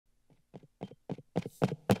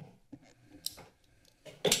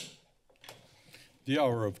The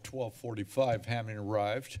hour of 12:45 having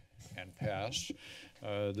arrived and passed,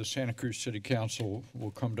 the Santa Cruz City Council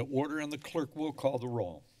will come to order and the clerk will call the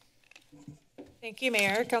roll. Thank you,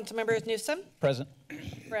 Mayor. Councilmembers Newsom. Present.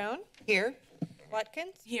 Brown. Here.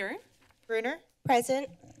 Watkins. Here. Bruner. Present.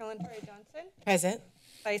 Kalantari Johnson. Present.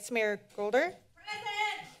 Vice Mayor Golder.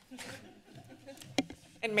 Present.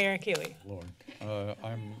 And Mayor Keeley. Lord,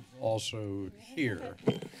 I'm also here.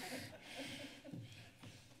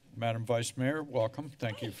 Madam Vice Mayor, welcome.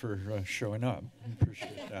 Thank you for showing up.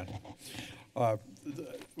 Appreciate that.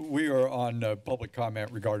 We are on public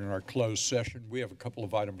comment regarding our closed session. We have a couple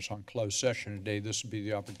of items on closed session today. This would be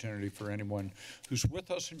the opportunity for anyone who's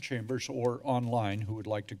with us in chambers or online who would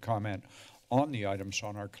like to comment on the items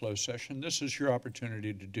on our closed session. This is your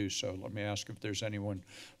opportunity to do so. Let me ask if there's anyone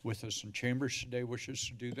with us in chambers today wishes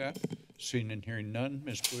to do that. Seeing and hearing none.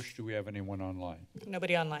 Ms. Bush, do we have anyone online?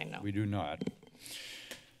 Nobody online, no. We do not.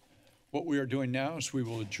 What we are doing now is we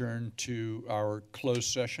will adjourn to our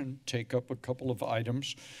closed session, take up a couple of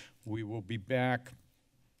items. We will be back,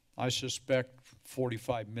 I suspect,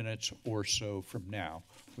 45 minutes or so from now.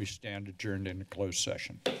 We stand adjourned in a closed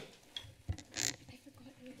session.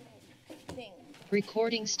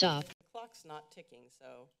 Recording stop. The clock's not ticking,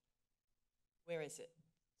 so where is it?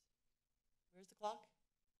 Where's the clock?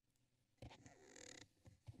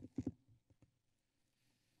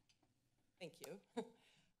 Thank you.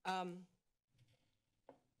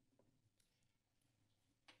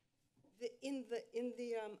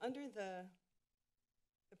 Under the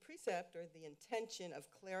precept or the intention of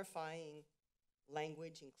clarifying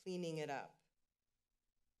language and cleaning it up,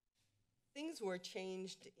 things were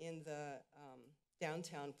changed in the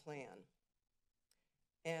downtown plan.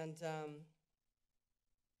 And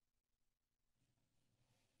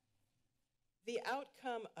the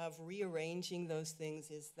outcome of rearranging those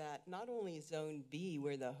things is that not only Zone B,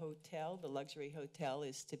 where the hotel, the luxury hotel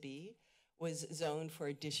is to be, was zoned for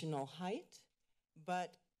additional height,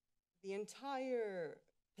 but the entire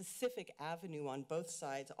Pacific Avenue on both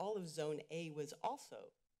sides, all of Zone A was also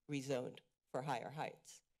rezoned for higher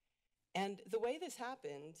heights. And the way this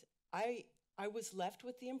happened, I was left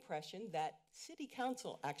with the impression that City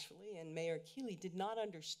Council actually, and Mayor Keeley, did not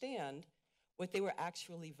understand what they were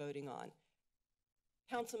actually voting on.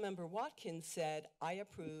 Councilmember Watkins said, I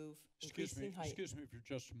approve increasing height. Excuse me for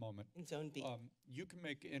just a moment. In Zone B. You can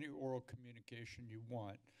make any oral communication you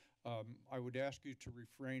want. I would ask you to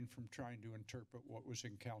refrain from trying to interpret what was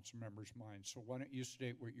in council members' minds. So why don't you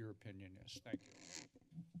state what your opinion is? Thank you.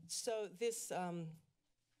 So this,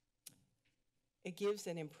 it gives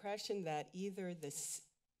an impression that either this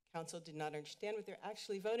council did not understand what they're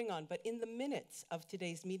actually voting on, but in the minutes of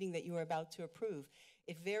today's meeting that you are about to approve,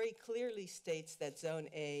 it very clearly states that Zone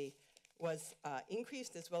A was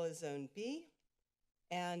increased as well as Zone B.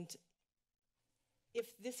 And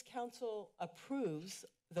if this council approves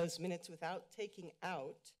those minutes without taking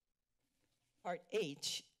out Part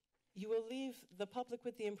H, you will leave the public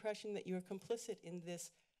with the impression that you're complicit in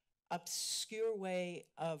this obscure way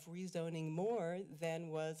of rezoning more than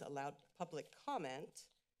was allowed public comment.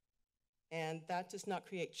 And that does not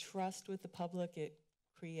create trust with the public, it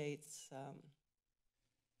creates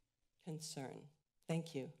concern.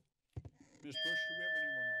 Thank you. Ms. Bush, do we have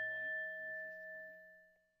anyone online?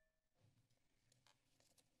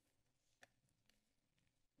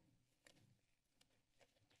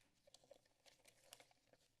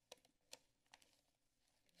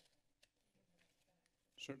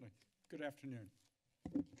 Certainly. Good afternoon.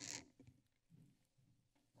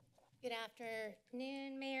 Good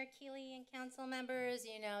afternoon, Mayor Keeley and council members.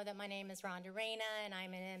 You know that my name is Rhonda Reyna, and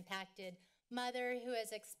I'm an impacted mother who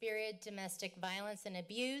has experienced domestic violence and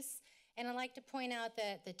abuse. And I'd like to point out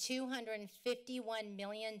that the $251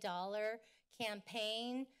 million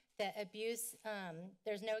campaign that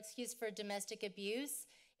there's no excuse for domestic abuse,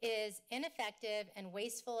 is ineffective and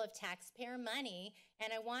wasteful of taxpayer money.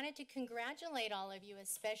 And I wanted to congratulate all of you,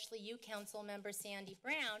 especially you, Council Member Sandy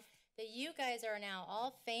Brown, that you guys are now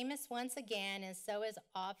all famous once again, and so is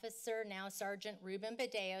Officer, now Sergeant Ruben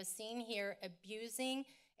Badeo, seen here abusing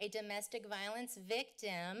a domestic violence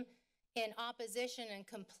victim in opposition and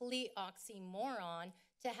complete oxymoron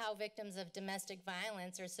to how victims of domestic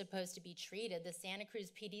violence are supposed to be treated. The Santa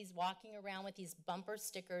Cruz PD's walking around with these bumper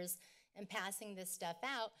stickers and passing this stuff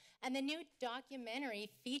out. And the new documentary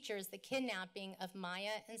features the kidnapping of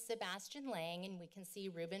Maya and Sebastian Lang, and we can see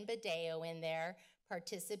Ruben Badeo in there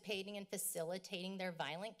participating and facilitating their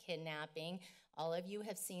violent kidnapping. All of you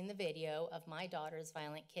have seen the video of my daughter's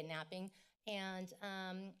violent kidnapping. And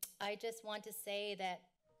I just want to say that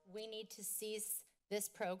we need to cease this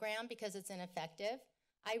program because it's ineffective.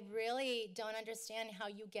 I really don't understand how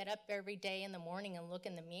you get up every day in the morning and look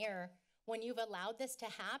in the mirror when you've allowed this to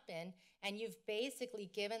happen and you've basically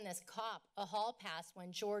given this cop a hall pass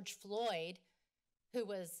when George Floyd, who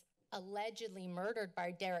was allegedly murdered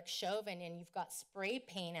by Derek Chauvin, and you've got spray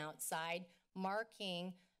paint outside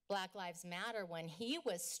marking Black Lives Matter when he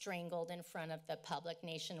was strangled in front of the public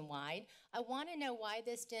nationwide. I want to know why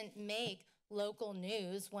this didn't make local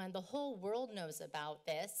news when the whole world knows about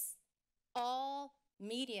this. All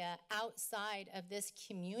media outside of this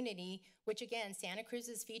community, which again, Santa Cruz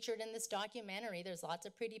is featured in this documentary. There's lots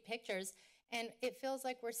of pretty pictures, and it feels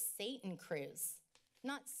like we're Satan Cruz,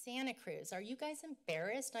 not Santa Cruz. Are you guys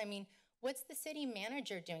embarrassed? I mean, what's the city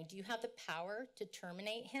manager doing? Do you have the power to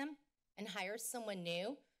terminate him and hire someone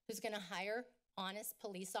new who's going to hire honest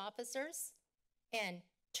police officers and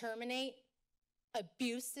terminate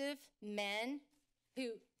abusive men who,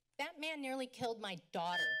 that man nearly killed my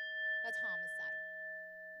daughter. That's homicide.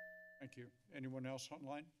 Thank you. Anyone else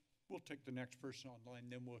online? We'll take the next person online,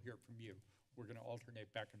 then we'll hear from you. We're going to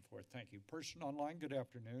alternate back and forth. Thank you. Person online, good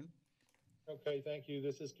afternoon. Okay, thank you.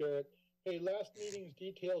 This is Garrett. Hey, last meeting's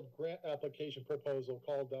detailed grant application proposal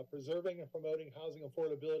called Preserving and Promoting Housing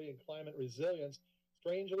Affordability and Climate Resilience,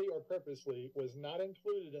 strangely or purposely, was not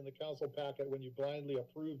included in the council packet when you blindly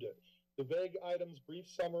approved it. The vague items, brief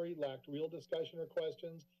summary, lacked real discussion or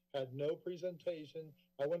questions, had no presentation.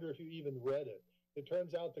 I wonder if you even read it. It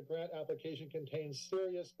turns out the grant application contains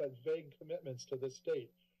serious but vague commitments to the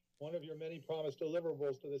state. One of your many promised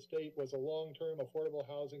deliverables to the state was a long-term affordable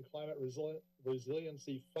housing climate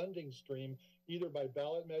resiliency funding stream, either by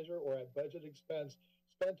ballot measure or at budget expense,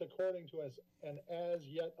 spent according to an as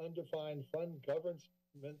yet undefined fund governance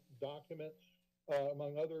document,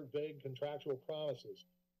 among other vague contractual promises.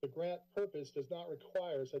 The grant purpose does not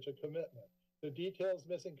require such a commitment. The details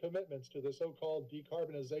missing commitments to the so-called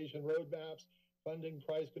decarbonization roadmaps, funding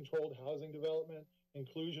price-controlled housing development,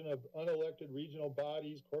 inclusion of unelected regional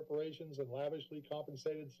bodies, corporations, and lavishly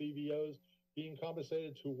compensated CVOs, being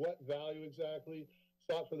compensated to what value exactly,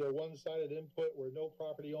 sought for their one-sided input where no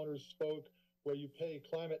property owners spoke, where you pay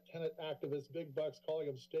climate tenant activists big bucks calling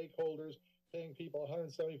them stakeholders, paying people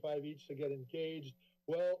 $175 each to get engaged.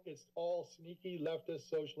 Well, it's all sneaky leftist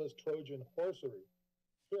socialist Trojan horsery.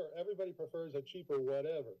 Sure, everybody prefers a cheaper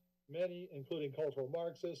whatever. Many, including cultural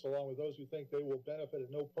Marxists, along with those who think they will benefit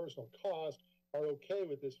at no personal cost, are okay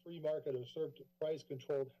with this free market of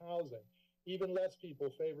price-controlled housing. Even less people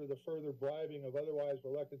favor the further bribing of otherwise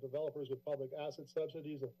reluctant developers with public asset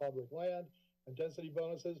subsidies of public land and density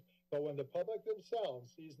bonuses. But when the public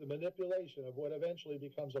themselves sees the manipulation of what eventually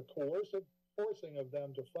becomes a coercive forcing of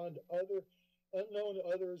them to fund other unknown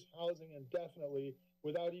others' housing indefinitely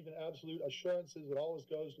without even absolute assurances that always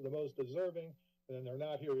goes to the most deserving, then they're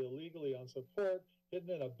not here illegally on support, hidden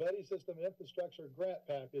in a buddy system infrastructure grant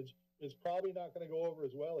package, is probably not going to go over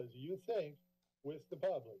as well as you think with the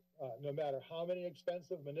public. No matter how many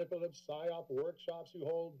expensive, manipulative PSYOP workshops you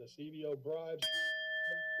hold, the CVO bribes,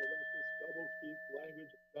 the double-speak language,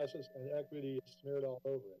 justice, and equity is smeared all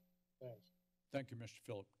over it. Thanks. Thank you, Mr.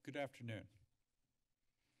 Phillip. Good afternoon.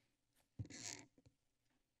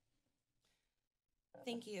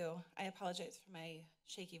 Thank you. I apologize for my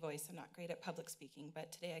shaky voice. I'm not great at public speaking,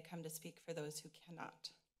 but today I come to speak for those who cannot.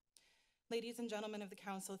 Ladies and gentlemen of the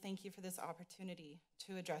council, thank you for this opportunity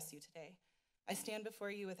to address you today. I stand before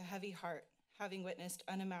you with a heavy heart, having witnessed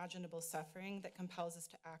unimaginable suffering that compels us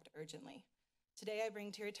to act urgently. Today I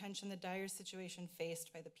bring to your attention the dire situation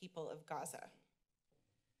faced by the people of Gaza.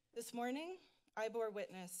 This morning, I bore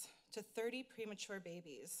witness to 30 premature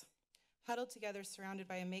babies huddled together, surrounded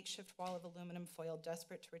by a makeshift wall of aluminum foil,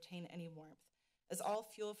 desperate to retain any warmth, as all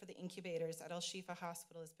fuel for the incubators at Al-Shifa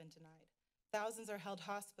Hospital has been denied. Thousands are held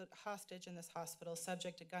hostage in this hospital,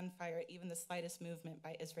 subject to gunfire at even the slightest movement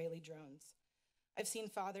by Israeli drones. I've seen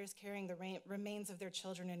fathers carrying the remains of their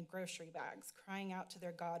children in grocery bags, crying out to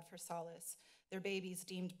their God for solace, their babies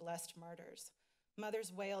deemed blessed martyrs.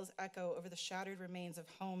 Mothers' wails echo over the shattered remains of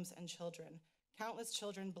homes and children. Countless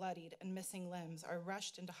children, bloodied and missing limbs, are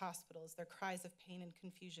rushed into hospitals, their cries of pain and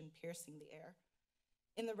confusion piercing the air.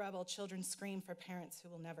 In the rubble, children scream for parents who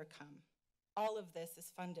will never come. All of this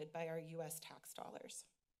is funded by our US tax dollars.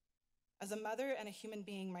 As a mother and a human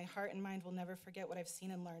being, my heart and mind will never forget what I've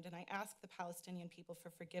seen and learned, and I ask the Palestinian people for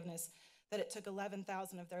forgiveness that it took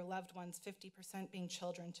 11,000 of their loved ones, 50% being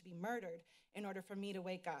children, to be murdered in order for me to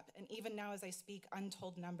wake up. And even now as I speak,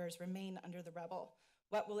 untold numbers remain under the rubble.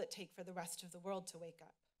 What will it take for the rest of the world to wake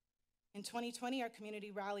up? In 2020, our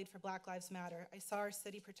community rallied for Black Lives Matter. I saw our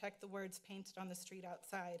city protect the words painted on the street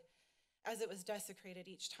outside as it was desecrated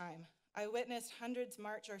each time. I witnessed hundreds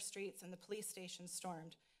march our streets and the police station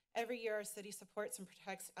stormed. Every year, our city supports and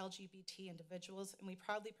protects LGBT individuals, and we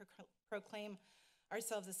proudly proclaim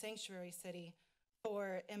ourselves a sanctuary city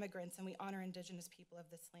for immigrants, and we honor indigenous people of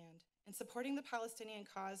this land. In supporting the Palestinian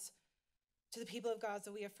cause, to the people of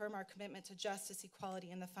Gaza, we affirm our commitment to justice,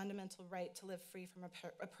 equality, and the fundamental right to live free from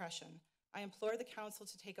oppression. I implore the council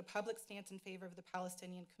to take a public stance in favor of the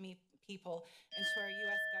Palestinian people and to our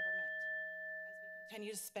U.S. government as we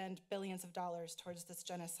continue to spend billions of dollars towards this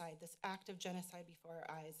genocide, this act of genocide before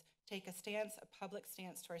our eyes. Take a stance, a public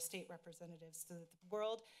stance to our state representatives so that the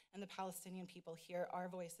world and the Palestinian people hear our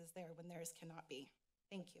voices there when theirs cannot be.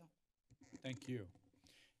 Thank you. Thank you.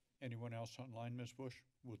 Anyone else online, Ms. Bush?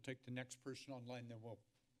 We'll take the next person online, then we'll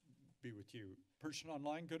be with you. Person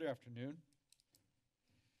online, good afternoon.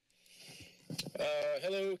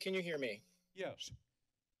 Hello, can you hear me? Yes.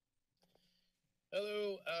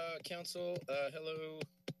 Hello, council. Hello.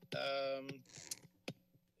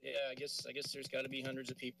 Yeah, I guess there's got to be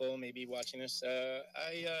hundreds of people maybe watching this.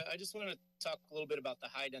 I just want to talk a little bit about the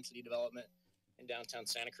high density development in downtown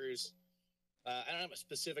Santa Cruz. I don't have a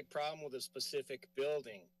specific problem with a specific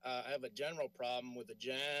building. I have a general problem with a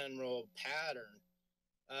general pattern.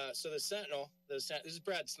 So the Sentinel, this is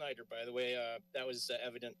Brad Snyder, by the way. That was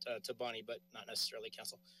evident to Bonnie, but not necessarily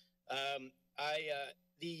council.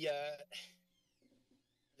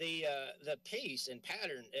 The pace and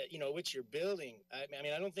pattern, which you're building. I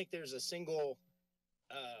mean, I don't think there's a single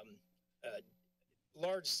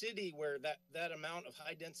large city where that amount of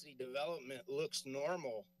high density development looks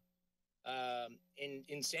normal.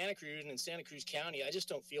 In Santa Cruz and in Santa Cruz County, I just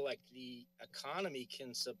don't feel like the economy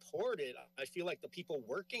can support it. I feel like the people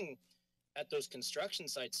working at those construction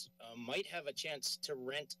sites might have a chance to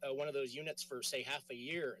rent one of those units for, say, half a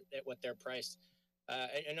year at what they're priced.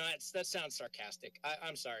 And that sounds sarcastic.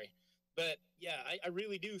 I'm sorry. But yeah, I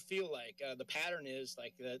really do feel like the pattern is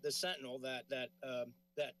like the Sentinel, that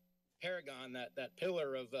paragon, that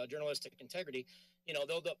pillar of journalistic integrity.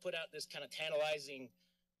 They'll put out this kind of tantalizing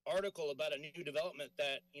article about a new development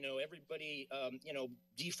that everybody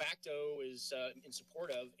de facto is in support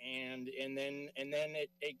of, and then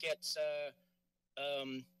it gets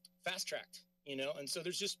fast tracked, and so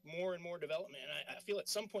there's just more and more development, and I feel at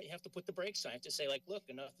some point you have to put the brakes on. I have to say, like, look,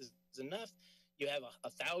 enough is enough. You have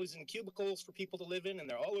 1,000 cubicles for people to live in, and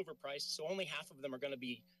they're all overpriced, so only half of them are going to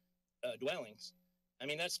be dwellings. I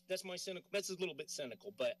mean, that's my cynical. That's a little bit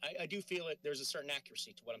cynical, but I do feel that there's a certain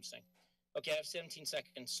accuracy to what I'm saying. Okay, I have 17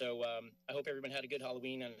 seconds, so I hope everyone had a good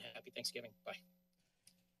Halloween and happy Thanksgiving. Bye.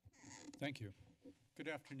 Thank you. Good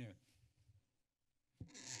afternoon.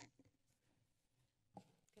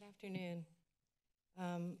 Good afternoon.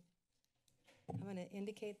 I'm going to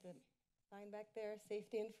indicate the sign back there,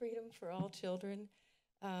 safety and freedom for all children.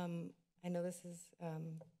 I know this is,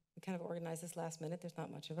 we kind of organized this last minute. There's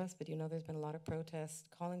not much of us, but there's been a lot of protests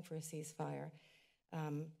calling for a ceasefire.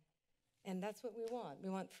 And that's what we want. We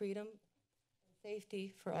want freedom and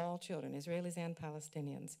safety for all children, Israelis and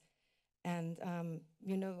Palestinians. And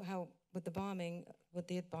you know how with the bombing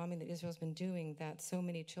that Israel's been doing, that so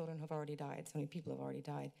many children have already died, so many people have already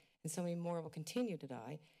died, and so many more will continue to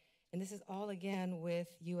die. And this is all, again, with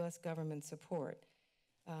U.S. government support.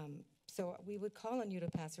 So we would call on you to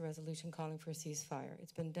pass a resolution calling for a ceasefire.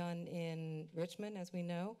 It's been done in Richmond, as we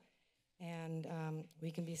know, and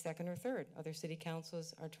we can be second or third. Other city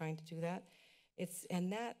councils are trying to do that.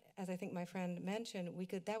 And that, as I think my friend mentioned,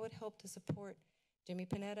 that would help to support Jimmy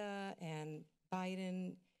Panetta and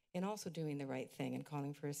Biden in also doing the right thing and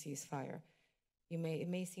calling for a ceasefire. It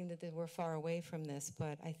may seem that we're far away from this,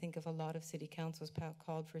 but I think if a lot of city councils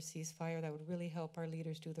called for a ceasefire, that would really help our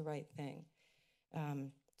leaders do the right thing.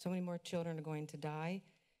 So many more children are going to die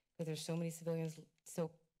because there's so many civilians so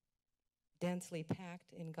densely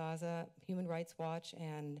packed in Gaza. Human Rights Watch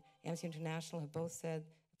and Amnesty International have both said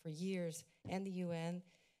for years, and the UN,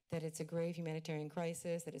 that it's a grave humanitarian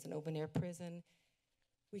crisis, that it's an open-air prison.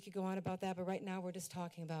 We could go on about that, but right now we're just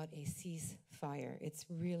talking about a ceasefire. It's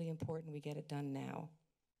really important we get it done now.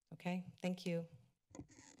 Okay? Thank you.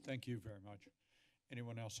 Thank you very much.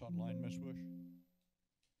 Anyone else online, Ms. Bush?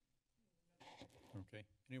 Okay.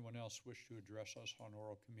 Anyone else wish to address us on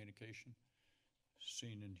oral communication?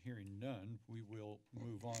 Seeing and hearing none, we will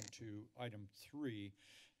move on to item 3.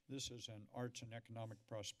 This is an Arts and Economic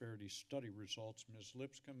Prosperity Study results. Ms.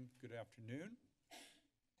 Lipscomb, good afternoon.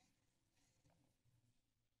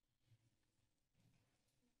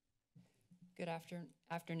 Good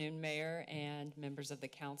afternoon, Mayor and members of the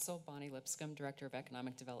Council. Bonnie Lipscomb, Director of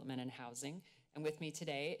Economic Development and Housing. And with me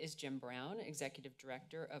today is Jim Brown, Executive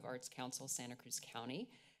Director of Arts Council, Santa Cruz County.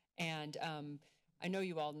 And I know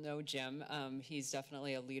you all know Jim. He's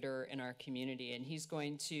definitely a leader in our community, and he's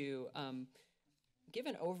going to give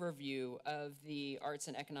an overview of the Arts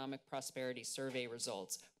and Economic Prosperity Survey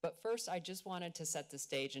results. But first, I just wanted to set the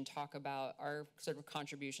stage and talk about our sort of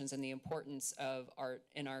contributions and the importance of art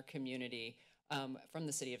in our community from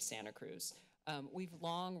the city of Santa Cruz. We've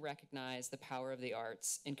long recognized the power of the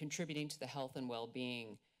arts in contributing to the health and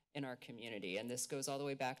well-being in our community. And this goes all the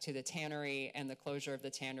way back to the tannery and the closure of the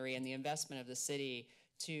tannery and the investment of the city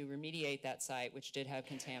to remediate that site, which did have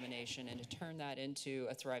contamination, and to turn that into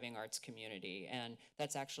a thriving arts community. And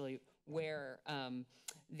that's actually where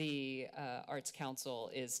the Arts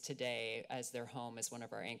Council is today as their home, as one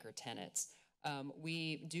of our anchor tenants.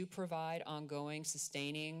 We do provide ongoing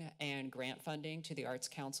sustaining and grant funding to the Arts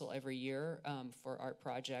Council every year for art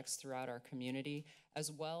projects throughout our community,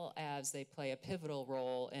 as well as they play a pivotal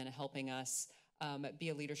role in helping us be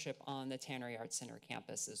a leadership on the Tannery Arts Center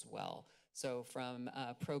campus as well. So from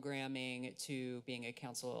programming to being a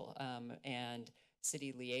council and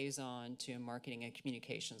city liaison to marketing and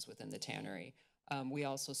communications within the tannery. We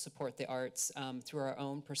also support the arts through our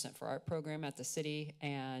own Percent for Art program at the city,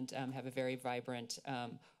 and have a very vibrant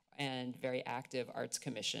and very active Arts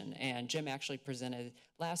Commission. And Jim actually presented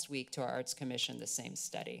last week to our Arts Commission the same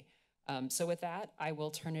study. So with that, I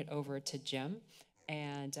will turn it over to Jim,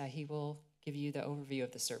 and he will give you the overview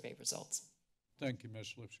of the survey results. Thank you,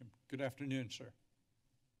 Ms. Lipscomb. Good afternoon, sir.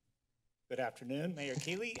 Good afternoon, Mayor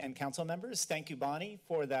Keeley and council members. Thank you, Bonnie,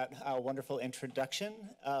 for that wonderful introduction.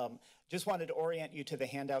 Just wanted to orient you to the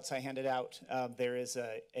handouts I handed out. There is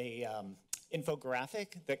a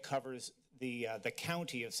infographic that covers the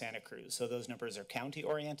county of Santa Cruz. So those numbers are county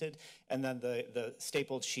oriented. And then the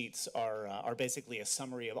stapled sheets are basically a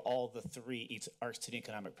summary of all the three arts and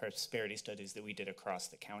economic prosperity studies that we did across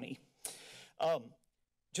the county.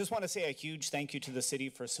 Just want to say a huge thank you to the city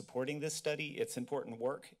for supporting this study. It's important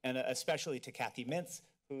work, and especially to Kathy Mintz,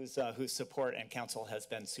 whose support and counsel has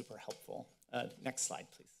been super helpful. Next slide,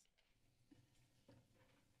 please.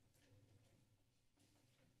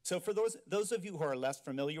 So for those of you who are less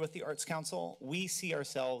familiar with the Arts Council, we see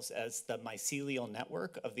ourselves as the mycelial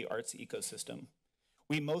network of the arts ecosystem.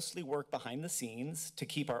 We mostly work behind the scenes to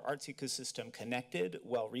keep our arts ecosystem connected,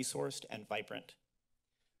 well-resourced, and vibrant.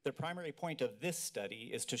 The primary point of this study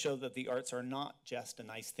is to show that the arts are not just a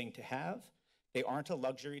nice thing to have. They aren't a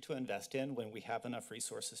luxury to invest in when we have enough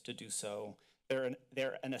resources to do so.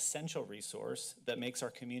 They're an essential resource that makes our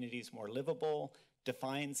communities more livable,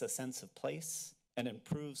 defines a sense of place, and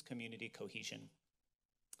improves community cohesion.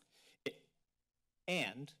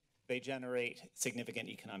 And they generate significant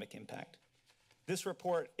economic impact. This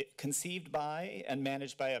report, conceived by and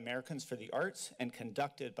managed by Americans for the Arts and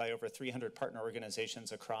conducted by over 300 partner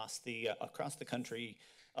organizations across the country,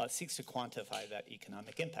 seeks to quantify that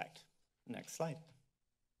economic impact. Next slide.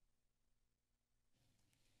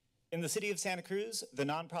 In the city of Santa Cruz, the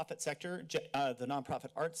nonprofit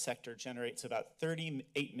arts sector generates about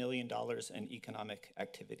 $38 million in economic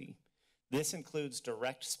activity. This includes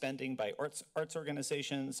direct spending by arts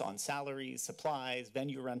organizations on salaries, supplies,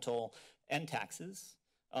 venue rental, and taxes.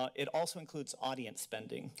 It also includes audience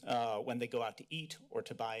spending when they go out to eat or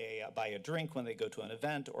to buy a drink when they go to an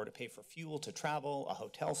event, or to pay for fuel to travel, a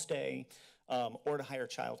hotel stay, or to hire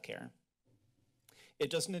childcare. It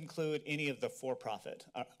doesn't include any of the for-profit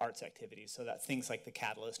arts activities, so that's things like the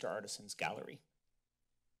Catalyst or Artisans Gallery.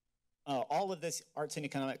 All of this arts and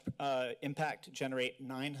economic impact generate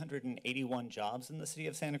 981 jobs in the city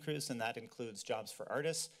of Santa Cruz, and that includes jobs for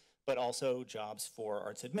artists, but also jobs for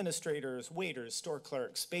arts administrators, waiters, store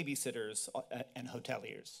clerks, babysitters, and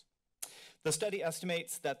hoteliers. The study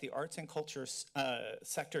estimates that the arts and culture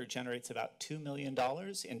sector generates about $2 million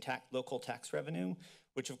in local tax revenue,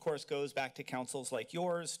 which of course goes back to councils like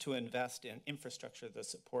yours to invest in infrastructure that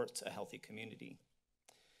supports a healthy community.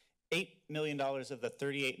 $8 million of the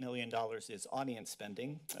 $38 million is audience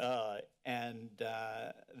spending, and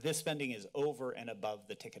this spending is over and above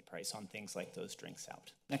the ticket price on things like those drinks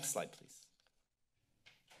out. Next slide, please.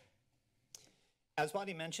 As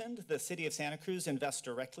Bonnie mentioned, the city of Santa Cruz invests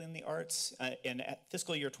directly in the arts. In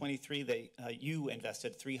fiscal year 23, you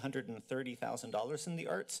invested $330,000 in the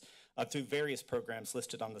arts through various programs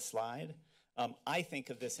listed on the slide. I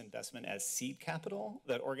think of this investment as seed capital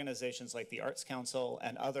that organizations like the Arts Council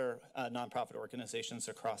and other nonprofit organizations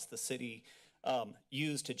across the city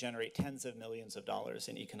use to generate tens of millions of dollars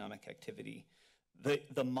in economic activity.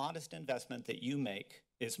 The modest investment that you make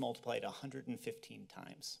is multiplied 115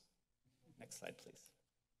 times. Next slide, please.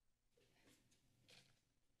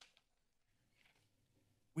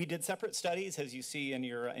 We did separate studies, as you see in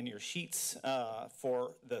your sheets,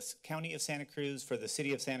 for the county of Santa Cruz, for the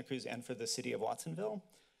city of Santa Cruz, and for the city of Watsonville.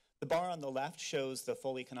 The bar on the left shows the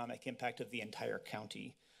full economic impact of the entire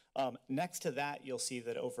county. Next to that, you'll see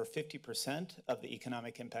that over 50% of the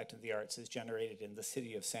economic impact of the arts is generated in the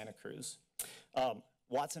city of Santa Cruz.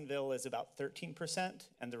 Watsonville is about 13%,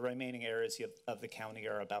 and the remaining areas of the county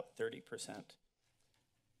are about 30%.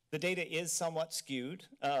 The data is somewhat skewed.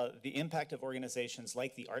 The impact of organizations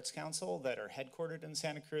like the Arts Council that are headquartered in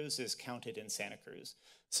Santa Cruz is counted in Santa Cruz.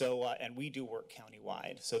 So, and we do work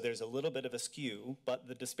countywide. So there's a little bit of a skew, but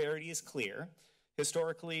the disparity is clear.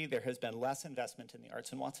 Historically, there has been less investment in the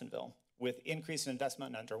arts in Watsonville. With increased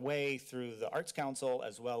investment underway through the Arts Council,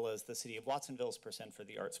 as well as the City of Watsonville's Percent for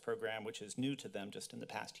the Arts program, which is new to them just in the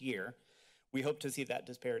past year, we hope to see that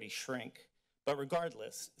disparity shrink. But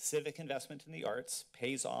regardless, civic investment in the arts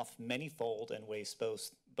pays off manyfold in ways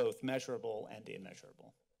both measurable and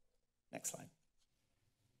immeasurable. Next slide.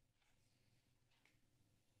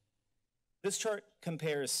 This chart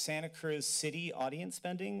compares Santa Cruz city audience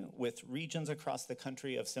spending with regions across the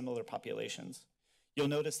country of similar populations. You'll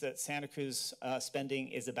notice that Santa Cruz spending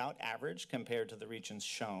is about average compared to the regions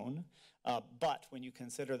shown. But when you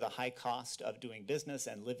consider the high cost of doing business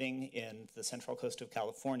and living in the central coast of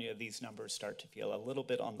California, these numbers start to feel a little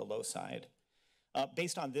bit on the low side.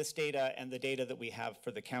 Based on this data and the data that we have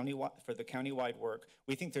for the countywide work,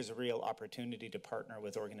 we think there's a real opportunity to partner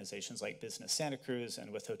with organizations like Business Santa Cruz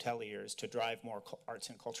and with hoteliers to drive more arts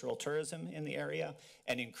and cultural tourism in the area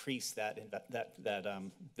and increase that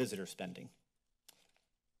visitor spending.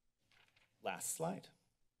 Last slide.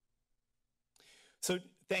 So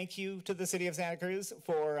thank you to the City of Santa Cruz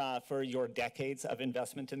for your decades of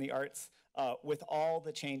investment in the arts. With all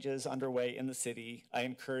the changes underway in the city, I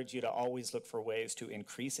encourage you to always look for ways to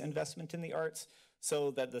increase investment in the arts so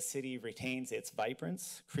that the city retains its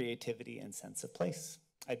vibrance, creativity, and sense of place.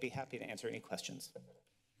 I'd be happy to answer any questions.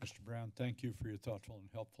 Mr. Brown, thank you for your thoughtful and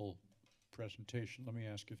helpful presentation. Let me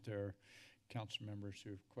ask if there are council members who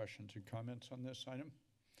have questions and comments on this item.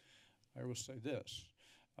 I will say this.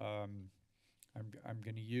 I'm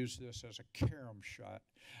going to use this as a carom shot.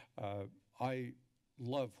 I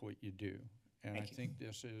love what you do, and I think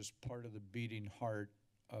this is part of the beating heart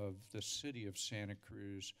of the city of Santa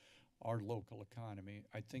Cruz, our local economy.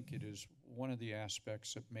 I think it is one of the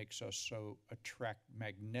aspects that makes us so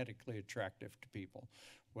magnetically attractive to people,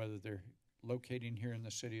 whether they're locating here in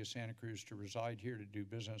the city of Santa Cruz to reside here, to do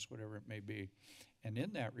business, whatever it may be. And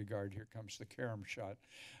in that regard, here comes the carom shot.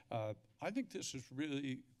 I think this is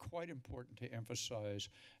really quite important to emphasize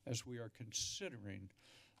as we are considering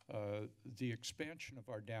the expansion of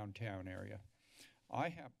our downtown area. I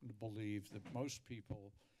happen to believe that most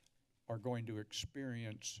people are going to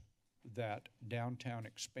experience that downtown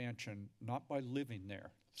expansion not by living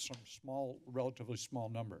there, some relatively small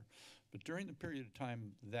number, but during the period of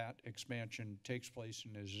time that expansion takes place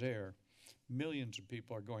and is there, millions of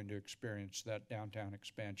people are going to experience that downtown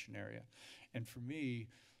expansion area. And for me,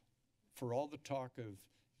 for all the talk of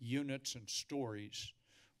units and stories,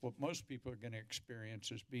 what most people are going to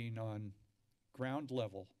experience is being on ground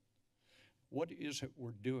level. What is it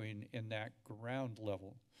we're doing in that ground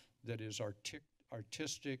level that is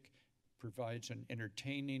artistic, provides an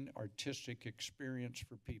entertaining, artistic experience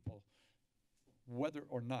for people, whether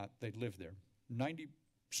or not they live there?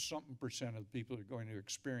 90-something% of the people who are going to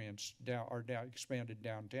experience our expanded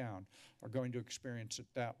downtown are going to experience it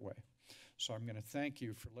that way. So I'm going to thank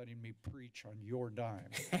you for letting me preach on your dime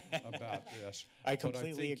about this. I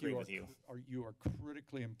completely agree with you. You are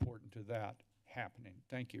critically important to that happening.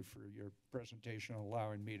 Thank you for your presentation and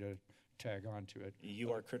allowing me to tag on to it.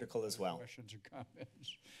 You are critical as well. Questions or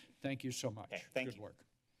comments? Thank you so much. Okay, thank Good you. work.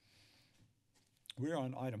 We're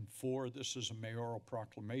on item 4. This is a mayoral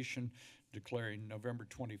proclamation declaring November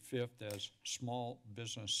 25th as Small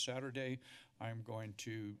Business Saturday. I'm going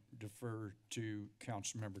to defer to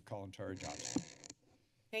Councilmember Kalantari Johnson.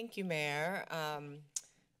 Thank you, Mayor.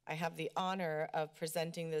 I have the honor of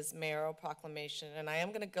presenting this mayoral proclamation, and I am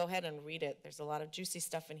going to go ahead and read it. There's a lot of juicy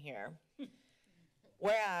stuff in here.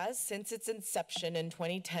 Whereas, since its inception in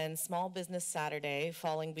 2010, Small Business Saturday,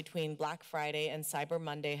 falling between Black Friday and Cyber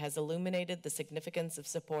Monday, has illuminated the significance of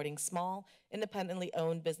supporting small, independently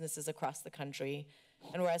owned businesses across the country.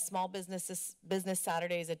 And whereas Small Business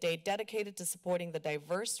Saturday is a day dedicated to supporting the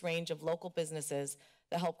diverse range of local businesses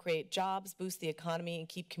that help create jobs, boost the economy, and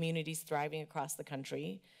keep communities thriving across the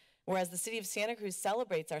country. Whereas the City of Santa Cruz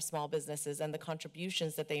celebrates our small businesses and the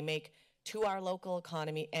contributions that they make to our local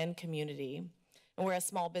economy and community. And whereas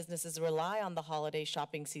small businesses rely on the holiday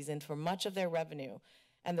shopping season for much of their revenue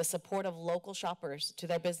and the support of local shoppers to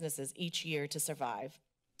their businesses each year to survive.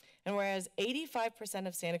 And whereas 85%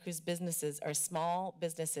 of Santa Cruz businesses are small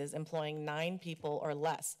businesses employing 9 people or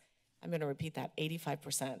less, I'm going to repeat that,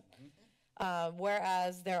 85%.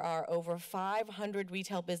 Whereas there are over 500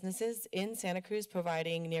 retail businesses in Santa Cruz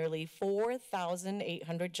providing nearly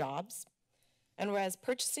 4,800 jobs. And whereas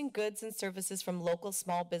purchasing goods and services from local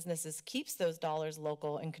small businesses keeps those dollars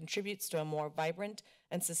local and contributes to a more vibrant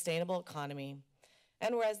and sustainable economy.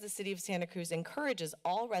 And whereas the city of Santa Cruz encourages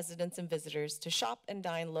all residents and visitors to shop and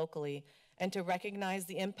dine locally and to recognize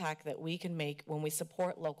the impact that we can make when we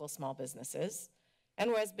support local small businesses. And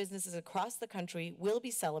whereas businesses across the country will be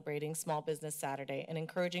celebrating Small Business Saturday and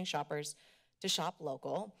encouraging shoppers to shop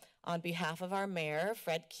local, on behalf of our mayor,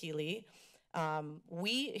 Fred Keeley,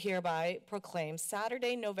 we hereby proclaim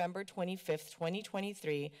Saturday, November 25th,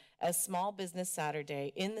 2023 as Small Business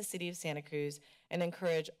Saturday in the city of Santa Cruz and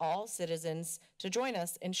encourage all citizens to join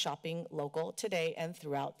us in shopping local today and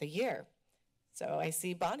throughout the year. So I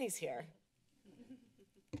see Bonnie's here.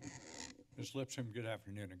 Ms. Lipscomb, good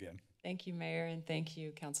afternoon again. Thank you, Mayor, and thank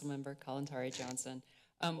you, Councilmember Kalantari Johnson.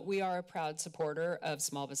 We are a proud supporter of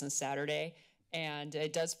Small Business Saturday, and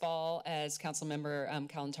it does fall, as Councilmember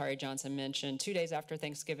Kalantari Johnson mentioned, 2 days after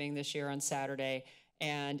Thanksgiving this year on Saturday.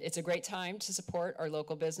 And it's a great time to support our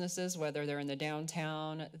local businesses, whether they're in the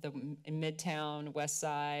downtown, in Midtown, West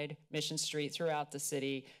Side, Mission Street, throughout the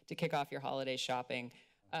city, to kick off your holiday shopping.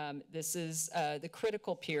 This is the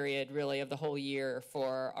critical period, really, of the whole year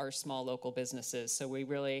for our small local businesses. So we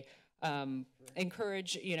really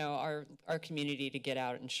encourage, our community to get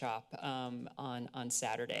out and shop on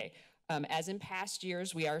Saturday. As in past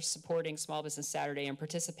years, we are supporting Small Business Saturday and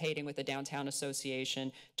participating with the Downtown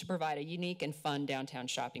Association to provide a unique and fun downtown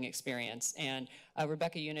shopping experience. And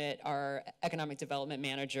Rebecca Unit, our Economic Development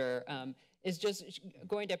Manager, is just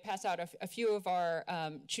going to pass out a few of our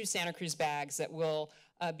Choose Santa Cruz bags that we'll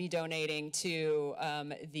be donating to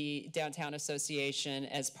the Downtown Association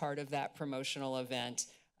as part of that promotional event,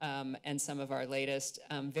 and some of our latest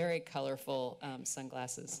very colorful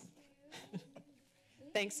sunglasses.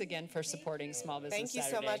 Thanks again for supporting Small Business Saturday.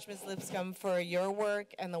 Thank you so much, Ms. Lipscomb, for your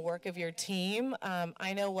work and the work of your team.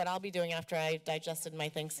 I know what I'll be doing after I've digested my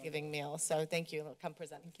Thanksgiving meal, so thank you. Come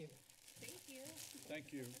present. Thank you.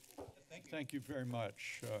 Thank you. Thank you very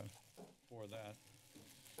much for that.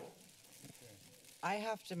 I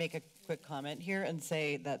have to make a quick comment here and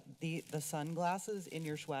say that the sunglasses in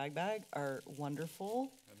your swag bag are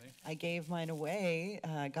wonderful. I gave mine away.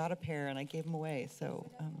 I got a pair and I gave them away.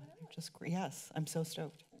 So just yes, I'm so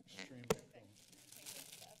stoked. Extremely cool.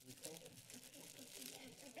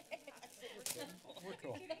 We're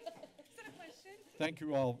cool. Thank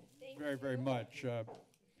you all very, very much.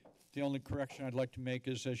 The only correction I'd like to make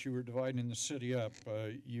is, as you were dividing the city up,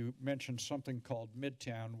 you mentioned something called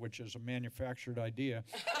Midtown, which is a manufactured idea,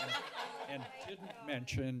 and didn't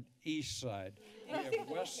mention East Side. We have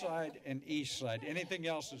West Side and East Side. Anything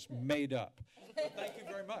else is made up. But thank you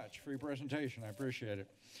very much for your presentation. I appreciate it.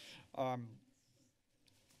 And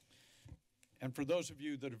for those of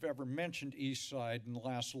you that have ever mentioned East Side in the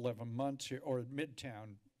last 11 months, or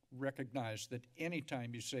Midtown, recognize that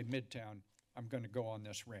anytime you say Midtown, I'm going to go on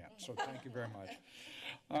this rant, so thank you very much.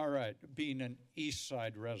 All right, being an East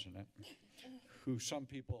Side resident, who some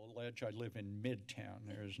people allege I live in Midtown,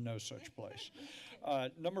 there is no such place.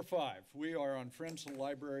 Number 5, we are on Friends of the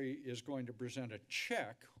Library is going to present a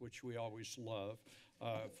check, which we always love,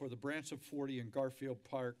 for the Branson 40 and Garfield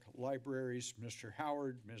Park Libraries, Mr.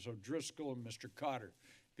 Howard, Ms. O'Driscoll, and Mr. Cotter.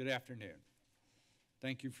 Good afternoon.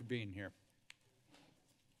 Thank you for being here.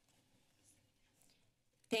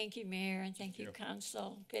 Thank you, Mayor, and thank you,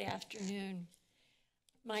 Council. Good afternoon.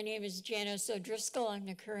 My name is Janice O'Driscoll. I'm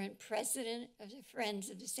the current president of the Friends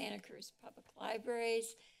of the Santa Cruz Public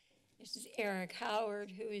Libraries. This is Eric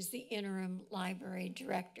Howard, who is the interim library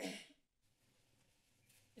director.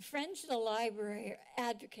 The Friends of the Library are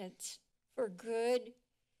advocates for good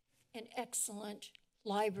and excellent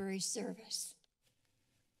library service.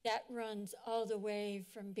 That runs all the way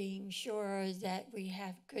from being sure that we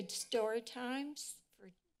have good store times for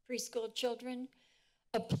preschool children,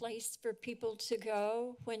 a place for people to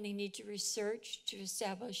go when they need to research to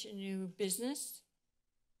establish a new business,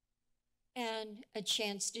 and a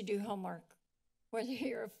chance to do homework, whether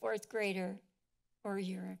you're a 4th grader or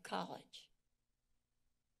you're in college.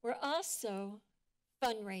 We're also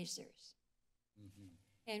fundraisers,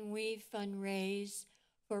 and we fundraise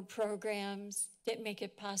for programs that make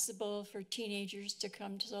it possible for teenagers to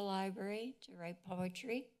come to the library to write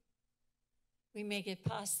poetry. We make it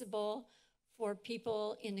possible for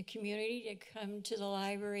people in the community to come to the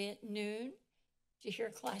library at noon to hear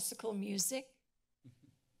classical music.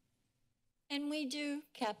 And we do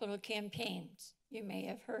capital campaigns, you may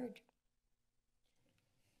have heard.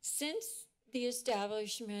 Since the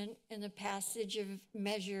establishment and the passage of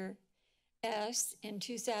Measure in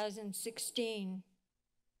 2016,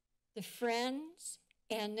 the Friends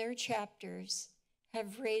and their chapters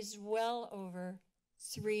have raised well over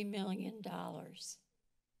 $3 million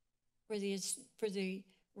for the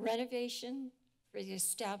renovation, for the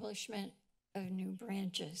establishment of new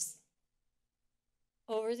branches.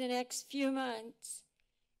 Over the next few months,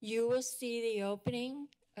 you will see the opening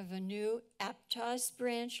of a new Aptos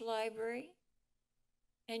branch library,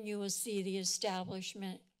 and you will see the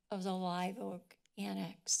establishment of the Live Oak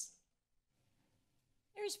Annex.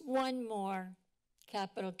 There's one more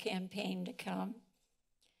capital campaign to come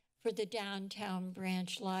for the downtown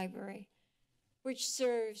branch library, which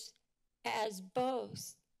serves as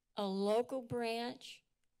both a local branch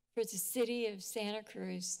for the city of Santa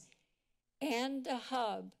Cruz and the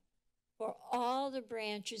hub for all the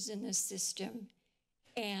branches in the system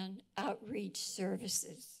and outreach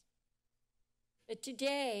services. But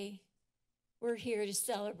today, we're here to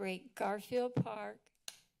celebrate Garfield Park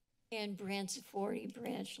and Branciforte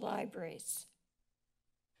branch libraries.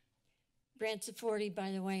 Branciforte,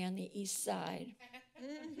 by the way, on the east side.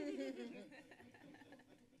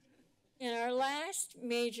 And our last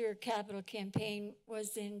major capital campaign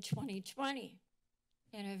was in 2020,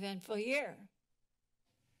 an eventful year.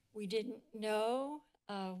 We didn't know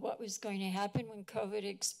what was going to happen when COVID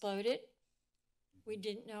exploded. We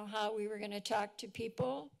didn't know how we were going to talk to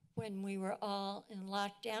people when we were all in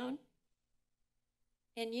lockdown.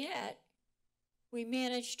 And yet, we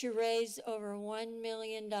managed to raise over $1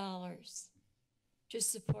 million to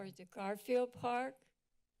support the Garfield Park,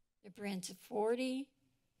 the Branciforte,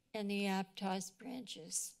 and the Aptos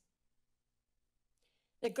branches.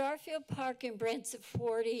 The Garfield Park and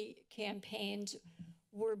Branciforte campaigns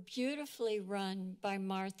were beautifully run by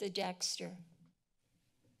Martha Dexter.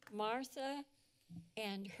 Martha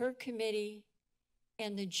and her committee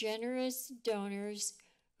and the generous donors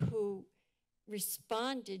who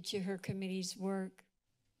responded to her committee's work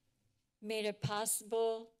made it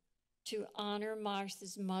possible to honor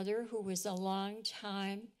Martha's mother, who was a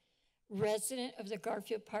long-time resident of the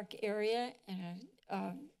Garfield Park area and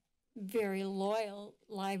a very loyal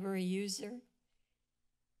library user.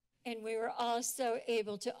 And we were also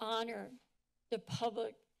able to honor the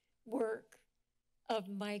public work of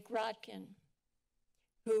Mike Rotkin,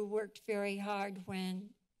 who worked very hard when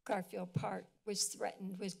Garfield Park was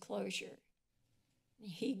threatened with closure.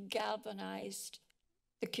 He galvanized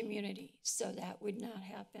the community so that would not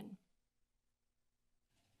happen.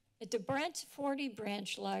 At the Branciforte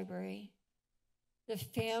Branch Library, the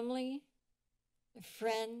family, the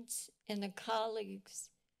friends, and the colleagues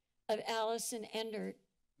of Allison Endert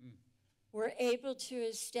were able to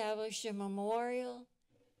establish a memorial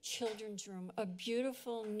children's room, a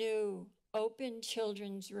beautiful new open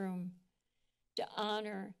children's room to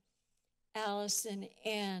honor Allison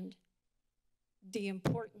and the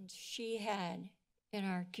importance she had in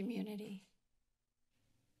our community.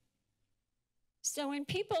 So when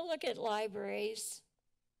people look at libraries,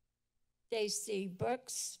 they see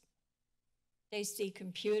books, they see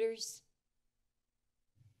computers,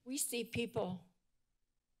 we see people.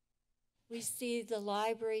 We see the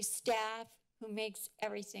library staff who makes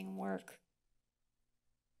everything work.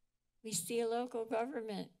 We see a local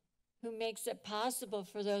government who makes it possible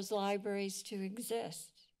for those libraries to exist.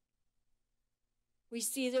 We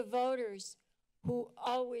see the voters who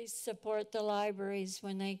always support the libraries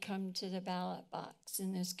when they come to the ballot box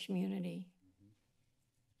in this community.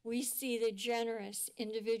 We see the generous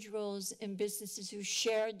individuals and businesses who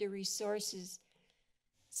shared the resources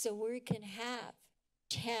so we can have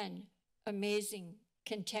 10 amazing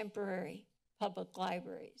contemporary public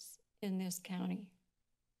libraries in this county.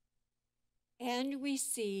 And we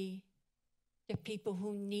see the people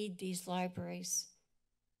who need these libraries.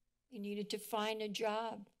 They needed to find a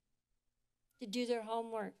job, to do their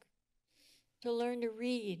homework, to learn to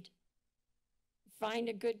read, find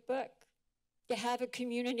a good book, to have a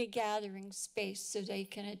community gathering space so they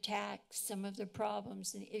can attack some of the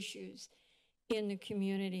problems and issues in the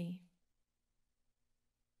community.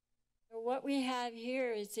 So what we have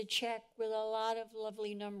here is a check with a lot of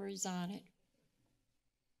lovely numbers on it.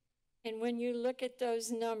 And when you look at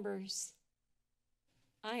those numbers,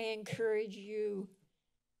 I encourage you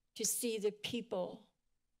to see the people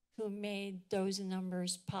who made those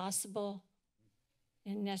numbers possible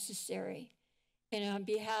and necessary. And on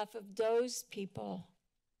behalf of those people,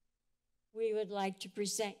 we would like to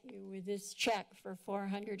present you with this check for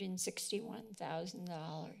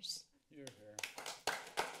 $461,000. You're here.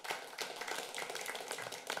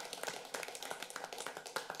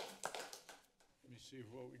 Let me see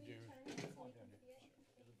what we do. Come on down here.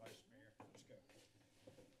 The Vice Mayor. Let's go.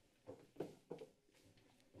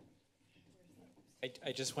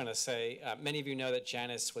 I just want to say, many of you know that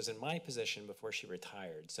Janice was in my position before she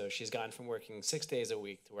retired. So she's gone from working 6 days a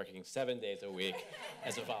week to working 7 days a week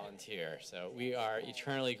as a volunteer. So we are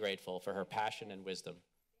eternally grateful for her passion and wisdom.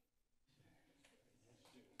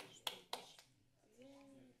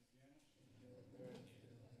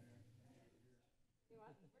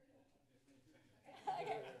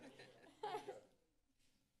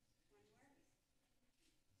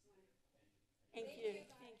 Thank you.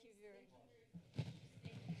 Thank you very much.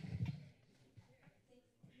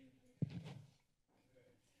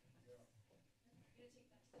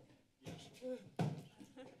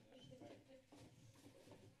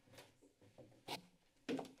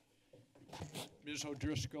 Ms.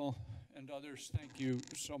 O'Driscoll and others, thank you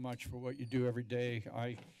so much for what you do every day.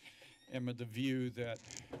 I am of the view that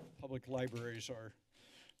public libraries are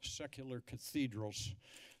secular cathedrals.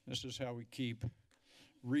 This is how we keep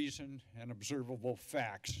reason and observable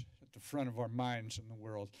facts at the front of our minds in the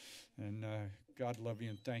world. And God love you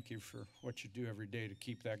and thank you for what you do every day to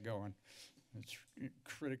keep that going. It's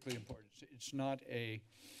critically important. It's not a,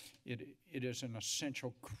 it is an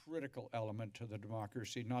essential, critical element to the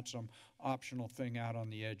democracy, not some optional thing out on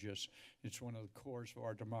the edges. It's one of the cores of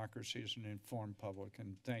our democracy as an informed public.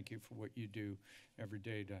 And thank you for what you do every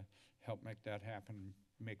day to help make that happen,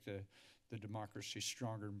 make the democracy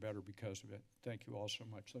stronger and better because of it. Thank you all so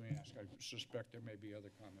much. Let me ask, I suspect there may be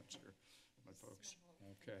other comments here, my folks.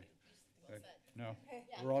 Okay. No,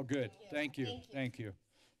 we're all good. Thank you. Thank you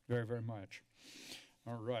very, very much.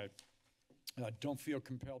 All right. Don't feel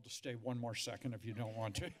compelled to stay one more second if you don't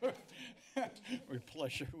want to. We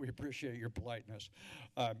appreciate your politeness.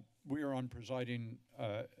 We are on presiding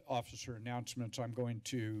officer announcements. I'm going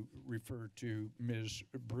to refer to Ms.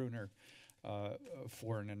 Bruner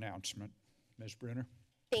for an announcement. Ms. Bruner.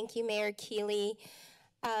 Thank you, Mayor Keeley.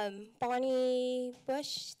 Bonnie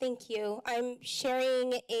Bush, thank you. I'm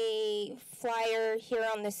sharing a flyer here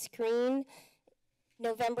on the screen.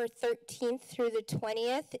 November 13th through the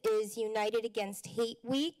 20th is United Against Hate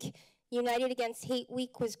Week. United Against Hate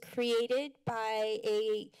Week was created by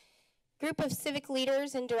a group of civic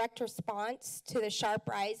leaders in direct response to the sharp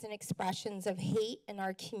rise in expressions of hate in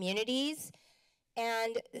our communities.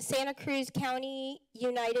 And Santa Cruz County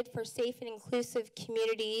United for Safe and Inclusive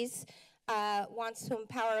Communities wants to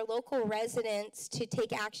empower local residents to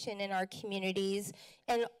take action in our communities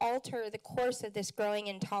and alter the course of this growing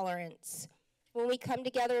intolerance. When we come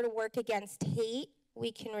together to work against hate,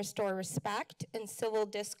 we can restore respect and civil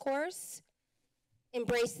discourse,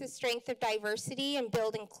 embrace the strength of diversity, and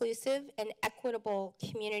build inclusive and equitable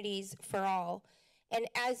communities for all. And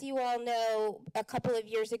as you all know, a couple of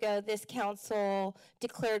years ago, this council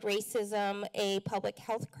declared racism a public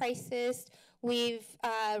health crisis. We've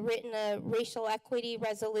written a racial equity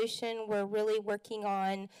resolution. We're really working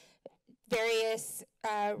on various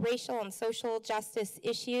racial and social justice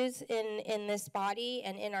issues in this body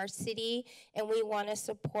and in our city, and we want to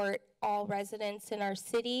support all residents in our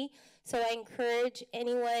city. So I encourage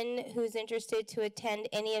anyone who's interested to attend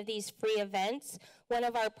any of these free events. One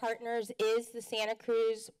of our partners is the Santa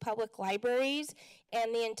Cruz Public Libraries,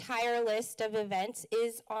 and the entire list of events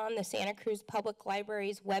is on the Santa Cruz Public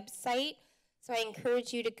Libraries website. So I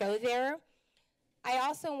encourage you to go there. I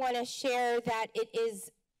also want to share that it is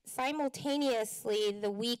simultaneously the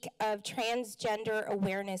week of Transgender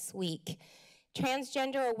Awareness Week.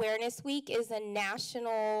 Transgender Awareness Week is a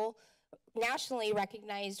nationally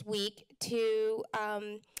recognized week to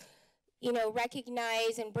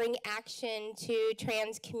recognize and bring action to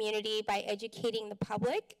trans community by educating the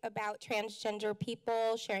public about transgender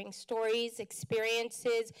people, sharing stories,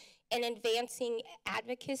 experiences, and advancing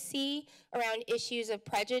advocacy around issues of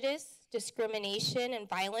prejudice, discrimination, and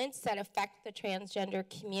violence that affect the transgender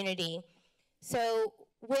community. So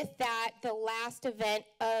with that, the last event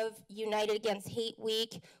of United Against Hate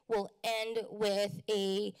Week will end with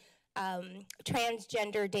a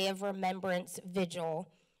Transgender Day of Remembrance Vigil,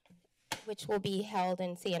 which will be held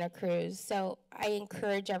in Santa Cruz. So I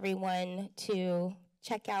encourage everyone to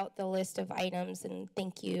check out the list of items, and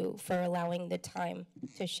thank you for allowing the time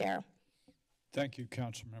to share. Thank you,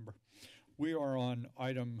 Council Member. We are on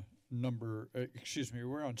item number,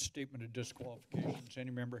 we're on statement of disqualifications. Any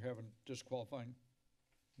member have a disqualifying?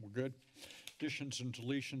 We're good. Additions and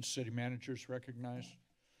deletions, city managers recognized.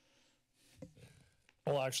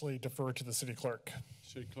 I'll actually defer to the city clerk.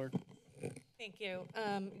 City clerk. Thank you.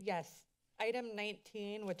 Yes, item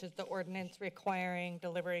 19, which is the ordinance requiring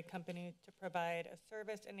delivery companies to provide a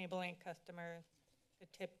service enabling customers to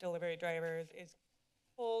tip delivery drivers, is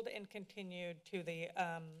pulled and continued to the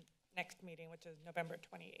next meeting, which is November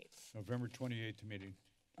 28th. November 28th meeting.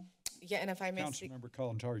 Yeah, and if I may speak. Councilmember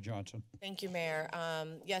Kalantari Johnson. Thank you, Mayor.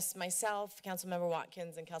 Yes, myself, Councilmember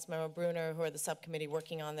Watkins, and Councilmember Bruner, who are the subcommittee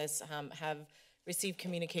working on this, have received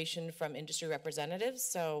communication from industry representatives.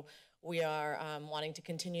 So we are wanting to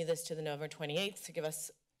continue this to the November 28th to give us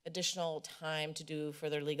additional time to do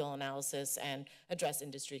further legal analysis and address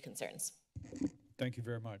industry concerns. Thank you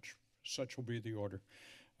very much. Such will be the order.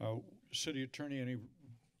 City Attorney, any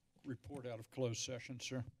report out of closed session,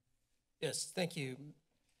 sir? Yes, thank you,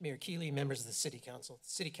 Mayor Keeley, members of the City Council. The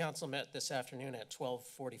City Council met this afternoon at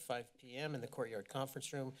 12:45 p.m. in the Courtyard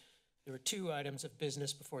Conference Room. There were 2 items of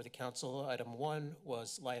business before the council. Item 1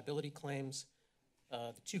 was liability claims.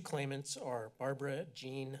 The 2 claimants are Barbara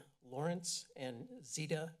Jean Lawrence and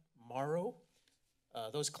Zita Morrow.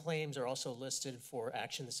 Those claims are also listed for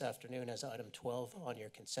action this afternoon as item 12 on your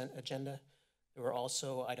consent agenda. There were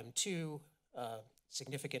also item 2,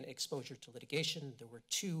 significant exposure to litigation. There were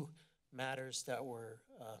 2 matters that were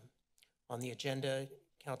on the agenda.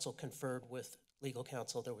 Council conferred with legal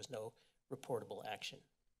counsel. There was no reportable action.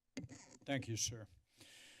 Thank you, sir.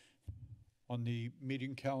 On the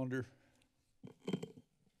meeting calendar?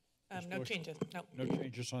 No changes, no. No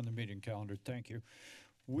changes on the meeting calendar, thank you.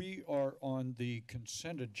 We are on the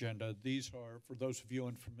consent agenda. These are, for those of you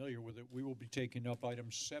unfamiliar with it, we will be taking up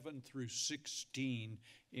items 7 through 16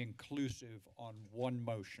 inclusive on one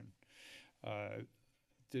motion.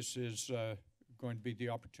 This is going to be the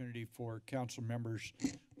opportunity for council members.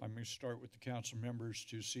 I'm going to start with the council members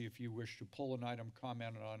to see if you wish to pull an item,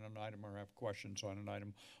 comment on an item, or have questions on an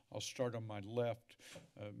item. I'll start on my left.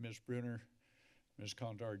 Ms. Bruner, Ms.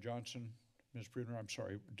 Kalantari Johnson. Ms. Bruner, I'm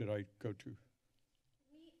sorry, did I go to?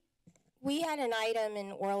 We had an item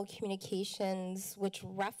in oral communications which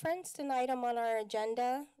referenced an item on our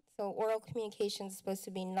agenda. So oral communications is supposed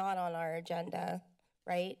to be not on our agenda,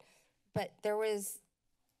 right? But there was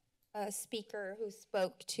a speaker who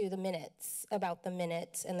spoke to the minutes, about the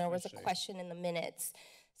minutes, and there was a question in the minutes.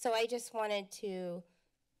 So I just wanted to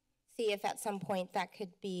see if at some point that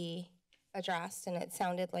could be addressed, and it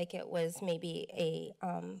sounded like it was maybe a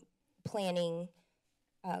planning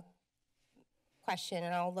question,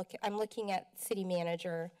 and I'm looking at city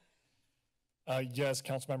manager. Yes,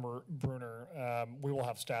 Councilmember Bruner, we will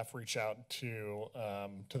have staff reach out to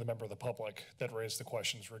the member of the public that raised the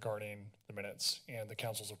questions regarding the minutes and the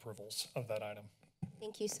council's approvals of that item.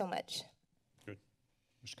 Thank you so much. Good.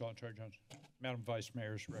 Ms. Kalantari Johnson. Madam Vice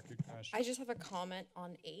Mayor is recognized. I just have a comment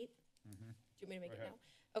on 8. Do you want me to make it now?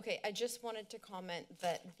 Okay, I just wanted to comment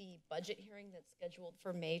that the budget hearing that's scheduled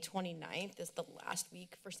for May 29th is the last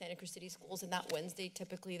week for Santa Cruz City Schools, and that Wednesday,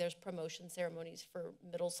 typically there's promotion ceremonies for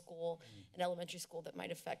middle school and elementary school that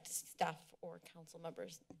might affect staff or council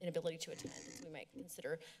members' inability to attend, so we might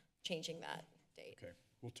consider changing that date. Okay,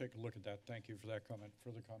 we'll take a look at that. Thank you for that comment.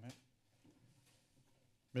 Further comment?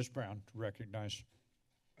 Ms. Brown, recognized.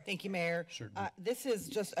 Thank you, Mayor. This is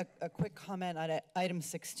just a quick comment on item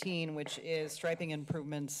 16, which is striping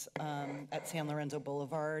improvements at San Lorenzo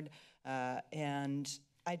Boulevard. And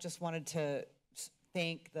I just wanted to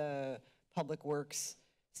thank the Public Works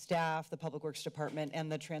staff, the Public Works Department,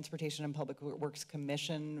 and the Transportation and Public Works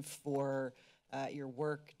Commission for your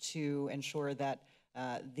work to ensure that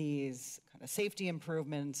these kind of safety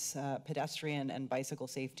improvements, pedestrian and bicycle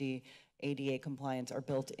safety, ADA compliance are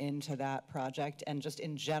built into that project, and just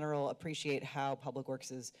in general appreciate how Public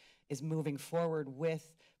Works is moving forward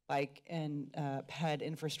with bike and ped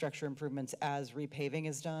infrastructure improvements as repaving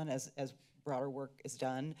is done, as broader work is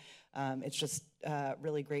done. It's just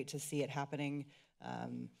really great to see it happening,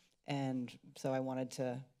 and so I wanted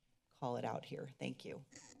to call it out here. Thank you.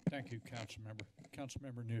 Thank you, Councilmember.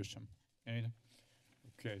 Councilmember Newsom, anything?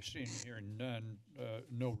 Okay, seeing here none,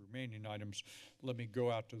 no remaining items, let me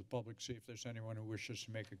go out to the public, see if there's anyone who wishes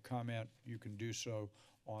to make a comment. You can do so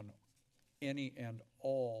on any and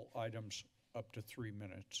all items up to 3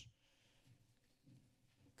 minutes.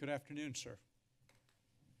 Good afternoon, sir.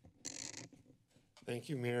 Thank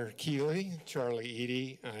you, Mayor Keeley, Charlie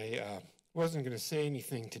Eady. I wasn't going to say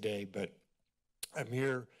anything today, but I'm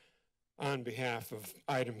here on behalf of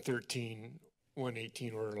item 13,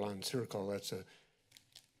 118 Ortolan Circle. That's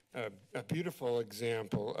a beautiful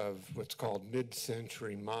example of what's called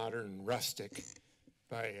mid-century modern rustic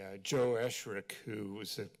by Joe Esherick, who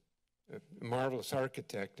was a marvelous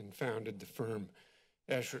architect and founded the firm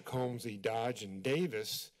Esherick, Holmesy, Dodge, and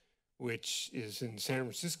Davis, which is in San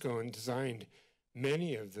Francisco, and designed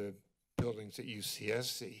many of the buildings at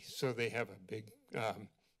UCSC. So they have a big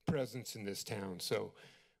presence in this town. So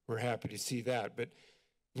we're happy to see that. But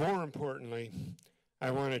more importantly,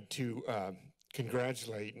 I wanted to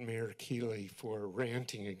congratulate Mayor Keeley for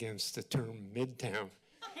ranting against the term Midtown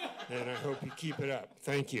and I hope you keep it up.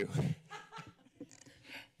 Thank you.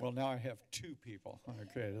 Well, now I have two people.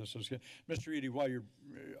 Okay, this is good. Mr. Eady, while you're,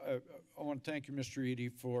 I want to thank you, Mr. Eady,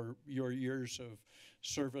 for your years of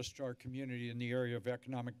service to our community in the area of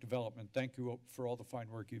economic development. Thank you for all the fine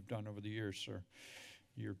work you've done over the years, sir.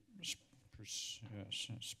 You're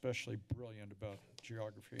especially brilliant about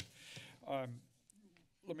geography.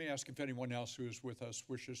 Let me ask if anyone else who is with us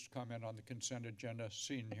wishes to comment on the consent agenda.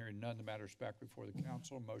 Seeing and hearing none, the matter is back before the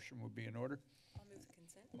council. A motion would be in order. I'll move the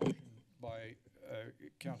consent. Motion by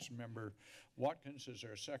Councilmember Watkins. Is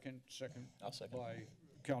there a second? Second. I'll second. By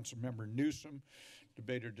Councilmember Newsom.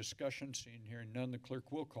 Debate or discussion. Seeing and hearing none, the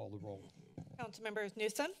clerk will call the roll. Councilmembers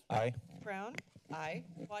Newsom. Aye. Brown. Aye.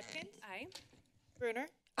 Watkins. Aye. Bruner.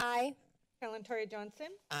 Aye. Kalantari Johnson.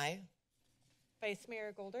 Aye. Vice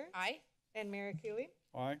Mayor Golder. Aye. And Mayor Keeley.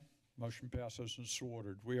 Aye. Motion passes and so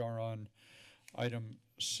ordered. We are on item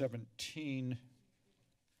 17.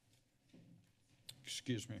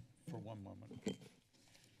 Excuse me for one moment. Give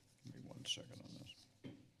me 1 second on this.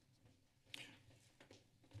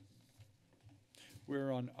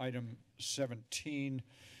 We're on item 17.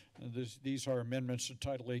 These are amendments to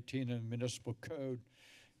Title 18 of the Municipal Code.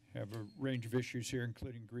 Have a range of issues here,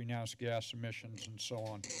 including greenhouse gas emissions and so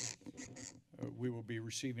on. We will be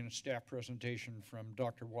receiving a staff presentation from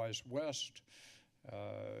Dr. Wise West,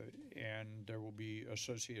 and there will be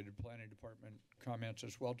associated planning department comments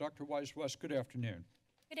as well. Dr. Wise West, good afternoon.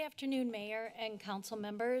 Good afternoon, Mayor and council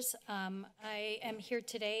members. I am here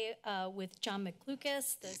today with John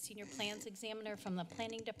McLucas, the Senior Plans Examiner from the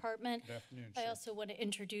Planning Department. Good afternoon, I sir. also want to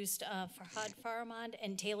introduce Farhad Faramand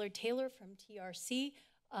and Taylor from TRC,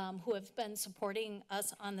 who have been supporting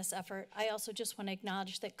us on this effort. I also just want to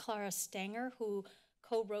acknowledge that Clara Stanger, who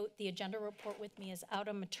co-wrote the agenda report with me, is out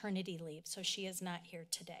on maternity leave, so she is not here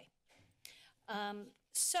today.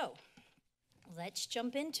 So let's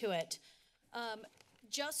jump into it.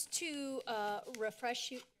 Just to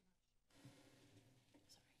refresh you.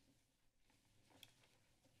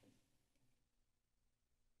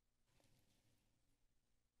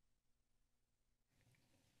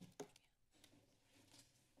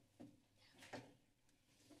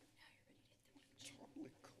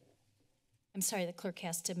 I'm sorry, the clerk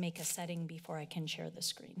has to make a setting before I can share the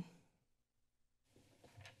screen.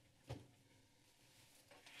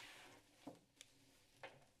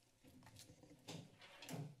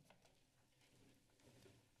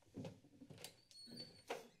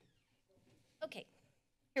 Okay,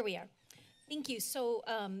 here we are. Thank you. So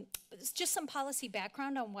just some policy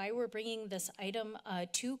background on why we're bringing this item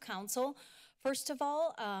to council. First of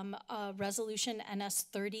all, Resolution NS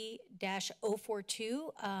 30-042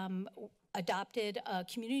 adopted a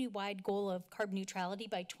community-wide goal of carbon neutrality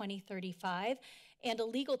by 2035 and a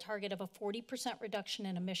legal target of a 40% reduction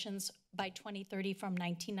in emissions by 2030 from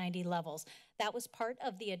 1990 levels. That was part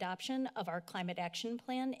of the adoption of our climate action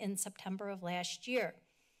plan in September of last year.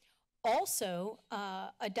 Also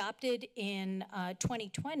adopted in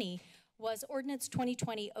 2020 was Ordinance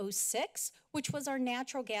 2020-06, which was our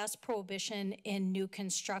natural gas prohibition in new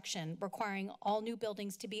construction, requiring all new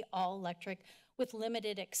buildings to be all electric with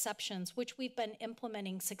limited exceptions, which we've been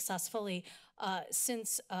implementing successfully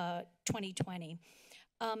since 2020.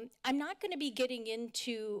 I'm not going to be getting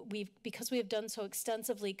into, because we have done so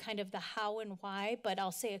extensively, kind of the how and why, but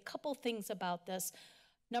I'll say a couple things about this.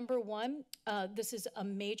 Number one, this is a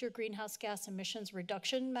major greenhouse gas emissions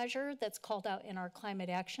reduction measure that's called out in our climate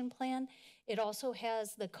action plan. It also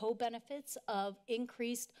has the co-benefits of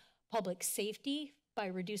increased public safety by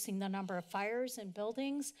reducing the number of fires in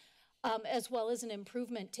buildings, as well as an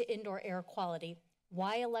improvement to indoor air quality.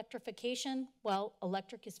 Why electrification? Well,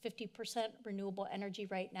 electric is 50% renewable energy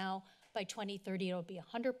right now. By 2030, it'll be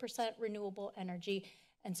 100% renewable energy.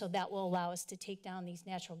 And so that will allow us to take down these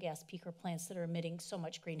natural gas peaker plants that are emitting so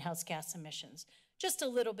much greenhouse gas emissions. Just a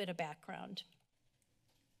little bit of background.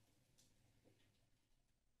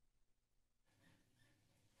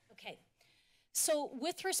 Okay, so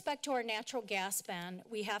with respect to our natural gas ban,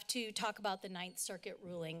 we have to talk about the Ninth Circuit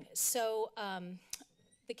ruling. So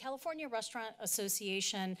the California Restaurant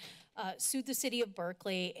Association sued the city of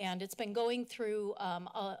Berkeley, and it's been going through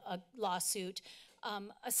a lawsuit.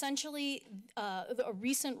 Essentially, a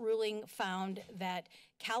recent ruling found that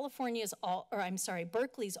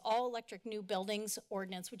Berkeley's all-electric new buildings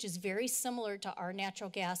ordinance, which is very similar to our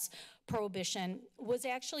natural gas prohibition, was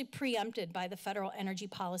actually preempted by the Federal Energy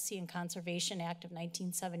Policy and Conservation Act of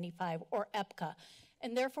 1975, or EPCA,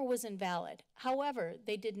 and therefore was invalid. However,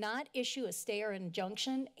 they did not issue a stay or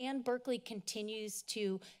injunction, and Berkeley continues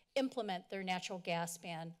to implement their natural gas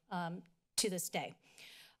ban to this day.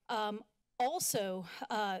 Also,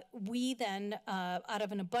 we then, out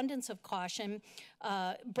of an abundance of caution,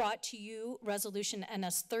 brought to you Resolution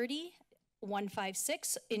NS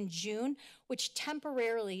 30-156 in June, which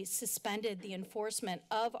temporarily suspended the enforcement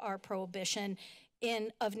of our prohibition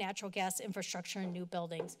of natural gas infrastructure in new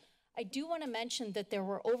buildings. I do want to mention that there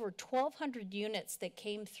were over 1,200 units that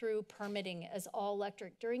came through permitting as all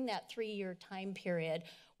electric during that 3-year time period,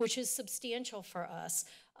 which is substantial for us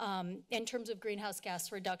in terms of greenhouse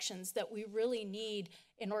gas reductions that we really need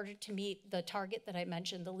in order to meet the target that I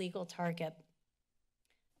mentioned, the legal target.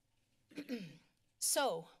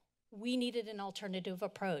 So we needed an alternative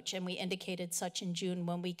approach, and we indicated such in June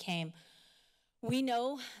when we came. We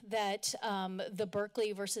know that the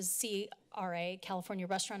Berkeley versus CRA, California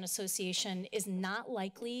Restaurant Association, is not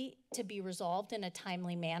likely to be resolved in a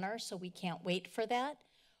timely manner, so we can't wait for that.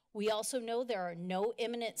 We also know there are no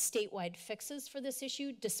imminent statewide fixes for this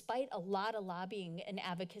issue, despite a lot of lobbying and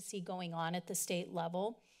advocacy going on at the state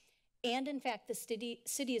level. And in fact, the city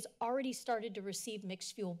has already started to receive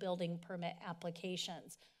mixed fuel building permit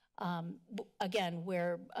applications. Again,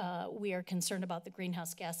 where we are concerned about the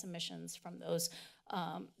greenhouse gas emissions from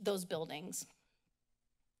those buildings.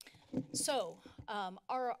 So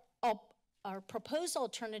our proposed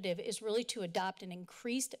alternative is really to adopt an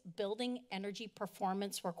increased building energy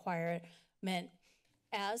performance requirement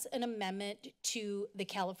as an amendment to the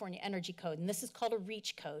California Energy Code. And this is called a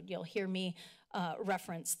REACH code. You'll hear me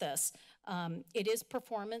reference this. It is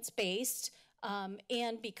performance-based.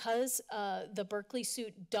 And because the Berkeley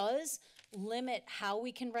suit does limit how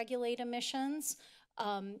we can regulate emissions,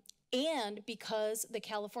 and because the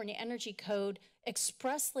California Energy Code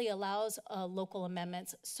expressly allows local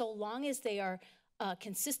amendments so long as they are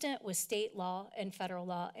consistent with state law and federal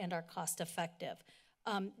law and are cost effective.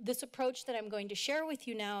 This approach that I'm going to share with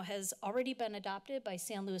you now has already been adopted by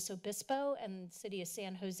San Luis Obispo and the city of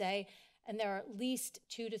San Jose, and there are at least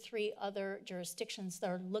 2 to 3 other jurisdictions that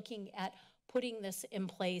are looking at putting this in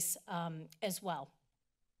place as well.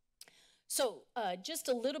 So just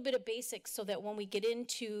a little bit of basics so that when we get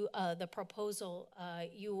into the proposal,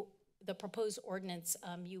 the proposed ordinance,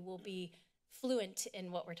 you will be fluent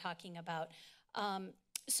in what we're talking about.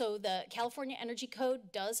 So the California Energy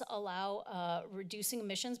Code does allow reducing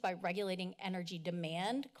emissions by regulating energy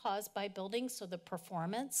demand caused by buildings, so the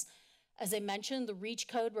performance. As I mentioned, the REACH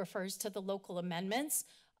code refers to the local amendments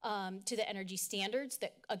to the energy standards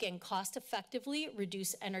that, again, cost effectively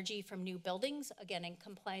reduce energy from new buildings, again, in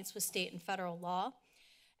compliance with state and federal law.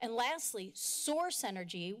 And lastly, source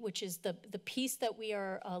energy, which is the piece that we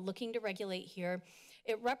are looking to regulate here.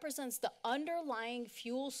 It represents the underlying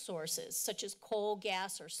fuel sources, such as coal,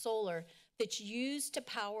 gas, or solar, that's used to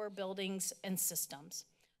power buildings and systems.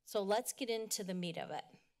 So let's get into the meat of it.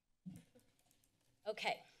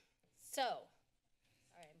 Okay, so,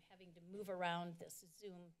 sorry, I'm having to move around this Zoom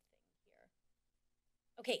thing here.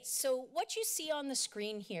 Okay, so what you see on the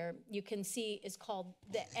screen here, you can see is called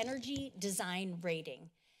the Energy Design Rating.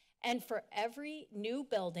 And for every new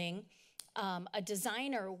building, a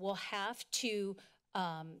designer will have to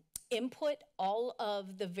input all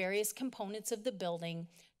of the various components of the building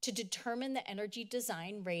to determine the energy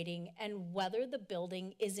design rating and whether the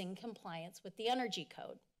building is in compliance with the energy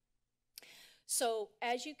code. So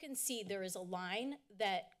as you can see, there is a line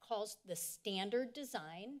that calls the standard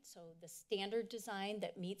design, so the standard design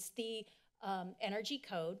that meets the energy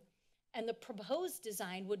code, and the proposed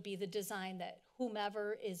design would be the design that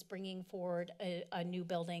whomever is bringing forward a new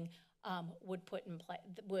building would put in place,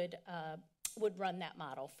 would run that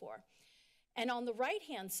model for. And on the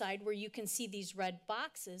right-hand side, where you can see these red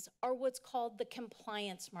boxes, are what's called the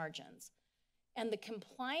compliance margins. And the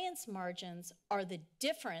compliance margins are the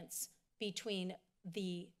difference between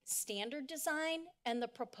the standard design and the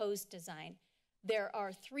proposed design. There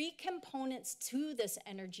are 3 components to this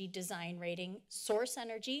energy design rating: source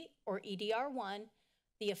energy, or EDR1,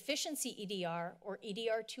 the efficiency EDR, or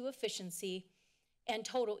EDR2 efficiency, and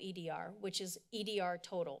total EDR, which is EDR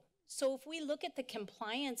total. So if we look at the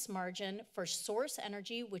compliance margin for source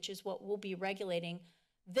energy, which is what we'll be regulating,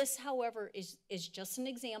 this, however, is just an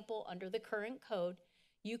example under the current code.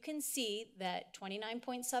 You can see that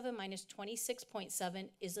 29.7 minus 26.7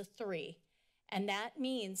 is a 3. And that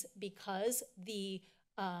means because the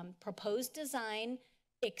proposed design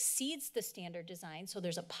exceeds the standard design, so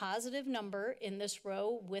there's a positive number in this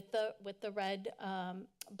row with the red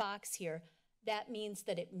box here, that means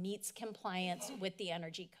that it meets compliance with the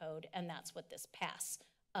energy code, and that's what this pass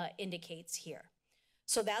indicates here.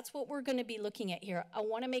 So that's what we're going to be looking at here. I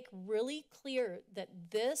want to make really clear that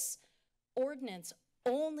this ordinance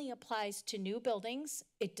only applies to new buildings.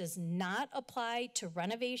 It does not apply to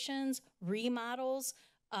renovations, remodels,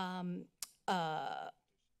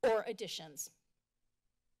 or additions.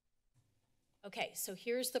 Okay, so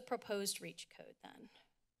here's the proposed REACH code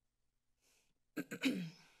then.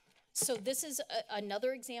 So this is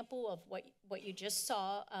another example of what you just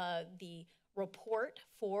saw, the report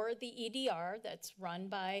for the EDR that's run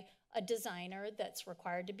by a designer that's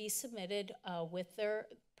required to be submitted with their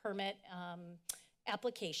permit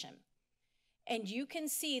application. And you can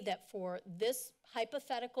see that for this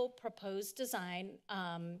hypothetical proposed design,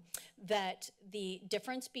 that the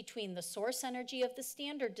difference between the source energy of the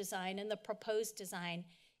standard design and the proposed design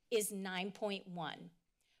is 9.1.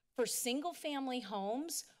 For single family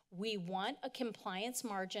homes, we want a compliance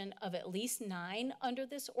margin of at least 9 under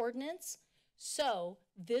this ordinance. So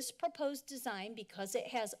this proposed design, because it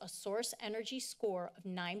has a source energy score of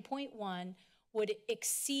 9.1, would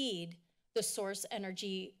exceed the source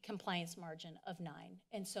energy compliance margin of 9.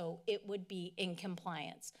 And so it would be in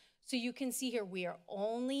compliance. So you can see here, we are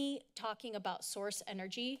only talking about source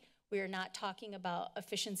energy. We are not talking about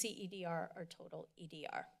efficiency EDR or total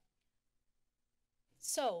EDR.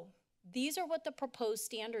 So these are what the proposed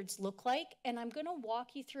standards look like, and I'm going to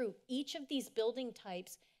walk you through each of these building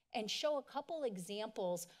types and show a couple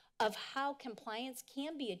examples of how compliance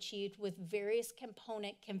can be achieved with various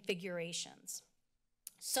component configurations.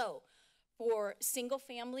 So for single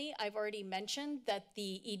family, I've already mentioned that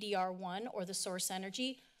the EDR1 or the source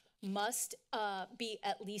energy must be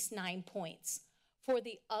at least 9 points. For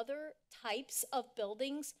the other types of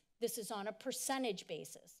buildings, this is on a percentage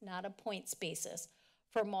basis, not a points basis.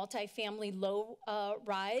 For multifamily low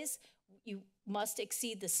rise, you must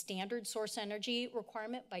exceed the standard source energy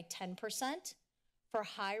requirement by 10%. For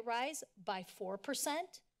high rise, by 4%.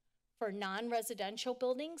 For non-residential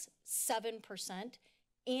buildings, 7%.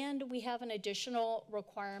 And we have an additional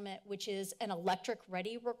requirement, which is an electric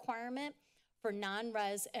ready requirement for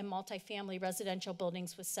non-res and multifamily residential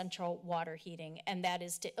buildings with central water heating. And that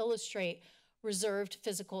is to illustrate reserved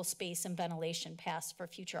physical space and ventilation paths for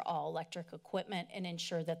future all-electric equipment and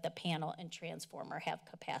ensure that the panel and transformer have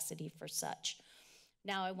capacity for such.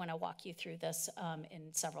 Now I want to walk you through this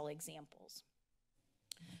in several examples.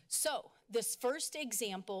 So this first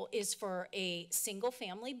example is for a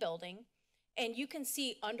single-family building, and you can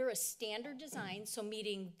see under a standard design, so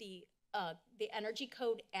meeting the energy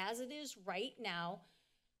code as it is right now,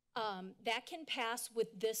 that can pass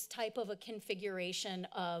with this type of a configuration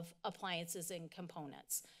of appliances and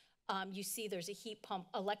components. You see there's a heat pump,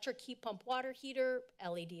 electric heat pump water heater,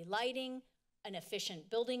 LED lighting, an efficient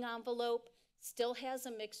building envelope, still has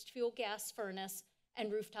a mixed fuel gas furnace,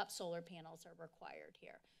 and rooftop solar panels are required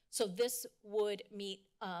here. So this would meet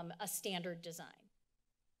a standard design.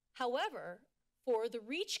 However, for the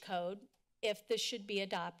REACH code, if this should be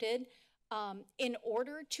adopted, in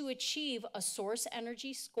order to achieve a source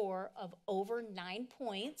energy score of over 9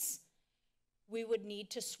 points, we would need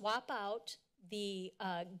to swap out the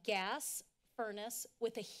gas furnace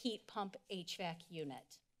with a heat pump HVAC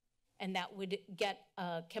unit. And that would get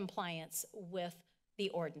compliance with the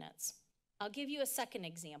ordinance. I'll give you a second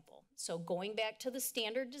example. So going back to the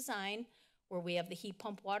standard design, where we have the heat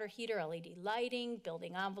pump water heater, LED lighting,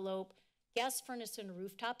 building envelope, gas furnace, and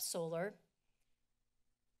rooftop solar,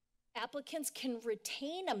 applicants can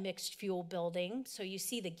retain a mixed fuel building, so you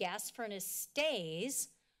see the gas furnace stays,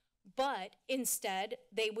 but instead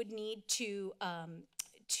they would need to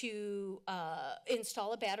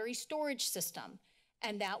install a battery storage system,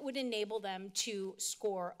 and that would enable them to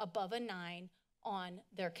score above a 9 on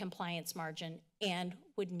their compliance margin and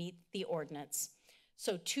would meet the ordinance.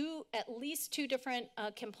 So at least two different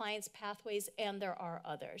compliance pathways, and there are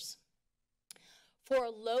others. For a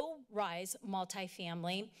low-rise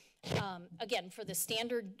multifamily, again, for the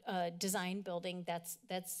standard design building, that's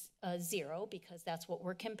 0 because that's what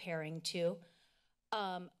we're comparing to.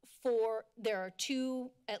 There are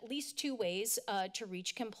at least two ways to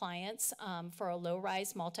reach compliance for a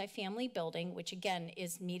low-rise multifamily building, which again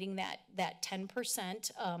is meeting that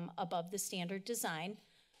 10% above the standard design.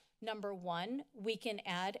 Number one, we can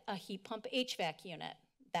add a heat pump HVAC unit.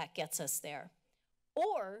 That gets us there.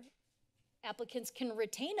 Or applicants can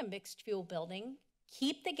retain a mixed fuel building,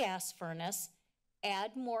 keep the gas furnace,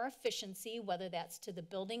 add more efficiency, whether that's to the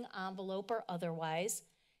building envelope or otherwise,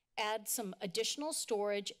 add some additional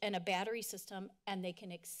storage and a battery system, and they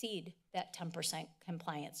can exceed that 10%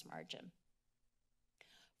 compliance margin.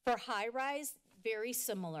 For high-rise, very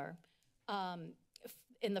similar.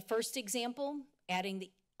 In the first example, adding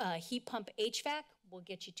the heat pump HVAC will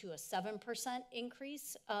get you to a 7%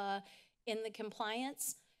 increase in the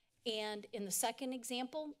compliance. And in the second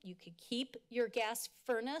example, you could keep your gas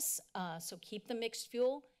furnace, so keep the mixed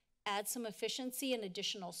fuel, add some efficiency and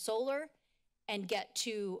additional solar, and get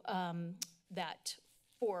to that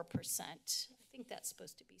 4%. I think that's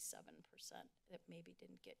supposed to be 7%. That maybe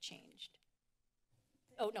didn't get changed.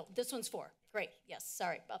 Oh, no, this one's 4. Great, yes,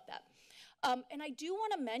 sorry about that. And I do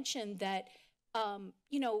want to mention that,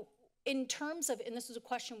 you know, in terms of, and this is a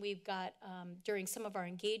question we've got during some of our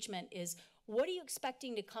engagement, is what are you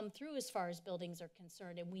expecting to come through as far as buildings are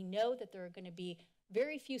concerned? And we know that there are going to be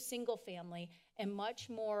very few single family and much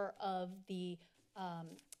more of the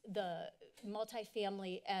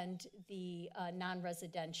multifamily and the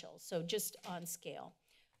non-residential, so just on scale.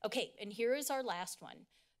 Okay, and here is our last one.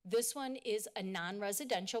 This one is a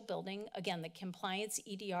non-residential building. Again, the compliance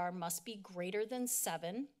EDR must be greater than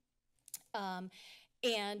 7.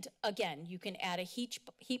 And again, you can add a heat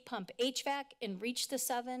pump HVAC and reach the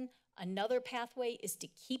 7. Another pathway is to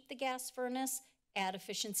keep the gas furnace, add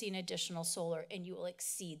efficiency and additional solar, and you will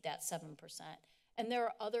exceed that 7%. And there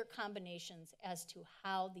are other combinations as to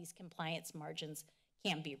how these compliance margins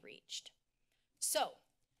can be reached. So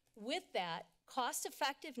with that, cost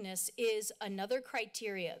effectiveness is another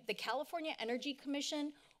criteria. The California Energy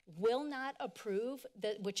Commission will not approve,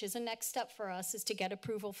 which is a next step for us, is to get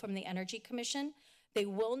approval from the Energy Commission. They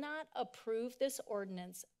will not approve this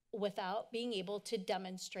ordinance without being able to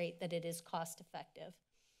demonstrate that it is cost effective.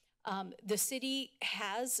 The city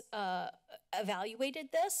has evaluated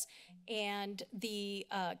this, and the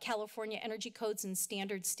California Energy Codes and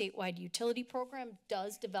Standards statewide utility program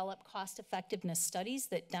does develop cost effectiveness studies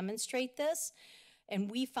that demonstrate this.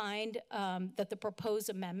 And we find that the proposed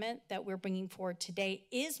amendment that we're bringing forward today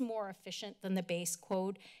is more efficient than the base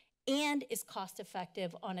code and is cost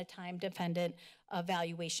effective on a time-dependent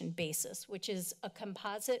evaluation basis, which is a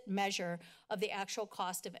composite measure of the actual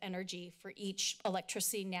cost of energy for each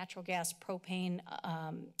electricity, natural gas, propane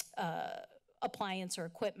appliance or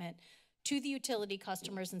equipment to the utility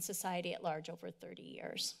customers and society at large over 30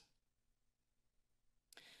 years.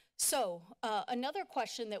 So another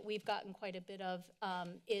question that we've gotten quite a bit of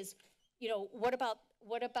is, you know, what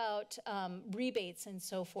about rebates and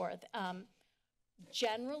so forth?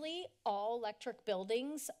 Generally, all electric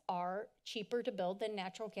buildings are cheaper to build than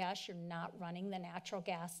natural gas. You're not running the natural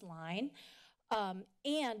gas line.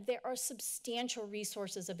 And there are substantial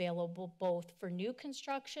resources available both for new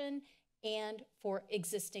construction and for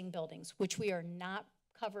existing buildings, which we are not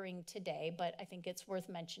covering today, but I think it's worth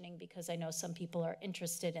mentioning because I know some people are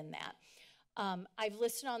interested in that. I've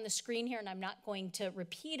listed on the screen here, and I'm not going to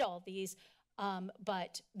repeat all these,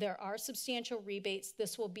 but there are substantial rebates.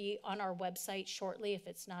 This will be on our website shortly if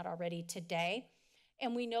it's not already today.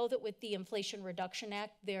 And we know that with the Inflation Reduction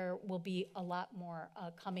Act, there will be a lot more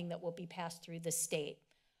coming that will be passed through the state.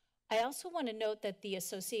 I also want to note that the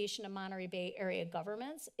Association of Monterey Bay Area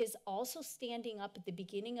Governments is also standing up at the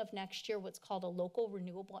beginning of next year what's called a local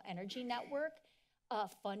renewable energy network,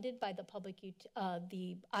 funded by the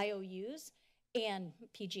IOUs and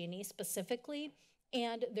PG&E specifically.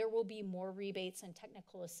 And there will be more rebates and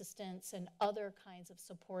technical assistance and other kinds of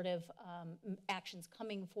supportive actions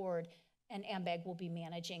coming forward, and AMBAG will be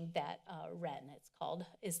managing that. REN,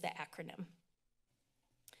 is the acronym.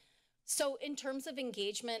 So in terms of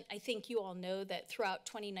engagement, I think you all know that throughout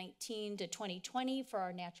 2019 to 2020 for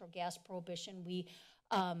our natural gas prohibition, we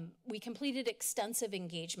completed extensive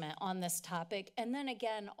engagement on this topic. And then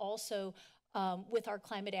again, also with our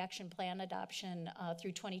climate action plan adoption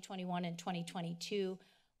through 2021 and 2022.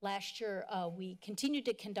 Last year, we continued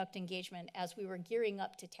to conduct engagement as we were gearing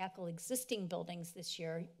up to tackle existing buildings this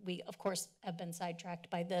year. We, of course, have been sidetracked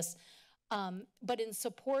by this. But in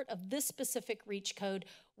support of this specific REACH code,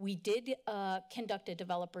 we did conduct a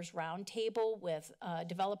developers roundtable with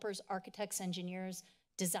developers, architects, engineers,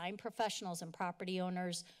 design professionals, and property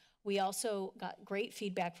owners. We also got great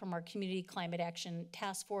feedback from our Community Climate Action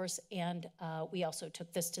Task Force, and we also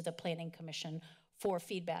took this to the Planning Commission for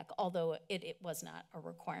feedback, although it was not a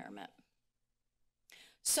requirement.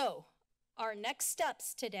 So our next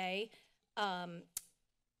steps today are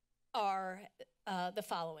the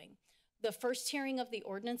following. The first hearing of the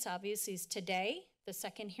ordinance obviously is today. The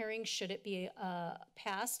second hearing, should it be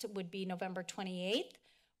passed, would be November 28th.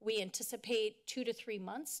 We anticipate 2 to 3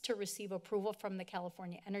 months to receive approval from the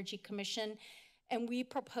California Energy Commission, and we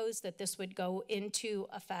propose that this would go into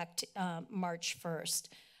effect March 1st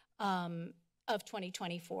of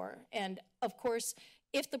 2024. And of course,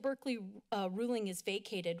 if the Berkeley ruling is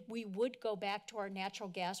vacated, we would go back to our natural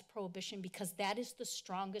gas prohibition because that is the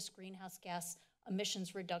strongest greenhouse gas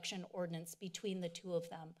emissions reduction ordinance between the two of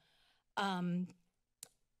them.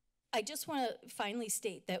 I just want to finally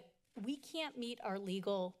state that we can't meet our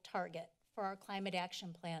legal target for our climate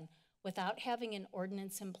action plan without having an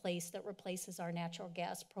ordinance in place that replaces our natural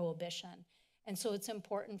gas prohibition. And so it's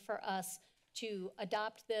important for us to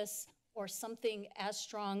adopt this or something as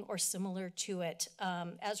strong or similar to it,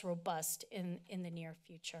 as robust in the near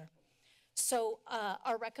future. So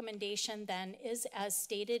our recommendation then is as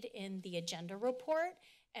stated in the agenda report,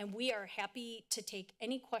 and we are happy to take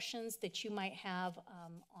any questions that you might have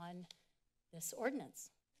on this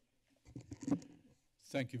ordinance.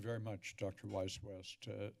 Thank you very much, Dr. Wise-West.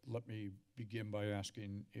 Let me begin by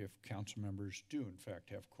asking if council members do in fact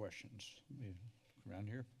have questions. Around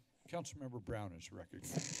here, Councilmember Brown is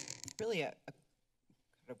recognized. Really a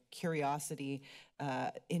kind of curiosity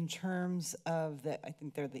in terms of I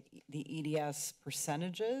think they're the EDS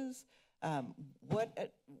percentages. What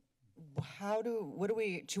do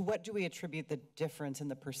we attribute the difference in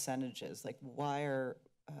the percentages? Like, why are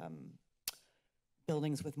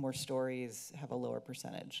buildings with more stories have a lower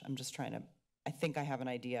percentage? I'm just trying to, I think I have an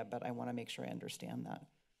idea, but I want to make sure I understand that.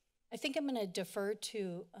 I think I'm going to defer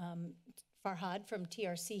to Farhad from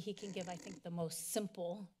TRC. He can give, I think, the most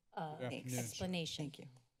simple explanation. Thank you.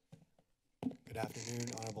 Good afternoon,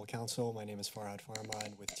 Honorable Council. My name is Farhad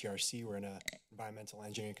Farman with TRC. We're an environmental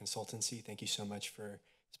engineering consultancy. Thank you so much for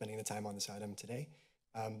spending the time on this item today.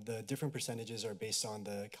 The different percentages are based on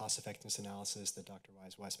the cost effectiveness analysis that Dr.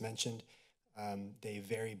 Wise-West mentioned. They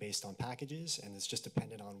vary based on packages, and it's just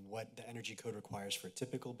dependent on what the energy code requires for a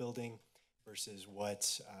typical building versus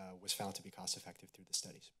what was found to be cost effective through the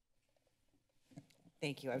studies.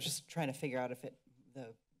 Thank you. I was just trying to figure out if the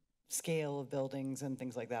scale of buildings and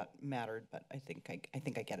things like that mattered, but I think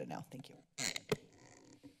I get it now. Thank you.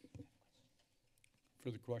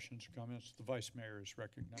 Further questions or comments? The Vice Mayor is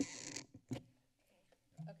recognized.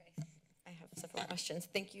 Okay, I have several questions.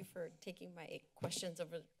 Thank you for taking my questions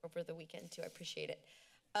over the weekend too. I appreciate it.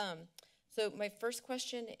 So my first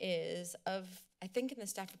question is I think in the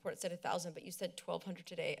staff report it said 1,000, but you said 1,200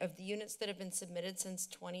 today. Of the units that have been submitted since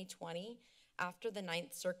 2020, after the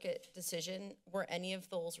Ninth Circuit decision, were any of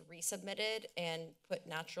those resubmitted and put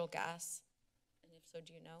natural gas? And if so,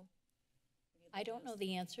 do you know? I don't know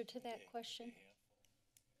the answer to that question.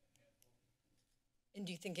 And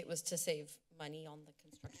do you think it was to save money on the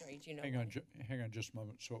construction, or do you know? Hang on just a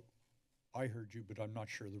moment. So I heard you, but I'm not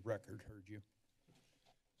sure the record heard you.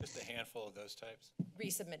 Just a handful of those types.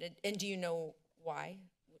 Resubmitted. And do you know why?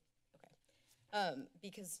 Okay.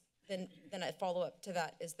 Because then a follow-up to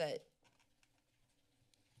that is that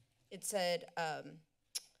it said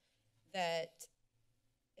that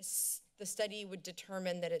the study would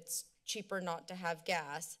determine that it's cheaper not to have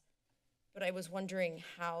gas, but I was wondering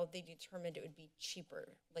how they determined it would be cheaper.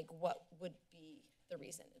 Like, what would be the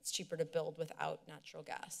reason it's cheaper to build without natural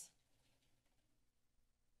gas?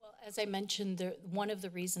 Well, as I mentioned, one of the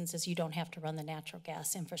reasons is you don't have to run the natural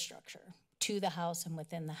gas infrastructure to the house and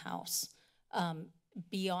within the house.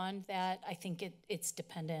 Beyond that, I think it's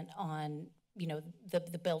dependent on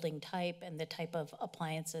the building type and the type of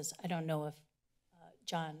appliances. I don't know if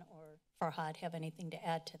John or Farhad have anything to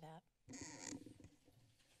add to that.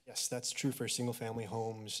 Yes, that's true for single-family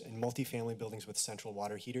homes and multifamily buildings with central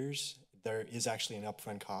water heaters. There is actually an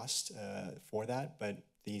upfront cost for that, but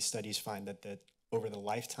the studies find that over the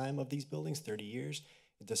lifetime of these buildings, 30 years,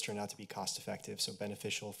 it does turn out to be cost-effective, so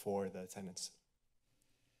beneficial for the tenants.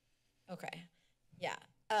 Okay, yeah.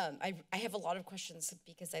 I have a lot of questions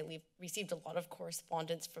because I received a lot of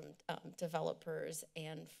correspondence from developers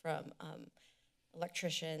and from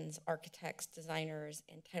electricians, architects, designers,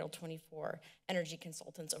 and Title 24 energy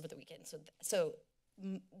consultants over the weekend. So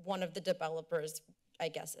one of the developers, I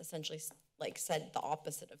guess, essentially said the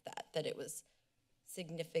opposite of that it was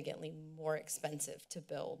significantly more expensive to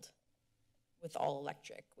build with all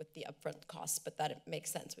electric, with the upfront costs, but that it makes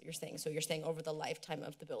sense what you're saying. So you're saying over the lifetime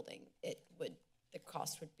of the building, the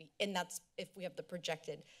cost would be, and that's if we have the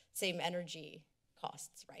projected same energy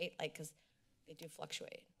costs, right? Like, because they do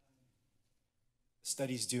fluctuate.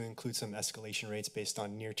 Studies do include some escalation rates based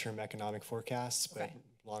on near-term economic forecasts, but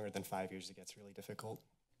longer than 5 years, it gets really difficult.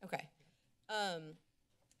 Okay.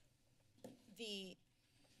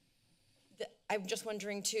 I'm just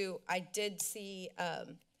wondering too, I did see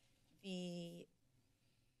the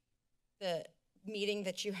meeting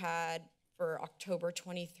that you had for October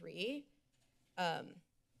 23.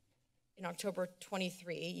 In October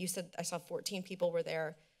 23, you said, I saw 14 people were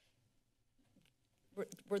there.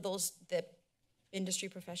 Were those the industry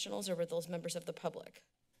professionals or were those members of the public?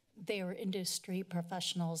 They were industry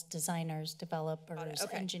professionals, designers, developers,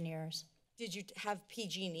 engineers. Did you have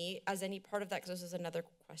PG&E as any part of that? Because this is another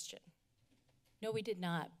question. No, we did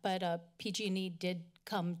not, but PG&E did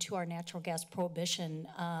come to our natural gas prohibition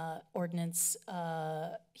ordinance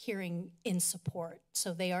hearing in support.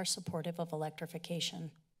 So they are supportive of electrification.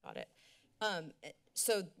 Got it.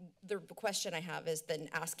 So the question I have is then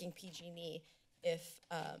asking PG&E if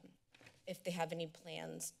if they have any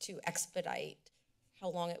plans to expedite how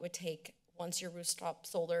long it would take once your rooftop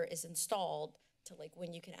solar is installed to like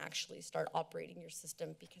when you can actually start operating your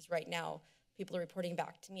system, because right now people are reporting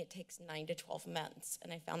back to me it takes 9 to 12 months,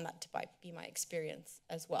 and I found that to be my experience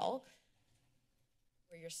as well,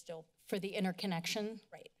 where you're still For the interconnection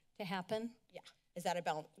right to happen? Yeah. Is that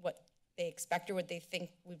about what they expect, or would they think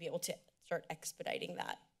we'd be able to start expediting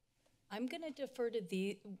that? I'm going to defer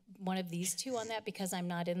to one of these two on that because I'm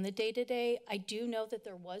not in the day-to-day. I do know that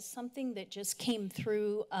there was something that just came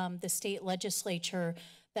through the state legislature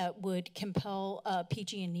that would compel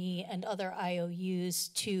PG&E and other IOUs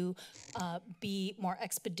to be more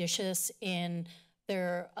expeditious in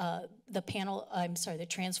their the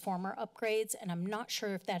transformer upgrades, and I'm not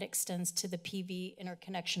sure if that extends to the PV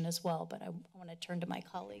interconnection as well, but I want to turn to my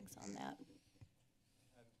colleagues on that.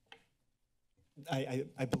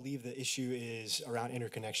 I believe the issue is around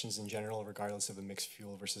interconnections in general, regardless of a mixed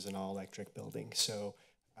fuel versus an all-electric building. So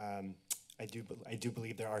I do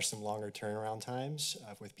believe there are some longer turnaround times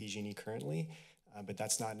with PG&E currently, but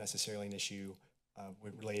that's not necessarily an issue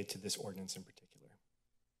related to this ordinance in particular.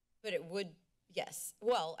 But it would, yes.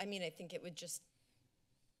 Well, I mean, I think it would just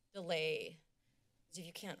delay, because if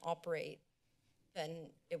you can't operate, then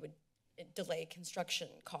it would delay construction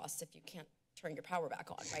costs if you can't turn your power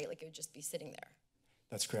back on, right? Like it would just be sitting there.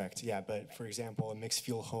 That's correct, yeah. But for example, a mixed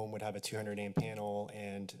fuel home would have a 200 amp panel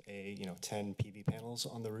and a 10 PV panels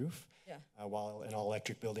on the roof. Yeah. While an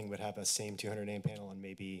all-electric building would have a same 200 amp panel and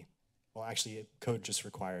maybe, well, actually, code just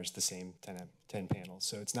requires the same 10 panels.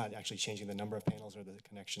 So it's not actually changing the number of panels or the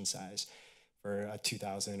connection size for a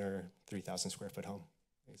 2,000 or 3,000 square foot home,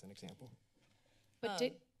 as an example.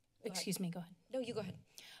 But excuse me, go ahead. No, you go ahead.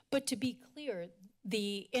 But to be clear,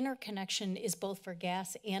 the interconnection is both for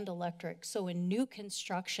gas and electric. So in new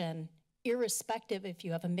construction, irrespective if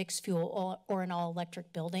you have a mixed fuel or an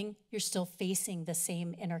all-electric building, you're still facing the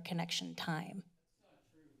same interconnection time.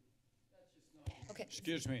 Okay.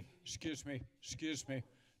 Excuse me.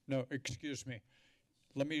 No, excuse me.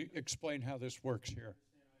 Let me explain how this works here.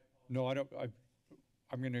 No, I don't.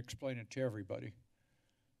 I'm going to explain it to everybody.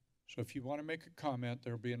 So if you want to make a comment,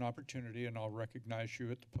 there'll be an opportunity, and I'll recognize you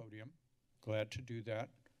at the podium. Glad to do that.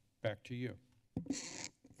 Back to you.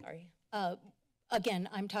 Sorry. Again,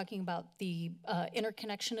 I'm talking about the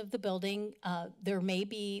interconnection of the building. There may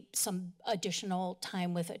be some additional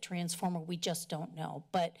time with a transformer. We just don't know.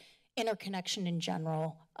 But interconnection in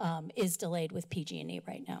general is delayed with PG&E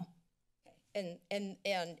right now. Okay.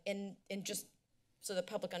 And just so the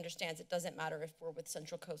public understands, it doesn't matter if we're with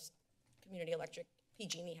Central Coast Community Electric.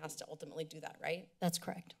 PG&E has to ultimately do that, right? That's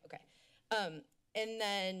correct. Okay. And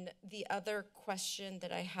then the other question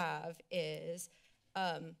that I have is,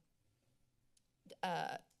 can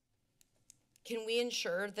we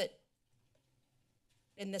ensure that,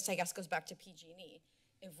 and this I guess goes back to PG&E,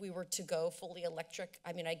 if we were to go fully electric,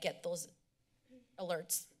 I mean, I get those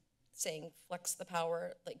alerts saying flex the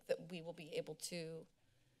power, like that we will be able to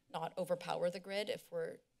not overpower the grid if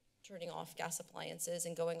we're turning off gas appliances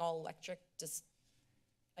and going all electric. Just,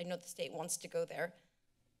 I know the state wants to go there,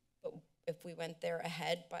 but if we went there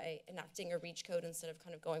ahead by enacting a REACH code instead of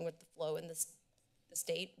kind of going with the flow in the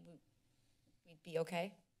state, we'd be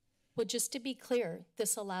okay? Well, just to be clear,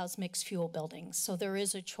 this allows mixed fuel buildings, so there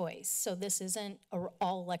is a choice. So this isn't an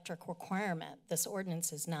all-electric requirement. This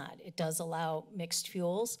ordinance is not. It does allow mixed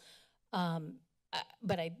fuels,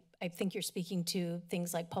 but I think you're speaking to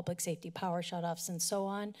things like public safety power shutoffs and so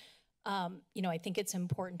on. I think it's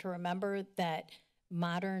important to remember that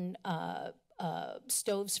modern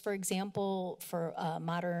stoves, for example, for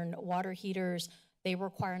modern water heaters, they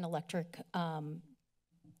require an electric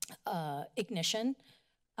ignition.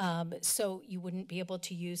 So you wouldn't be able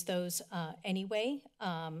to use those anyway.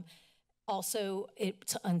 Also,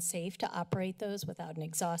 it's unsafe to operate those without an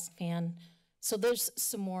exhaust fan. So there's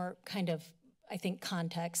some more kind of, I think,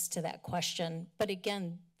 context to that question. But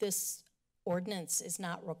again, this ordinance is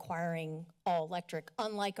not requiring all electric.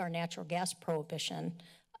 Unlike our natural gas prohibition,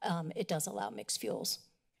 it does allow mixed fuels.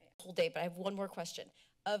 Whole day, but I have one more question.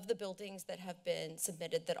 Of the buildings that have been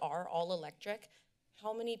submitted that are all electric,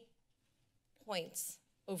 how many points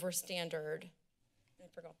over standard, I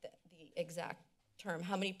forgot the exact term,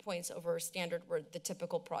 how many points over standard were the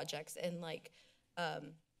typical projects, and like,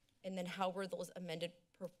 and then how were those amended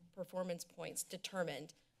performance points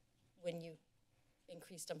determined when you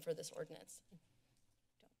increased them for this ordinance?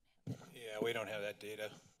 Yeah, we don't have that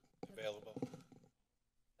data available.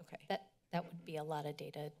 Okay. That would be a lot of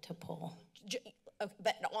data to pull.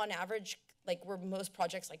 But on average, like were most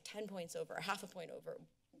projects like 10 points over, half a point over?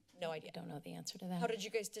 No idea. I don't know the answer to that. How did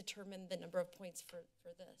you guys determine the number of points for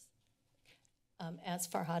this? as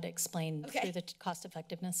Farhad explained through the cost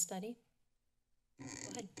effectiveness study. Go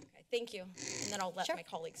ahead. Okay, thank you. And then I'll let my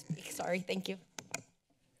colleagues speak. Sorry, thank you.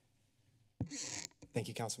 Thank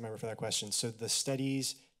you, council member, for that question. So the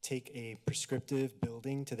studies take a prescriptive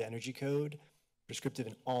building to the energy code, prescriptive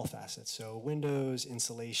in all facets. So windows,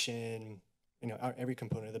 insulation, every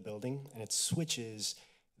component of the building, and it switches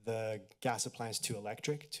the gas appliance to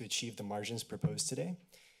electric to achieve the margins proposed today.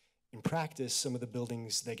 In practice, some of the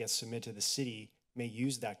buildings that get submitted to the city may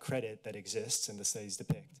use that credit that exists and the studies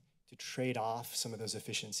depict to trade off some of those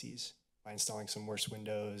efficiencies by installing some worse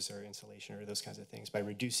windows or insulation or those kinds of things, by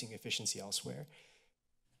reducing efficiency elsewhere.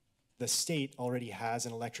 The state already has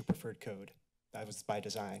an electric preferred code. That was by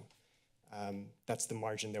design. That's the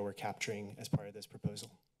margin that we're capturing as part of this proposal.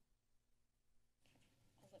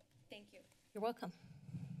 Thank you. You're welcome.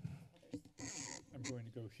 I'm going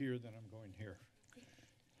to go here, then I'm going here.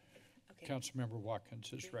 Okay. Councilmember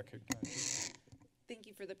Watkins is recognized. Thank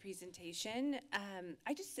you for the presentation.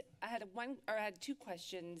 I had two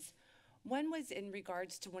questions. One was in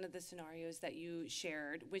regards to one of the scenarios that you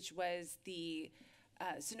shared, which was the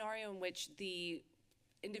scenario in which the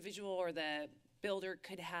individual or the builder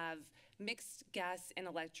could have mixed gas and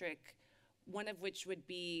electric, one of which would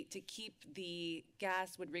be to keep the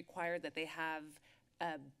gas would require that they have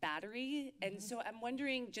a battery. And so I'm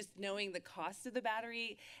wondering, just knowing the cost of the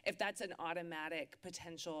battery, if that's an automatic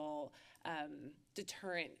potential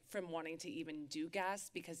deterrent from wanting to even do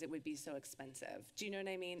gas because it would be so expensive. Do you know what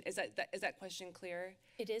I mean? Is that question clear?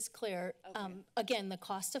 It is clear. Okay. Again, the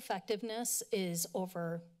cost effectiveness is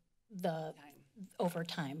over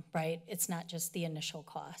time, right? It's not just the initial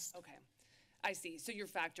cost. Okay, I see. So you're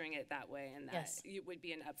factoring it that way, and that yes. It would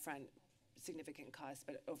be an upfront significant cost,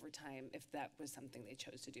 but over time, if that was something they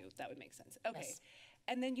chose to do, that would make sense. Okay. Yes.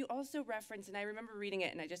 And then you also referenced, and I remember reading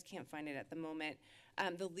it, and I just can't find it at the moment,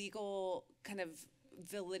 the legal kind of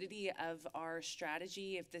validity of our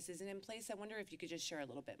strategy if this isn't in place. I wonder if you could just share a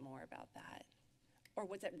little bit more about that. Or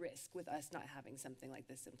what's at risk with us not having something like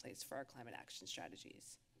this in place for our climate action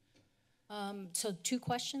strategies? So two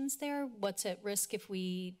questions there. What's at risk if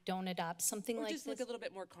we don't adopt something like this? Or just like a little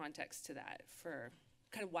bit more context to that for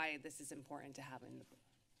kind of why this is important to have in the...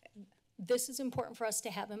 This is important for us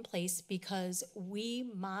to have in place because we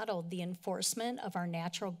modeled the enforcement of our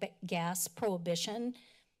natural gas prohibition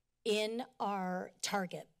in our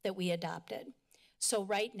target that we adopted. So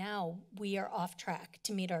right now, we are off track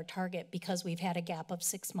to meet our target because we've had a gap of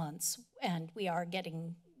 6 months and we are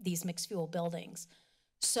getting these mixed fuel buildings.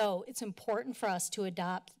 So it's important for us to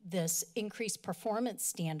adopt this increased performance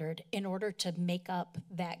standard in order to make up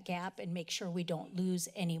that gap and make sure we don't lose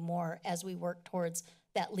any more as we work towards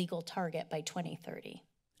that legal target by 2030.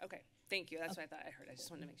 Okay, thank you. That's what I thought I heard. I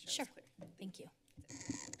just wanted to make sure it was clear. Thank you.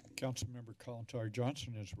 Councilmember Kalantari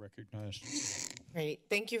Johnson is recognized. Great.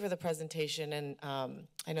 Thank you for the presentation. And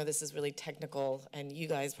I know this is really technical, and you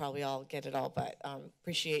guys probably all get it all, but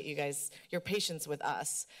appreciate you guys, your patience with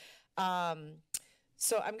us.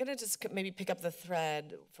 So I'm going to just maybe pick up the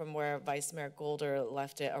thread from where Vice Mayor Golder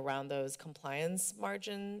left it around those compliance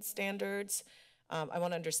margin standards. I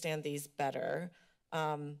want to understand these better.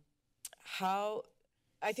 How,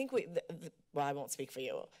 I think well, I won't speak for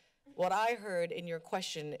you. What I heard in your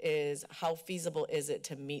question is how feasible is it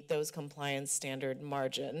to meet those compliance standard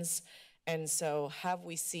margins? And so have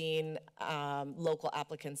we seen local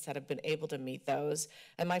applicants that have been able to meet those?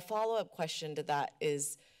 And my follow-up question to that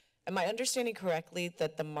is, am I understanding correctly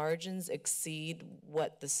that the margins exceed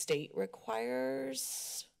what the state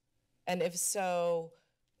requires? And if so,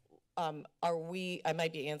 are we, I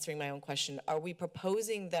might be answering my own question, are we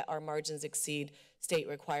proposing that our margins exceed state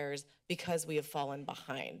requires because we have fallen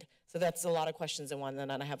behind? So that's a lot of questions in one, and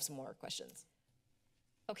then I have some more questions.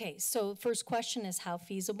 Okay, so first question is how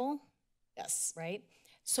feasible? Yes. Right?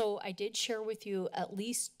 So I did share with you at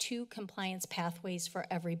least 2 compliance pathways for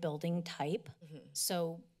every building type.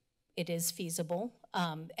 So it is feasible,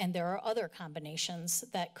 and there are other combinations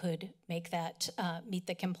that could make that meet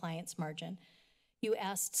the compliance margin. You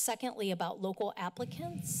asked secondly about local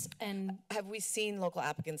applicants, and have we seen local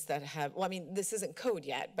applicants that have, well, I mean, this isn't code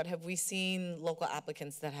yet, but have we seen local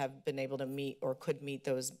applicants that have been able to meet or could meet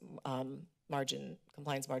those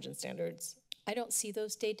compliance margin standards? I don't see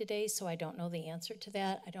those day to day, so I don't know the answer to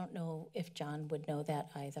that. I don't know if John would know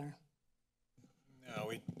that either. No,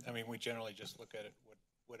 we generally just look at it,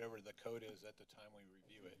 whatever the code is at the time we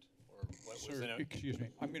review it, or what was in it. Excuse me,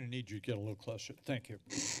 I'm going to need you to get a little closer. Thank you.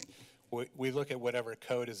 We look at whatever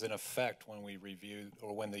code is in effect when we review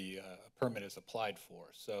or when the permit is applied for.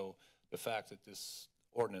 So the fact that this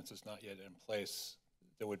ordinance is not yet in place,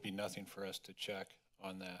 there would be nothing for us to check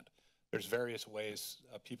on that. There's various ways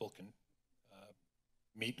people can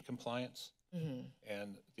meet compliance.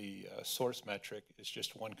 And the source metric is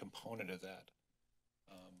just one component of that.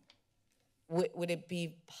 Would it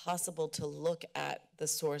be possible to look at the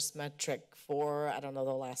source metric for, I don't know,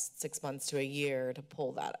 the last 6 months to a year to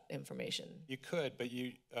pull that information? You could, but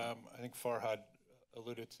I think Farhad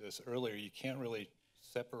alluded to this earlier, you can't really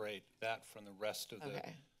separate that from the rest of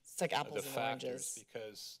It's like apples the and factors, oranges.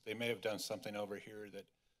 because they may have done something over here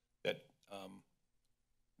that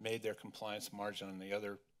made their compliance margin on the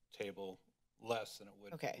other table less than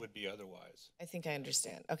it would be otherwise. I think I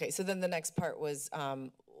understand. Okay, so then the next part was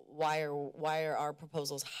why are our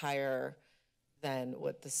proposals higher than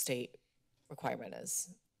what the state requirement is?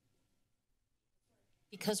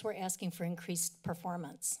 Because we're asking for increased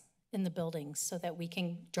performance in the buildings so that we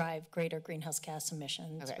can drive greater greenhouse gas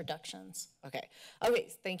emissions reductions. Okay,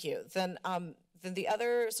 thank you. Then the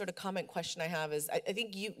other sort of comment question I have is, I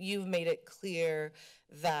think you've made it clear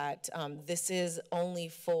that this is only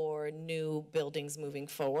for new buildings moving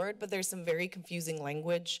forward, but there's some very confusing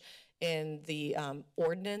language in the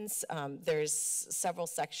ordinance. There's several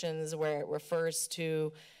sections where it refers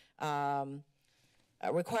to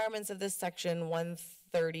requirements of this section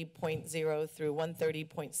 130.0 through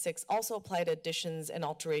 130.6 also apply to additions and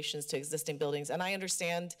alterations to existing buildings. And I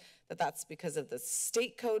understand that that's because of the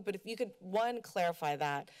state code, but if you could, one, clarify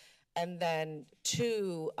that, and then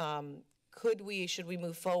two, should we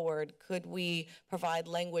move forward, could we provide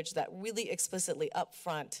language that really explicitly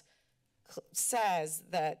upfront says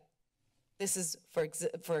that this is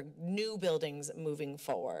for new buildings moving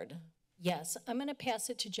forward? Yes, I'm going to pass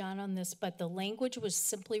it to John on this, but the language was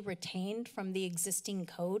simply retained from the existing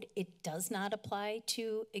code. It does not apply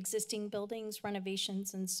to existing buildings,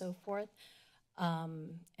 renovations, and so forth.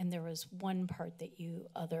 And there was one part that you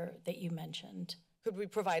mentioned. Could we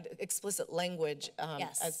provide explicit language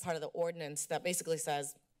Yes. as part of the ordinance that basically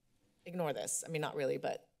says, ignore this? I mean, not really,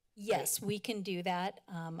 but. Yes, we can do that.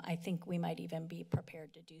 I think we might even be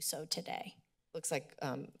prepared to do so today. Looks like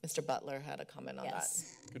Mr. Butler had a comment on that.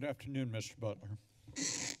 Good afternoon, Mr. Butler.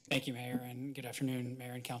 Thank you, Mayor, and good afternoon,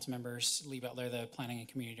 Mayor and council members. Lee Butler, the Planning and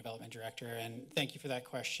Community Development Director, and thank you for that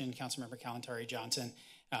question, Councilmember Kalantari Johnson,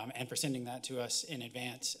 and for sending that to us in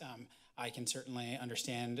advance. I can certainly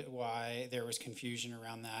understand why there was confusion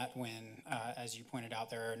around that when, as you pointed out,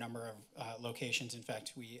 there are a number of locations. In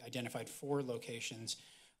fact, we identified 4 locations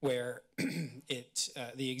where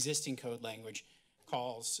the existing code language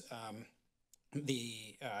calls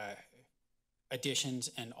the additions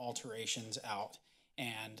and alterations out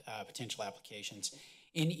and potential applications.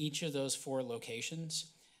 In each of those 4 locations,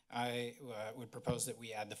 I would propose that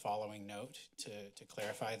we add the following note to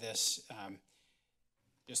clarify this.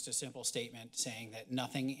 Just a simple statement saying that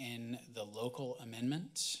nothing in the local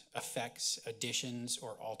amendments affects additions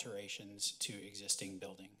or alterations to existing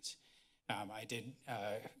buildings. I did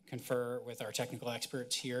confer with our technical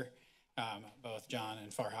experts here, both John and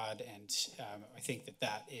Farhad, and I think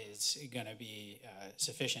that is going to be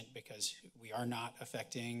sufficient because we are not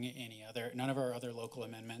affecting none of our other local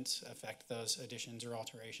amendments affect those additions or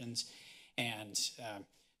alterations. And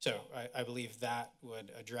so I believe that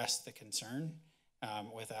would address the concern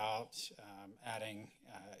without adding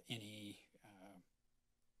any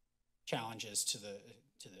challenges to the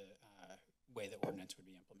way the ordinance would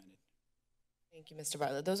be implemented. Thank you, Mr.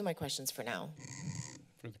 Bartlett. Those are my questions for now.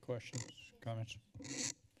 Further questions, comments?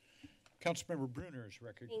 Councilmember Bruner is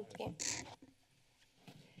recognized. Thank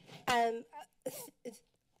you.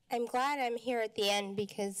 I'm glad I'm here at the end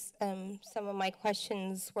because some of my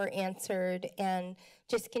questions were answered, and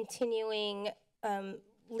just continuing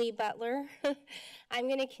Lee Butler, I'm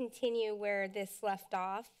going to continue where this left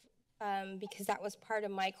off because that was part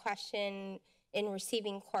of my question in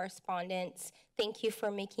receiving correspondence. Thank you for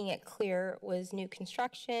making it clear it was new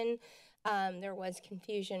construction. There was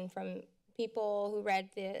confusion from people who read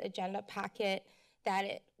the agenda packet that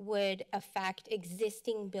it would affect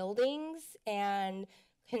existing buildings and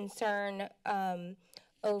concern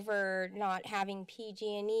over not having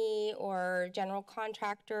PG&E or general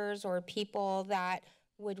contractors or people that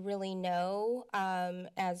would really know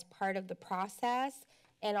as part of the process,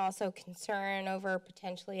 and also concern over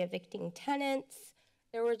potentially evicting tenants.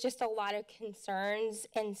 There were just a lot of concerns,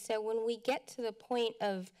 and so when we get to the point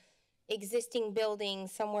of existing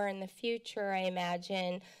buildings somewhere in the future, I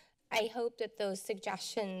imagine, I hope that those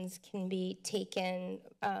suggestions can be taken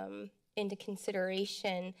into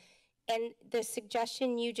consideration. And the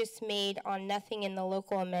suggestion you just made on nothing in the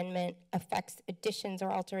local amendment affects additions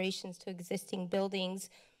or alterations to existing buildings,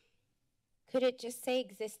 could it just say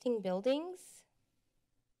existing buildings?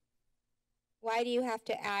 Why do you have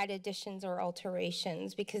to add additions or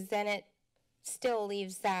alterations? Because then it still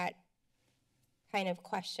leaves that kind of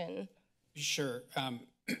question. Sure.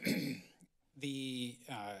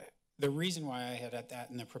 The reason why I had that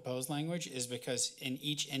in the proposed language is because in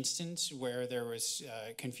each instance where there was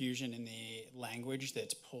confusion in the language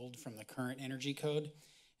that's pulled from the current energy code,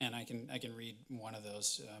 and I can read one of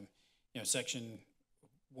those, section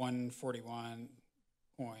 141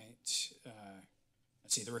 point,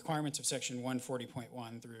 let's see, the requirements of section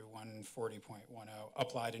 140.1 through 140.10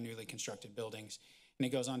 apply to newly constructed buildings. And it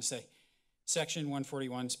goes on to say, Section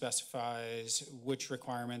 141 specifies which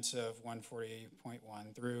requirements of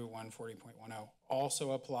 140.1 through 140.10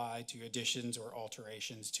 also apply to additions or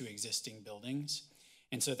alterations to existing buildings.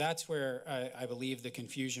 And so that's where I believe the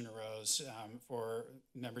confusion arose for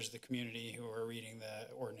members of the community who are reading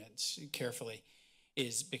the ordinance carefully,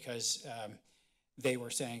 is because they were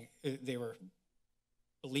saying, they were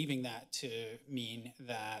believing that to mean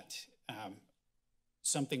that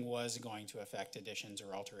something was going to affect additions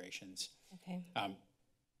or alterations. Okay.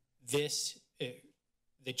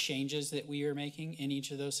 The changes that we are making in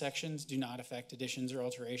each of those sections do not affect additions or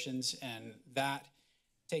alterations, and that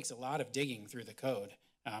takes a lot of digging through the code.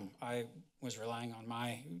 I was relying on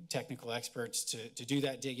my technical experts to do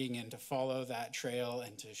that digging and to follow that trail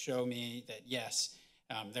and to show me that, yes,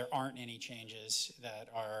 there aren't any changes that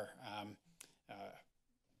are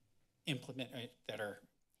that are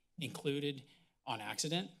included on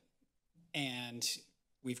accident, and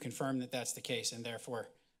we've confirmed that that's the case, and therefore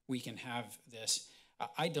we can have this.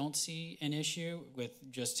 I don't see an issue with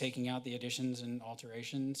just taking out the additions and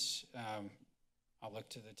alterations. I'll look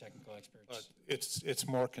to the technical experts. It's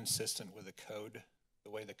more consistent with the code, the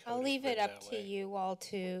way the code I'll is leave it written up that to way. you all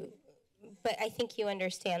to, but I think you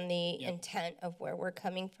understand the intent of where we're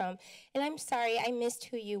coming from. And I'm sorry, I missed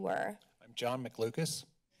who you were. I'm John McLucas.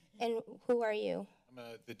 And who are you? I'm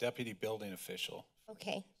the deputy building official.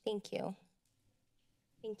 Okay, thank you.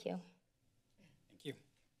 Thank you. Thank you.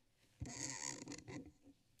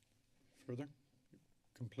 Further?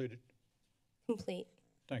 Completed? Complete.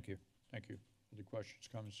 Thank you. Thank you. Other questions,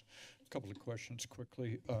 comments? A couple of questions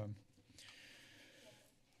quickly. I'm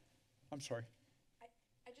sorry. I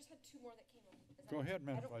just had two more that came up. Go ahead,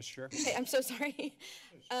 Madam Vice Chair. Okay, I'm so sorry.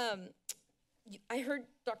 I heard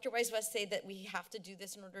Dr. Wise-West say that we have to do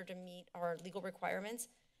this in order to meet our legal requirements.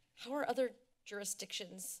 How are other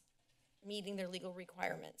jurisdictions meeting their legal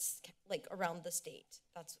requirements, like around the state?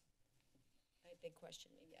 That's my big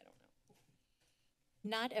question. Maybe I don't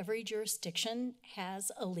know. Not every jurisdiction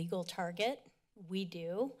has a legal target. We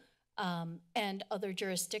do. And other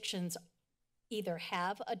jurisdictions either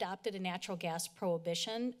have adopted a natural gas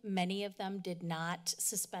prohibition. Many of them did not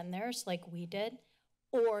suspend theirs like we did,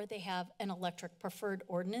 or they have an electric preferred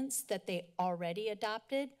ordinance that they already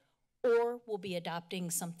adopted, or will be adopting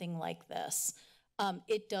something like this.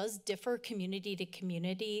 It does differ community to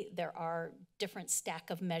community. There are different stack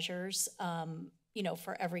of measures,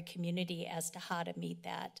 for every community as to how to meet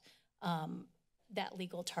that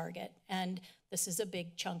legal target. And this is a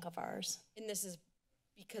big chunk of ours. And this is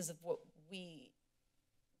because of what the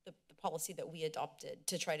policy that we adopted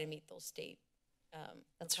to try to meet those state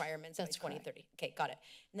requirements by 2030. Okay, got it.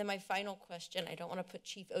 And then my final question, I don't want to put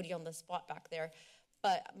Chief Odie on the spot back there,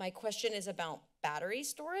 but my question is about battery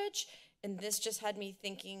storage. And this just had me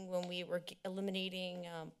thinking when we were eliminating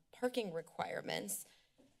parking requirements.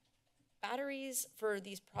 Batteries for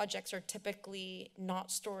these projects are typically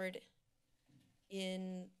not stored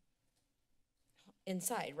inside,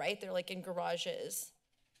 right? They're like in garages.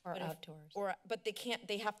 Or outdoors. But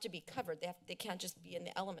they have to be covered. They can't just be in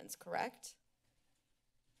the elements, correct?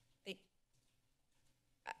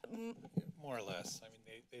 More or less. I mean,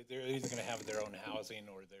 they're either going to have their own housing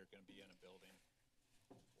or they're going to be in a building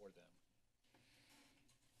for them.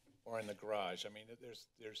 Or in the garage. I mean,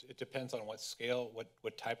 it depends on what scale,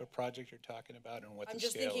 what type of project you're talking about and what the scale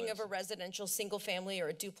is. I'm just thinking of a residential single family or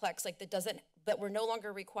a duplex that we're no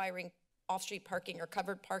longer requiring off-street parking or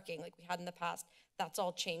covered parking like we had in the past. That's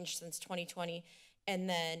all changed since 2020. And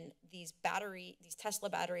then these Tesla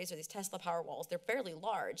batteries or these Tesla Powerwalls, they're fairly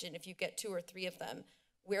large. And if you get 2 or 3 of them,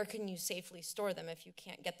 where can you safely store them if you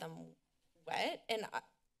can't get them wet? And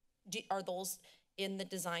are those in the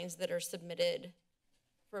designs that are submitted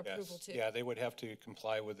for approval too? Yeah, they would have to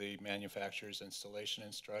comply with the manufacturer's installation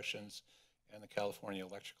instructions and the California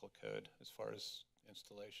Electrical Code as far as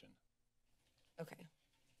installation. Okay.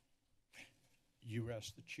 You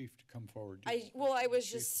asked the chief to come forward. I was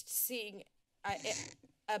just seeing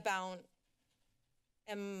about,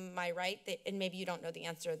 am I right? And maybe you don't know the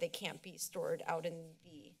answer. They can't be stored out in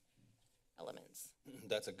the elements.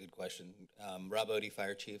 That's a good question. Rob Odie,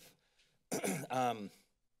 Fire Chief.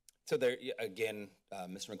 So there, again,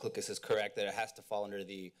 Mr. McClucas is correct that it has to fall under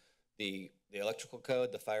the the electrical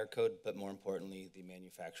code, the fire code, but more importantly, the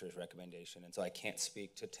manufacturer's recommendation. And so I can't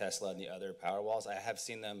speak to Tesla and the other Powerwalls. I have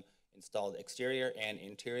seen them installed exterior and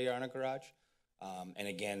interior on a garage. And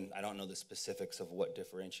again, I don't know the specifics of what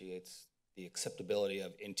differentiates the acceptability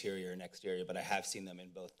of interior and exterior, but I have seen them in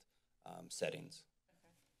both settings.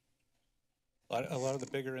 A lot of the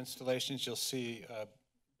bigger installations, you'll see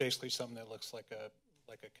basically something that looks like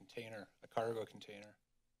a container, a cargo container.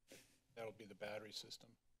 That'll be the battery system.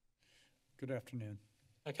 Good afternoon.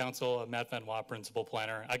 Hi, Council. Matt Van Watt, Principal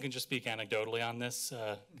Planner. I can just speak anecdotally on this,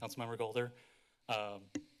 Councilmember Golder. I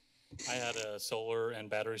had a solar and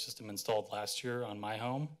battery system installed last year on my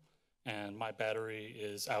home, and my battery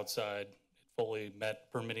is outside. It fully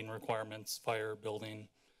met permitting requirements, fire, building,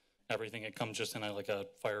 everything. It comes just in like a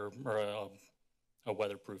fire or a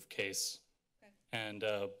weatherproof case. Okay. And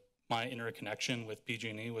my interconnection with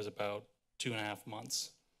PG&E was about 2.5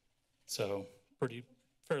 months. So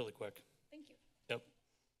fairly quick. Thank you. Yep.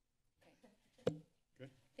 Okay. Good.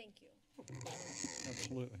 Thank you.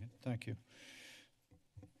 Absolutely. Thank you.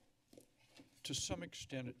 To some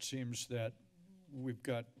extent, it seems that we've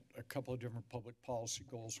got a couple of different public policy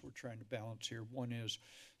goals we're trying to balance here. One is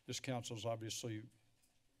this council is obviously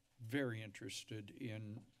very interested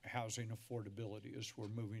in housing affordability as we're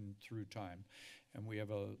moving through time. And we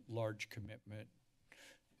have a large commitment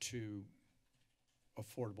to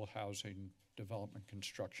affordable housing development,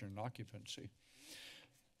 construction, and occupancy.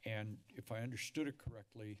 And if I understood it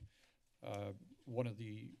correctly, one of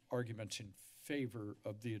the arguments in favor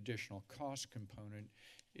of the additional cost component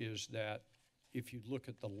is that if you look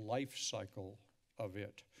at the life cycle of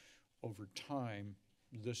it over time,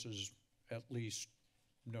 this is at least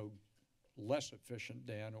no less efficient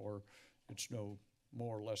than, or it's no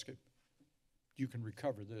more or less, you can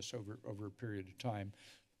recover this over a period of time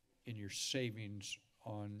in your savings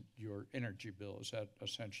on your energy bill. Is that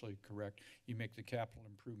essentially correct? You make the capital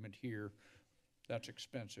improvement here, that's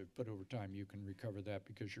expensive, but over time you can recover that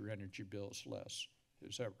because your energy bill is less.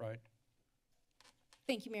 Is that right?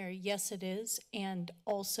 Thank you, Mayor. Yes, it is. And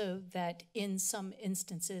also that in some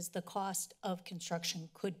instances, the cost of construction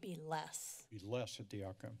could be less. Be less at the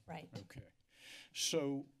outcome. Right. Okay.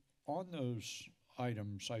 So on those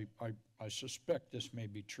items, I suspect this may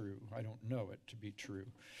be true. I don't know it to be true,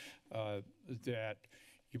 that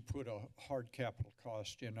you put a hard capital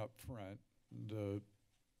cost in up front. The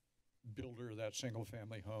builder of that single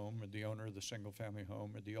family home, or the owner of the single family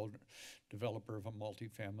home, or the owner, developer of a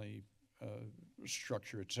multifamily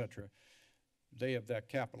structure, et cetera, they have that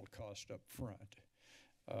capital cost up front.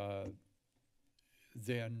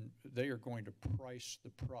 Then they are going to price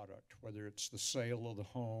the product, whether it's the sale of the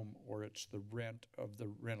home or it's the rent of the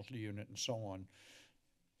rental unit and so on,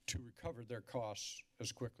 to recover their costs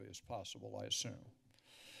as quickly as possible, I assume.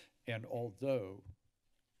 And although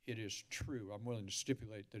it is true, I'm willing to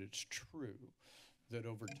stipulate that it's true, that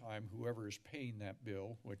over time, whoever is paying that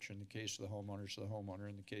bill, which in the case of the homeowner is the homeowner,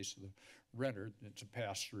 in the case of the renter, it's a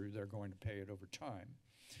pass-through, they're going to pay it over time.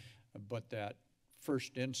 But that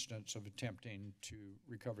first instance of attempting to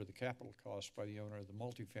recover the capital cost by the owner of the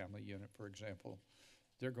multifamily unit, for example,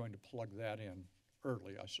 they're going to plug that in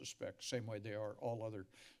early, I suspect, same way they are all other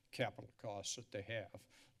capital costs that they have,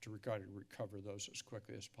 to recover those as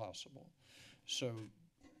quickly as possible. So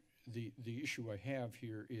the issue I have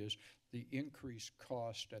here is the increased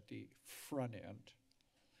cost at the front end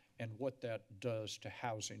and what that does to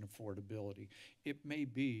housing affordability. It may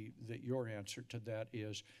be that your answer to that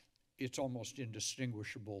is it's almost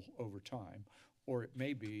indistinguishable over time, or it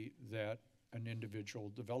may be that an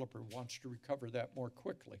individual developer wants to recover that more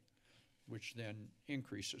quickly, which then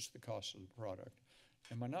increases the cost of the product.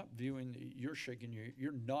 Am I not viewing, you're shaking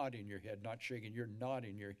you're nodding your head, not shaking, you're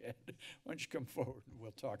nodding your head. Why don't you come forward and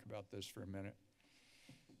we'll talk about this for a minute.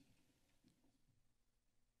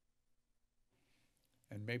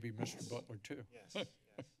 And maybe Mr. Butler too. Yes.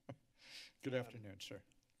 Good afternoon, sir.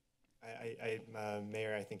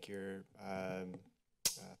 Mayor, I think your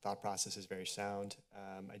thought process is very sound.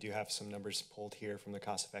 I do have some numbers pulled here from the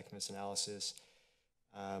cost effectiveness analysis.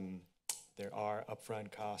 There are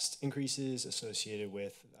upfront cost increases associated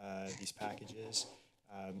with these packages.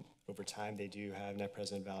 Over time, they do have net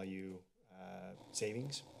present value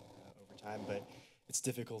savings over time, but it's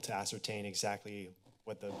difficult to ascertain exactly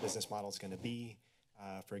what the business model is going to be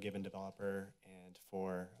for a given developer and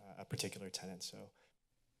for a particular tenant. So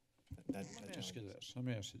Let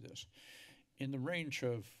me ask you this. In the range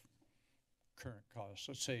of current costs,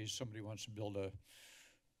 let's say somebody wants to build a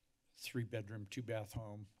 3-bedroom, 2-bath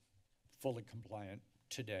home, fully compliant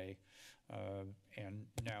today, and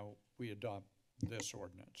now we adopt this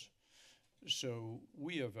ordinance. So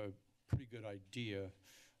we have a pretty good idea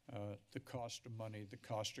the cost of money, the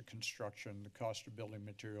cost of construction, the cost of building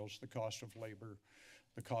materials, the cost of labor,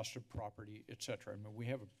 the cost of property, et cetera. I mean, we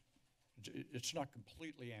have it's not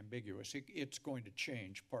completely ambiguous. It's going to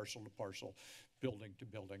change parcel to parcel, building to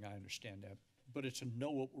building. I understand that. But it's a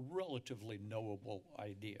relatively knowable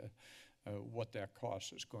idea what that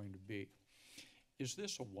cost is going to be. Is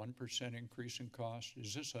this a 1% increase in cost?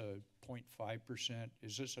 Is this a 0.5%?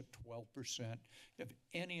 Is this a 12%? You have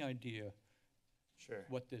any idea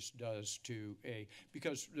what this does to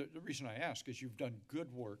because the reason I ask is you've done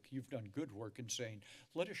good work. You've done good work in saying,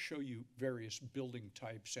 let us show you various building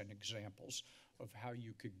types and examples of how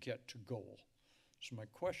you could get to goal. So my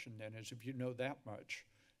question then is, if you know that much,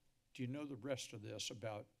 do you know the rest of this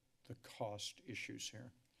about the cost issues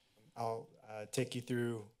here? I'll take you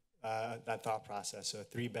through that thought process. So a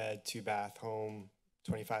 3-bed, 2-bath home,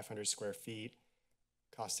 2,500 square feet,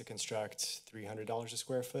 cost to construct $300 a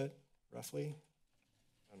square foot, roughly.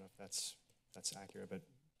 I don't know if that's accurate, but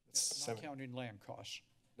it's not counting land costs.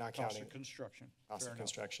 Not cost counting of construction. Cost of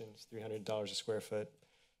construction is $300 a square foot.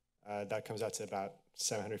 That comes out to about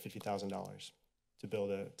 $750,000 to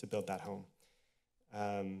build that home.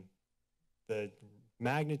 The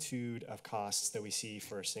magnitude of costs that we see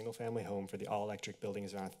for a single-family home for the all-electric building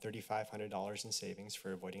is around $3,500 in savings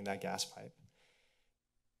for avoiding that gas pipe,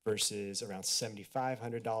 versus around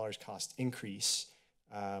 $7,500 cost increase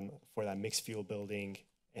for that mixed fuel building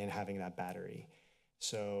and having that battery.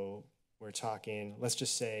 So we're talking, let's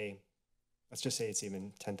just say it's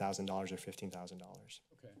even $10,000 or $15,000.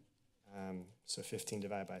 Okay. So 15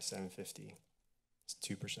 divided by 750, it's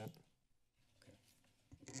 2%. Okay.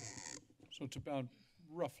 So it's about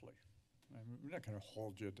roughly, I'm not going to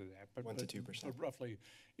hold you to that, but 1 to 2%. But roughly,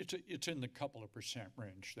 it's in the couple of percent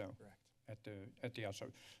range, though. Correct. At the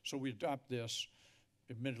outside. So we adopt this.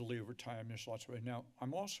 Admittedly, over time, there's lots of ways. Now,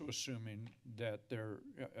 I'm also assuming that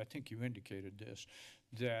I think you indicated this,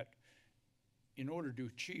 that in order to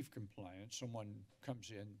achieve compliance, someone comes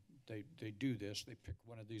in, they do this, they pick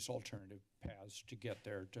one of these alternative paths to get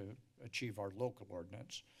there to achieve our local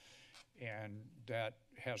ordinance, and that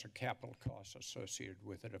has a capital cost associated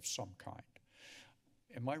with it of some kind.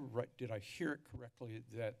 Am I right? Did I hear it correctly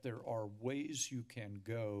that there are ways you can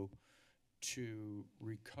go to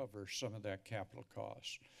recover some of that capital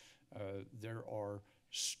cost? There are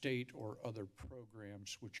state or other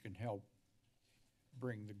programs which can help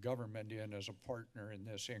bring the government in as a partner in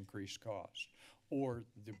this increased cost, or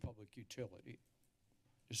the public utility.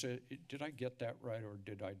 Did I get that right, or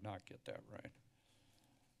did I not get that right?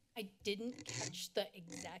 I didn't catch the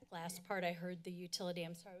exact last part. I heard the utility.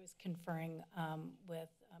 I'm sorry, I was conferring with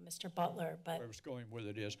Mr. Butler, but where I was going with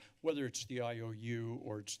it is, whether it's the IOU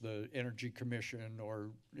or it's the Energy Commission or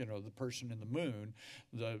the person in the moon,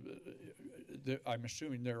 I'm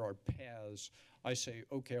assuming there are paths. I say,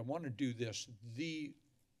 okay, I want to do this the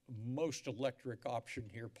most electric option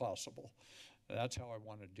here possible. That's how I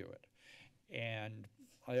want to do it. And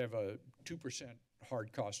I have a 2%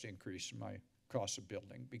 hard cost increase in my cost of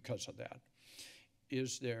building because of that.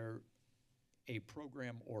 Is there a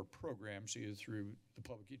program or programs either through the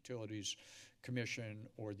Public Utilities Commission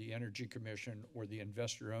or the Energy Commission or the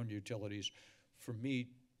investor-owned utilities for me,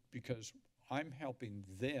 because I'm helping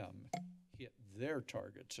them hit their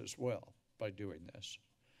targets as well by doing this?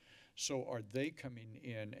 So are they coming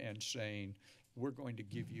in and saying, we're going to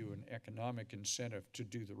give you an economic incentive to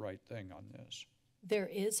do the right thing on this? there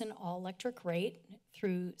is an all-electric rate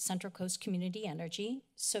through Central Coast Community Energy,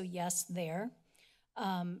 so yes, there.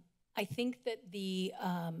 I think that the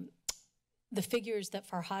figures that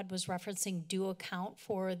Farhad was referencing do account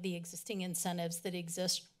for the existing incentives that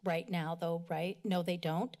exist right now, though, right? No, they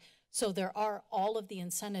don't. So there are all of the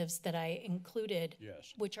incentives that I included,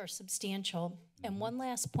 yes, which are substantial. And one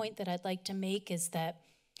last point that I'd like to make is that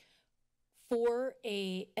for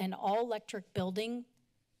an all-electric building,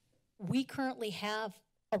 we currently have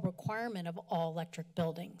a requirement of all-electric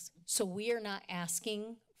buildings. So we are not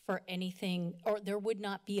asking for anything, or there would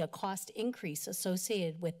not be a cost increase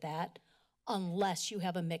associated with that unless you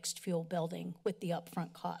have a mixed fuel building with the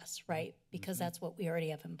upfront costs, right? Because that's what we already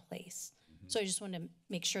have in place. So I just want to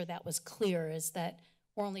make sure that was clear, is that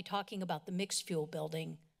we're only talking about the mixed fuel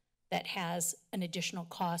building that has an additional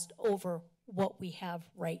cost over what we have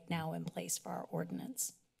right now in place for our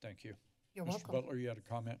ordinance. Thank you. You're Mr. welcome. Butler, you had a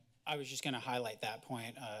comment? I was just going to highlight that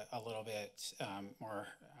point a little bit more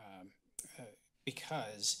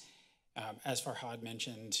because, as Farhad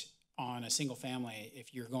mentioned, on a single family,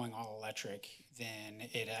 if you're going all electric, then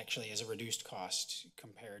it actually is a reduced cost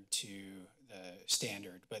compared to the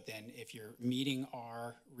standard. But then if you're meeting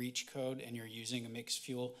our REACH code and you're using a mixed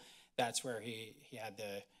fuel, that's where he had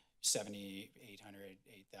the 70, 800,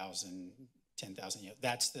 8,000, 10,000.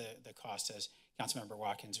 That's the cost, as Councilmember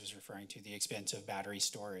Watkins was referring to, the expense of battery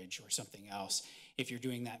storage or something else. If you're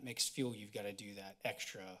doing that mixed fuel, you've got to do that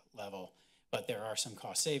extra level. But there are some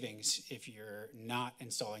cost savings if you're not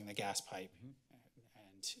installing the gas pipe.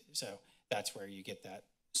 And so that's where you get that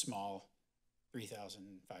small $3,500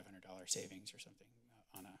 savings or something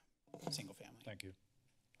on a single family. Thank you.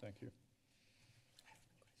 Thank you.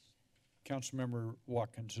 Councilmember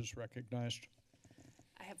Watkins is recognized.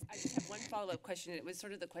 I just have one follow-up question. It was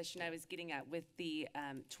sort of the question I was getting at with the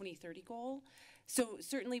 2030 goal. So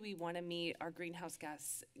certainly we want to meet our greenhouse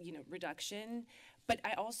gas, reduction, but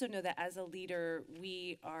I also know that as a leader,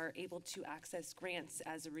 we are able to access grants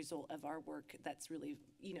as a result of our work that's really,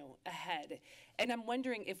 ahead. And I'm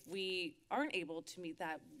wondering if we aren't able to meet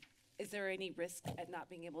that, is there any risk at not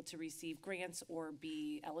being able to receive grants or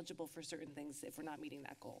be eligible for certain things if we're not meeting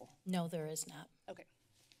that goal? No, there is not. Okay,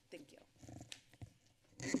 thank you.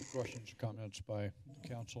 Questions or comments by the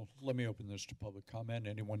council? Let me open this to public comment.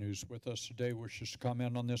 Anyone who's with us today wishes to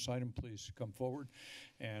comment on this item, please come forward.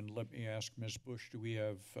 And let me ask Ms. Bush, do we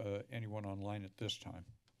have anyone online at this time?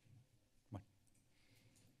 Come on.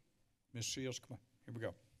 Ms. Seals, come on. Here we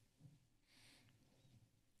go.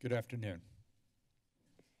 Good afternoon.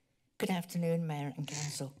 Good afternoon, Mayor and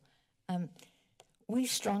Council. We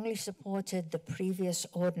strongly supported the previous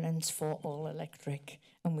ordinance for all electric,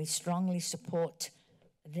 and we strongly support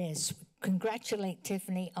this. Congratulate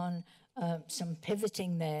Tiffany on some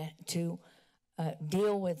pivoting there to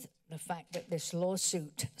deal with the fact that this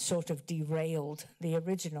lawsuit sort of derailed the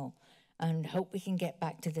original, and hope we can get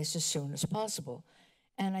back to this as soon as possible.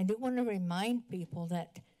 And I do want to remind people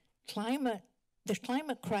that the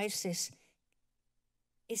climate crisis,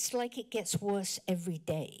 it's like it gets worse every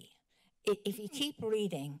day. If you keep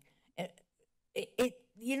reading,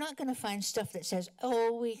 you're not going to find stuff that says,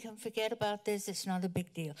 oh, we can forget about this, it's not a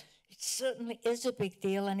big deal. It certainly is a big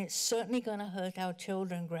deal, and it's certainly going to hurt our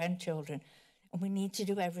children, grandchildren, and we need to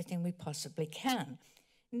do everything we possibly can.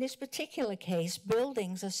 In this particular case,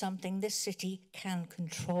 buildings are something this city can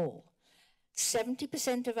control.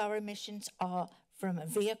 70% of our emissions are from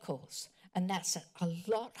vehicles, and that's a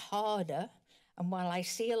lot harder. And while I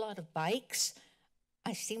see a lot of bikes,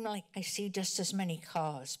 I seem like I see just as many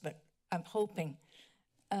cars, but I'm hoping.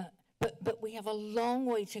 But we have a long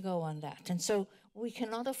way to go on that. And so we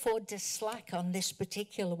cannot afford to slack on this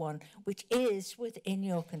particular one, which is within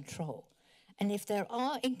your control. And if there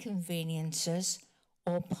are inconveniences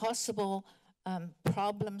or possible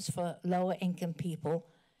problems for lower income people,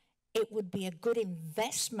 it would be a good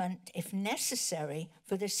investment, if necessary,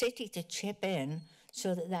 for the city to chip in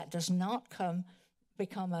so that that does not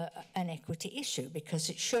become an equity issue, because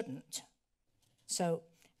it shouldn't. So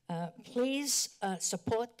please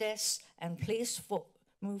support this, and please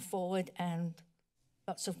move forward, and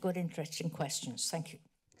lots of good, interesting questions. Thank you.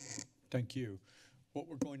 Thank you. What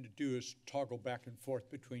we're going to do is toggle back and forth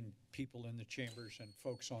between people in the chambers and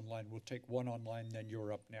folks online. We'll take one online, then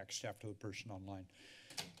you're up next after the person online.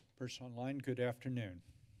 Person online, good afternoon.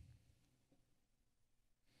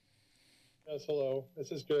 Yes, hello.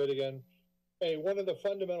 This is Garrett again. Hey, one of the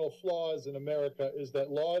fundamental flaws in America is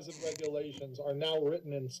that laws and regulations are now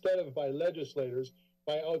written instead of by legislators,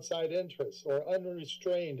 by outside interests or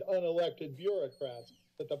unrestrained, unelected bureaucrats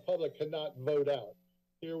that the public cannot vote out.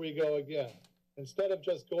 Here we go again. Instead of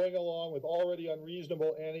just going along with already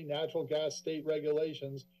unreasonable anti-natural gas state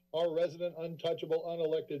regulations, our resident, untouchable,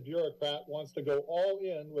 unelected bureaucrat wants to go all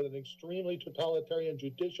in with an extremely totalitarian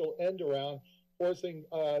judicial end-around, forcing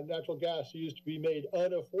natural gas use to be made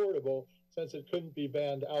unaffordable since it couldn't be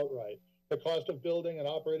banned outright. The cost of building and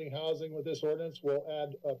operating housing with this ordinance will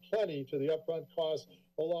add plenty to the upfront costs,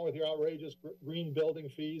 along with your outrageous green building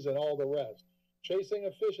fees and all the rest. Chasing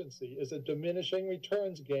efficiency is a diminishing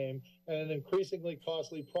returns game and an increasingly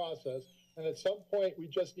costly process. And at some point, we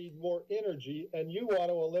just need more energy, and you want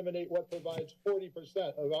to eliminate what provides 40%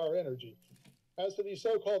 of our energy. As to these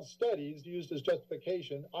so-called studies used as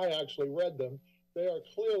justification, I actually read them. They are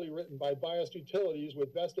clearly written by biased utilities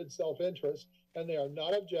with vested self-interest, and they are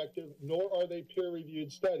not objective, nor are they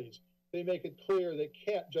peer-reviewed studies. They make it clear they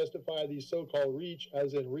can't justify these so-called reach,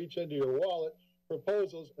 as in reach into your wallet,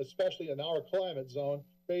 proposals, especially in our climate zone,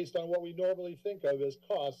 based on what we normally think of as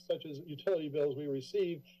costs, such as utility bills we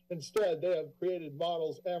receive. Instead, they have created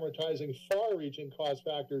models amortizing far-reaching cost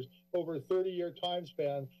factors over a 30-year time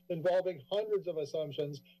span, involving hundreds of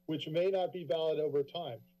assumptions which may not be valid over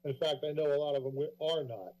time. In fact, I know a lot of them are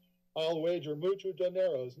not. I'll wager mucho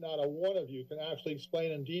dineros not a one of you can actually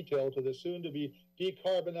explain in detail to the soon-to-be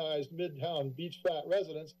decarbonized Midtown beach flat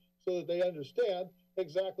residents so that they understand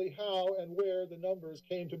exactly how and where the numbers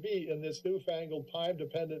came to be in this newfangled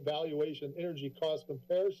time-dependent valuation energy cost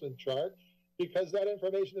comparison chart, because that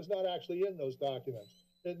information is not actually in those documents.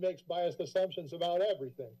 It makes biased assumptions about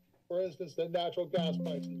everything. For instance, that natural gas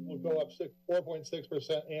prices will go up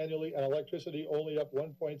 4.6% annually and electricity only up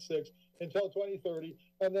 1.6 until 2030,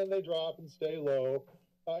 and then they drop and stay low.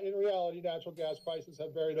 In reality, natural gas prices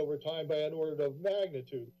have varied over time by an order of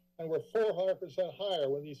magnitude, and were 400% higher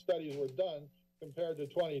when these studies were done compared to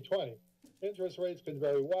 2020. Interest rates can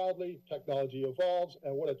vary wildly, technology evolves,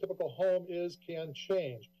 and what a typical home is can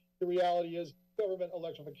change. The reality is government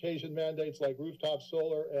electrification mandates like rooftop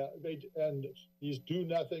solar and these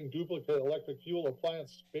do-nothing duplicate electric fuel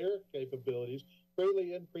appliance spare capabilities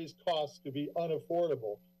greatly increase costs to be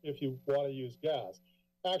unaffordable if you want to use gas.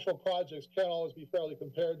 Actual projects can't always be fairly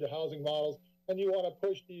compared to housing models, and you want to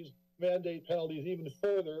push these mandate penalties even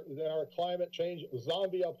further than our climate change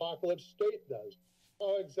zombie apocalypse state does.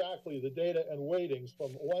 How exactly the data and weightings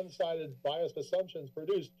from one-sided biased assumptions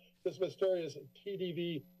produced this mysterious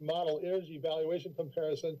TDV model energy valuation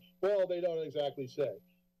comparison, well, they don't exactly say.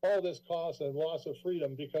 All this cost and loss of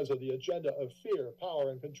freedom because of the agenda of fear, power,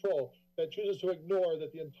 and control that chooses to ignore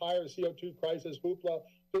that the entire CO2 crisis hoopla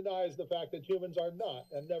denies the fact that humans are not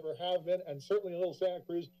and never have been, and certainly in Little Santa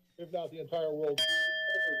Cruz, if not the entire world,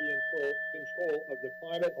 ever be in control of the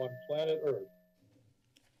climate on planet Earth.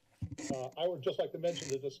 I would just like to mention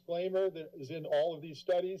the disclaimer that is in all of these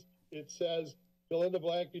studies. It says, fill in the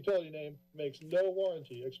blank utility name, makes no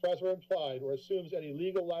warranty, express or implied, or assumes any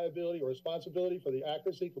legal liability or responsibility for the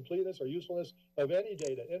accuracy, completeness, or usefulness of any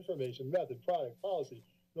data, information, method, product, policy,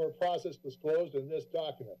 nor process disclosed in this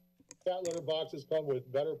document. Cat litter boxes come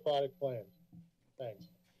with better product claims. Thanks.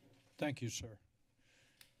 Thank you, sir.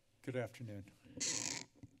 Good afternoon.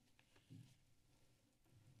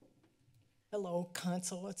 Hello,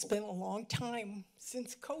 Council. It's been a long time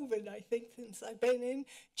since COVID, I think, since I've been in.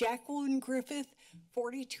 Jacqueline Griffith,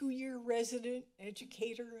 42-year resident,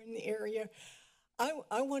 educator in the area.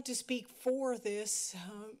 I want to speak for this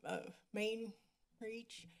main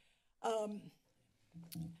reach.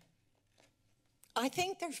 I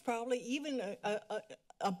think there's probably even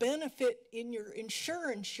a benefit in your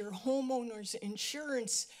insurance, your homeowner's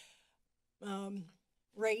insurance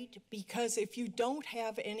rate, because if you don't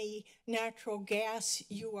have any natural gas,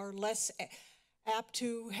 you are less apt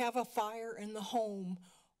to have a fire in the home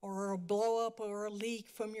or a blow up or a leak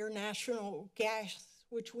from your natural gas,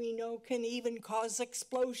 which we know can even cause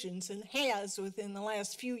explosions and has within the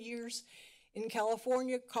last few years in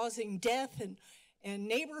California, causing death and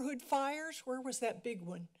neighborhood fires. Where was that big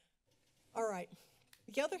one? All right.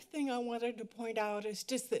 The other thing I wanted to point out is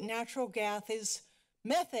just that natural gas is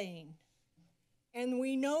methane. And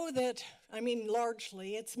we know that, I mean,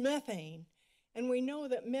 largely it's methane. And we know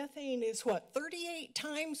that methane is what, 38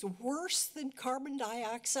 times worse than carbon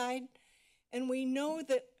dioxide? And we know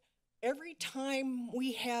that every time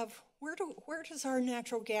we have, where does our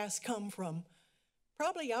natural gas come from?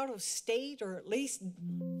 Probably out of state, or at least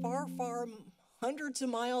far, far hundreds of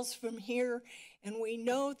miles from here. And we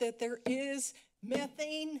know that there is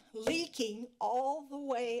methane leaking all the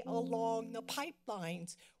way along the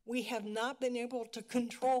pipelines. We have not been able to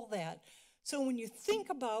control that. So when you think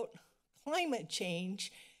about climate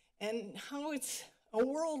change and how it's a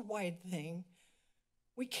worldwide thing,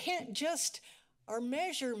 we can't just, our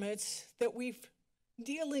measurements that we've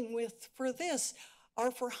dealing with for this are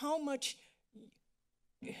for how much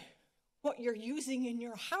what you're using in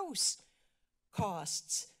your house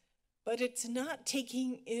costs. But it's not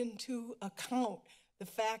taking into account the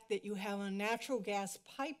fact that you have a natural gas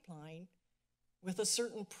pipeline with a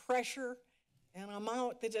certain pressure and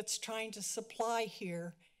amount that it's trying to supply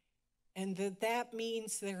here, and that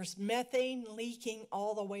means there's methane leaking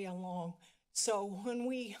all the way along. So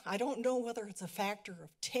when I don't know whether it's a factor of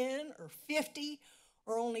 10 or 50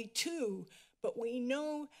 or only 2, but we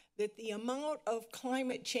know that the amount of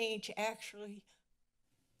climate change actually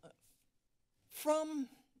from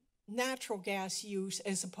natural gas use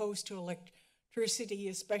as opposed to electricity,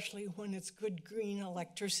 especially when it's good green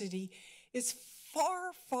electricity, is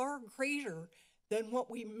far, far greater than what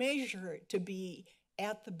we measure it to be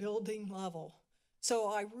at the building level. So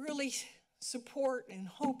I really support and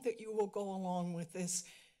hope that you will go along with this.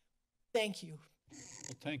 Thank you.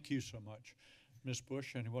 Well, thank you so much. Ms.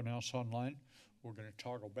 Bush, anyone else online? We're going to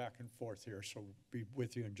toggle back and forth here, so we'll be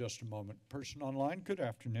with you in just a moment. Person online, good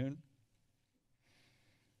afternoon.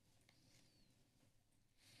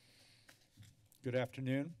 Good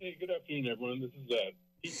afternoon. Hey, good afternoon, everyone. This is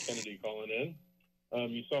Pete Kennedy calling in.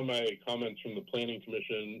 You saw my comments from the Planning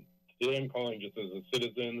Commission. Today I'm calling just as a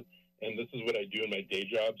citizen and this is what I do in my day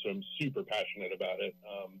job, so I'm super passionate about it.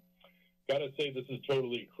 Gotta say, this is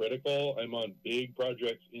totally critical. I'm on big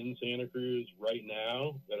projects in Santa Cruz right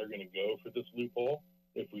now that are gonna go for this loophole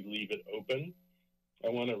if we leave it open. I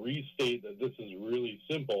wanna restate that this is really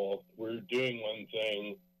simple. We're doing one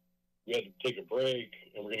thing, we had to take a break,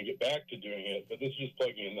 and we're gonna get back to doing it, but this is just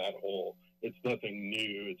plugging in that hole. It's nothing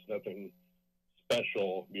new, it's nothing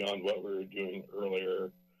special beyond what we were doing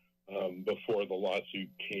earlier before the lawsuit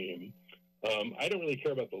came. I don't really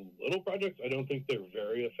care about the little projects. I don't think they're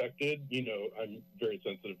very affected. You know, I'm very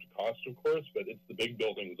sensitive to cost, of course, but it's the big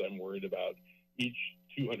buildings I'm worried about. Each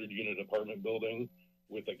 200-unit apartment building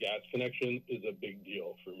with a gas connection is a big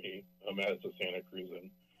deal for me as a Santa Cruzan.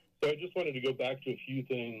 So I just wanted to go back to a few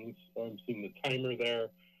things. I'm seeing the timer there.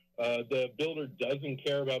 The builder doesn't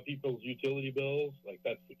care about people's utility bills. Like,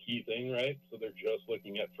 that's the key thing, right? So they're just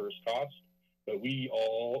looking at first cost. But we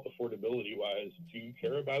all, affordability-wise, do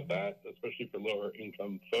care about that, especially for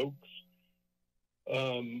lower-income folks.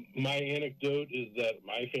 My anecdote is that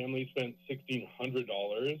my family spent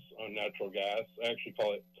 $1,600 on natural gas. I actually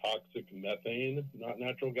call it toxic methane, not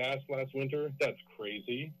natural gas, last winter. That's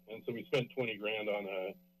crazy. And so we spent 20 grand on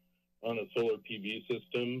a solar PV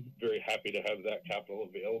system. Very happy to have that capital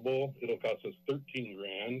available. It'll cost us 13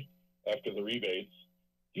 grand after the rebates.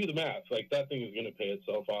 Do the math. Like, that thing is going to pay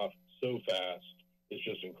itself off so fast. It's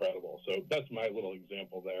just incredible. So that's my little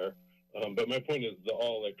example there. But my point is the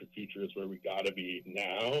all-electric future is where we got to be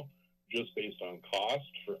now, just based on cost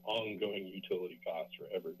for ongoing utility costs for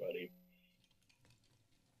everybody.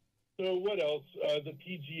 So what else? The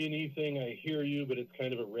PG&E thing, I hear you, but it's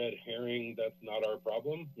kind of a red herring. That's not our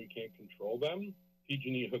problem. We can't control them.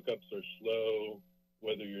 PG&E hookups are slow,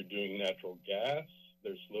 whether you're doing natural gas.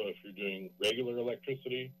 They're slow if you're doing regular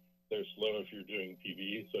electricity. They're slow if you're doing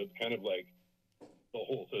PV. So it's kind of like the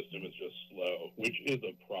whole system is just slow, which is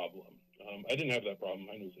a problem. I didn't have that problem.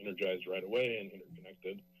 Mine was energized right away and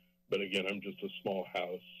interconnected. But again, I'm just a small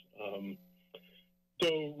house.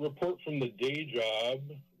 So report from the day job,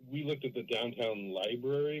 we looked at the downtown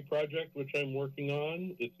library project, which I'm working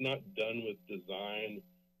on. It's not done with design.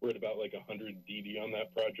 We're at about like 100 DD on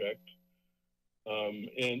that project. And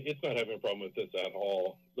it's not having a problem with this at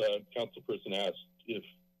all. The council person asked if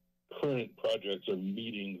current projects are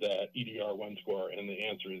meeting that EDR 1 score, and the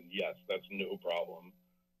answer is yes, that's no problem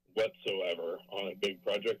whatsoever on a big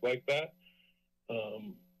project like that.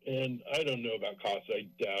 And I don't know about costs. I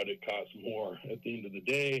doubt it costs more. At the end of the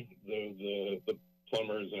day, the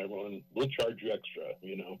plumbers and everyone will charge you extra.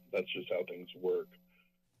 You know, that's just how things work.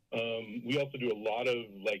 We also do a lot of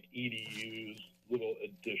like EDUs, little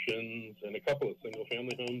additions, and a couple of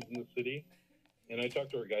single-family homes in the city. And I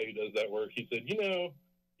talked to our guy who does that work. He said, you know,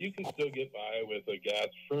 you can still get by with a gas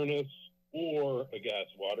furnace or a gas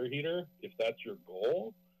water heater if that's your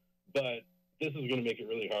goal. But this is going to make it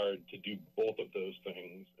really hard to do both of those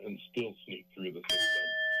things and still sneak through the system.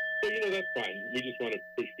 So, you know, that's fine. We just want to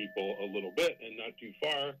push people a little bit and not too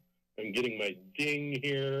far. I'm getting my ding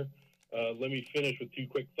here. Let me finish with two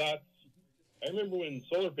quick thoughts. I remember when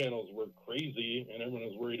solar panels were crazy and everyone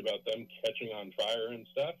was worried about them catching on fire and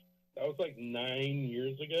stuff. That was like 9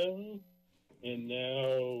 years ago. And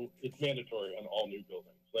now it's mandatory on all new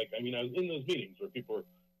buildings. Like, I mean, I was in those meetings where people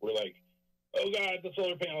were like, oh God, the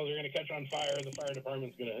solar panels are going to catch on fire. The fire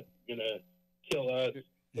department's going to kill us.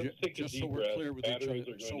 Let's take a deep breath. Batteries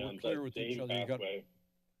are going down that same pathway.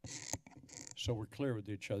 So we're clear with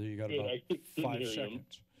each other. You got Good, about 5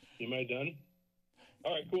 seconds. Am I done?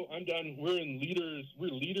 All right, cool. I'm done. We're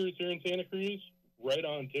leaders here in Santa Cruz. Right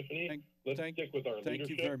on, Tiffany. Let's stick with our leadership. Thank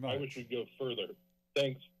you very much. I wish we'd go further.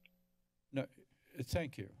 Thanks. No,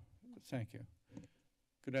 thank you. Thank you.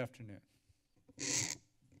 Good afternoon.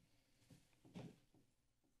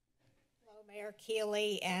 Hello, Mayor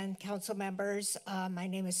Keeley and council members. My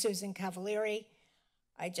name is Susan Cavalieri.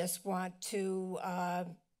 I just want to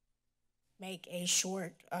make a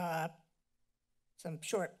some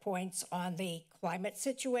short points on the climate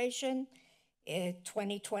situation.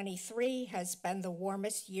 2023 has been the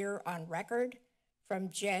warmest year on record. From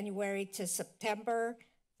January to September,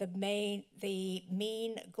 the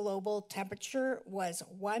mean global temperature was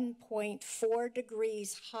 1.4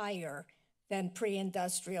 degrees higher than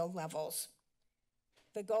pre-industrial levels.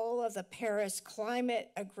 The goal of the Paris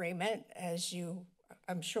Climate Agreement, as you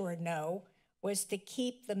I'm sure know, was to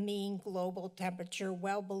keep the mean global temperature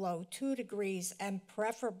well below 2 degrees and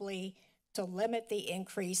preferably to limit the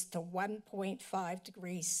increase to 1.5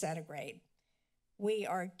 degrees centigrade. We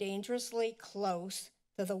are dangerously close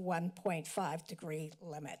to the 1.5 degree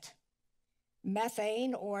limit.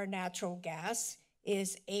 Methane, or natural gas,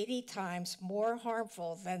 is 80 times more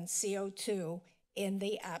harmful than CO2 in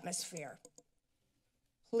the atmosphere.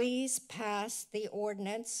 Please pass the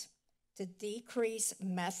ordinance to decrease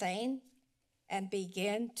methane and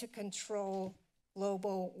begin to control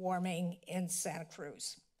global warming in Santa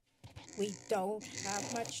Cruz. We don't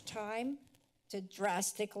have much time to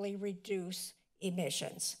drastically reduce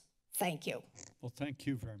emissions. Thank you. Well, thank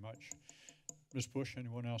you very much. Ms. Bush,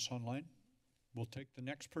 anyone else online? We'll take the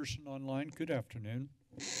next person online. Good afternoon.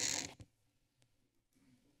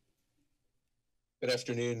 Good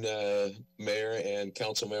afternoon, Mayor and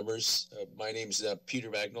council members. My name is Peter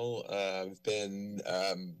Magnol. I've been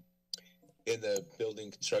in the building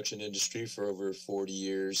construction industry for over 40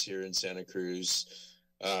 years here in Santa Cruz.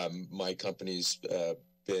 My company's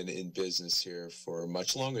been in business here for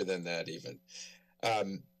much longer than that even.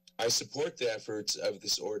 I support the efforts of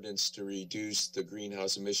this ordinance to reduce the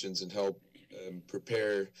greenhouse emissions and help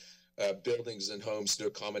prepare buildings and homes to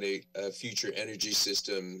accommodate future energy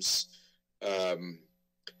systems. And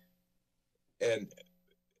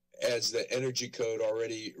as the energy code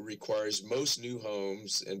already requires most new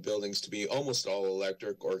homes and buildings to be almost all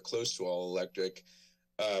electric or close to all electric,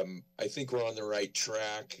 I think we're on the right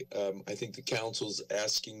track. I think the council's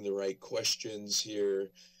asking the right questions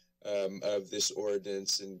here of this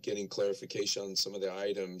ordinance and getting clarification on some of the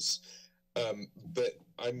items. But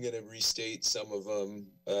I'm going to restate some of them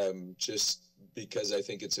just because I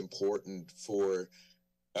think it's important for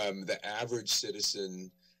the average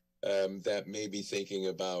citizen that may be thinking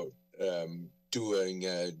about doing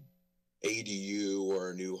an ADU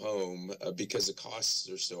or a new home because the costs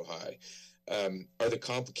are so high. Are the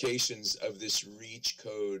complications of this REACH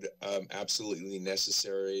code absolutely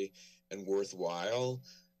necessary and worthwhile?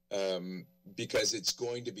 Because it's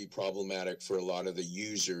going to be problematic for a lot of the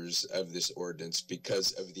users of this ordinance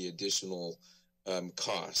because of the additional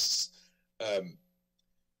costs.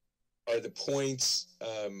 Are the points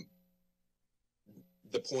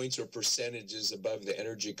or percentages above the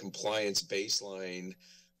energy compliance baseline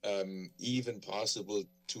even possible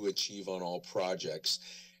to achieve on all projects?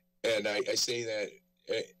 And I say that,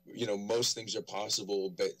 you know, most things are possible,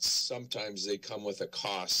 but sometimes they come with a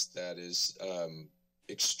cost that is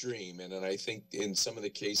extreme. And I think in some of the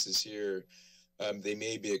cases here, they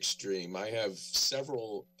may be extreme. I have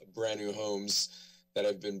several brand new homes that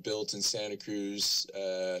have been built in Santa Cruz,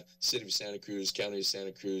 City of Santa Cruz, County of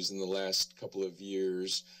Santa Cruz in the last couple of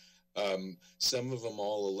years. Some of them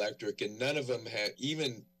all electric, and none of them have,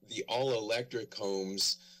 even the all electric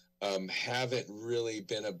homes haven't really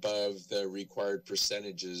been above the required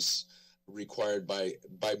percentages required by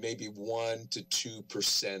maybe 1 to 2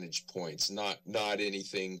 percentage points, not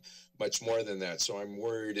anything much more than that. So I'm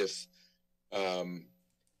worried if,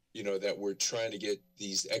 you know, that we're trying to get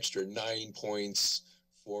these extra 9 points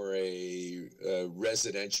for a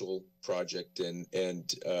residential project and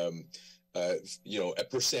you know, a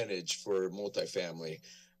percentage for multifamily.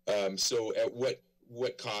 So at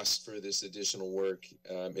what cost for this additional work?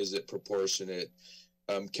 Is it proportionate?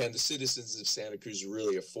 Can the citizens of Santa Cruz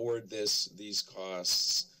really afford these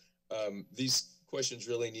costs? These questions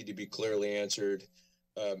really need to be clearly answered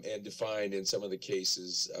and defined in some of the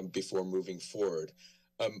cases before moving forward.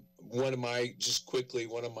 One of my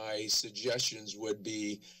suggestions would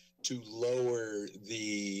be to lower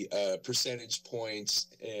the percentage points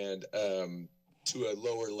and to a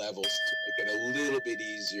lower levels to make it a little bit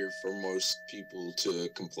easier for most people to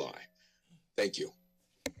comply. Thank you.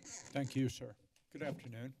 Thank you, sir. Good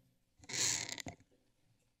afternoon.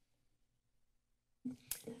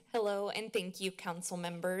 Hello, and thank you, council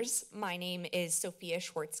members. My name is Sophia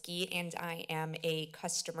Schwartzky, and I am a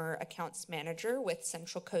customer accounts manager with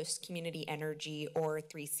Central Coast Community Energy, or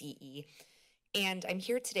 3CE. And I'm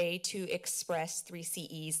here today to express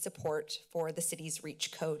 3CE's support for the city's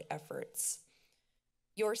REACH code efforts.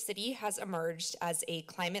 Your city has emerged as a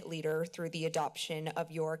climate leader through the adoption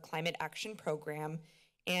of your climate action program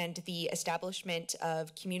and the establishment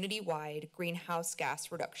of community-wide greenhouse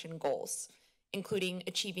gas reduction goals, including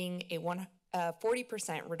achieving a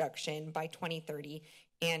 40% reduction by 2030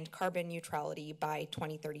 and carbon neutrality by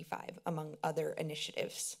 2035, among other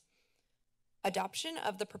initiatives. Adoption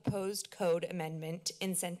of the proposed code amendment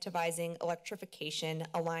incentivizing electrification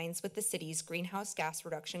aligns with the city's greenhouse gas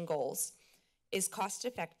reduction goals, is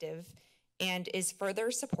cost-effective, and is further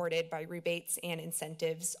supported by rebates and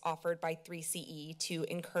incentives offered by 3CE to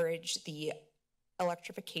encourage the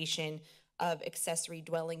electrification of accessory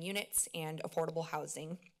dwelling units and affordable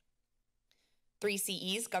housing.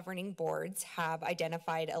 3CE's governing boards have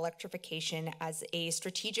identified electrification as a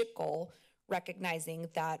strategic goal, recognizing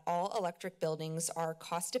that all electric buildings are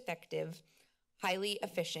cost-effective, highly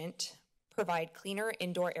efficient, provide cleaner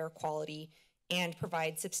indoor air quality, and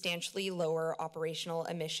provide substantially lower operational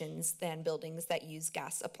emissions than buildings that use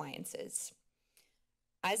gas appliances.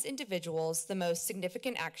 As individuals, the most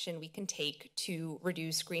significant action we can take to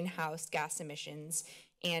reduce greenhouse gas emissions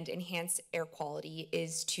and enhance air quality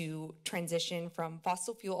is to transition from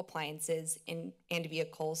fossil fuel appliances and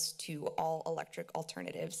vehicles to all electric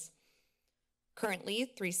alternatives.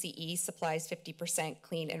 Currently, 3CE supplies 50%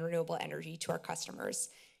 clean and renewable energy to our customers,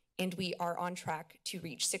 and we are on track to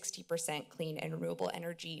reach 60% clean and renewable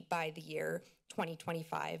energy by the year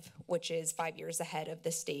 2025, which is 5 years ahead of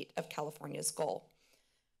the state of California's goal.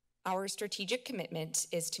 Our strategic commitment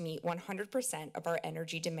is to meet 100% of our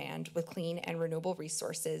energy demand with clean and renewable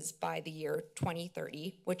resources by the year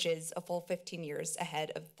 2030, which is a full 15 years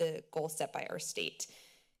ahead of the goal set by our state.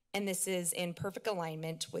 And this is in perfect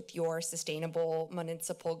alignment with your sustainable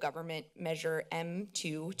municipal government measure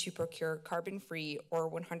M2 to procure carbon-free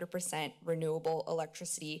or 100% renewable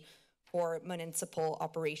electricity for municipal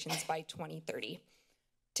operations by 2030.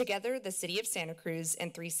 Together, the City of Santa Cruz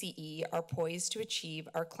and 3CE are poised to achieve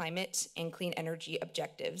our climate and clean energy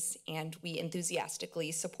objectives, and we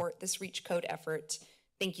enthusiastically support this REACH Code effort.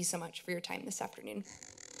 Thank you so much for your time this afternoon.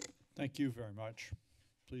 Thank you very much.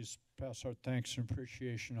 Please pass our thanks and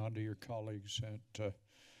appreciation on to your colleagues at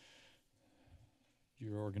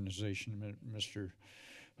your organization. Mr.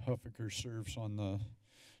 Huffaker serves on the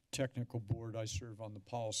technical board. I serve on the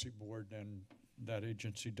policy board, and that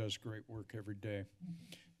agency does great work every day.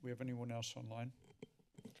 We have anyone else online?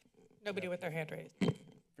 Nobody with their hand raised.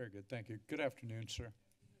 Very good, thank you. Good afternoon, sir.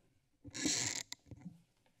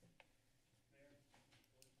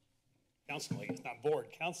 Council, I guess, not board,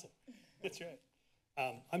 council. That's right.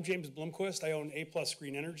 I'm James Blomquist. I own A+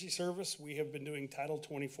 Green Energy Service. We have been doing Title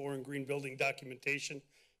 24 and green building documentation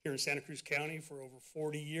here in Santa Cruz County for over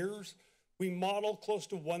 40 years. We model close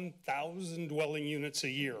to 1,000 dwelling units a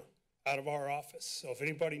year out of our office. So if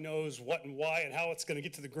anybody knows what and why and how it's going to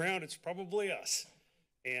get to the ground, it's probably us.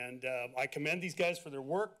 And I commend these guys for their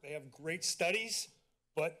work. They have great studies,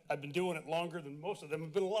 but I've been doing it longer than most of them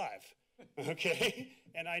have been alive, okay?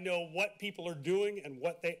 And I know what people are doing and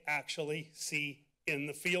what they actually see in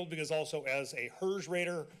the field, because also as a HERS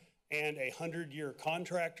rater and a 100-year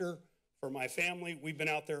contractor for my family, we've been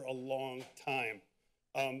out there a long time.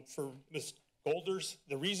 For Ms. Golders,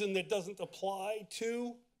 the reason that doesn't apply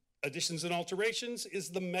to additions and alterations is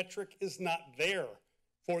the metric is not there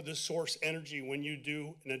for the source energy when you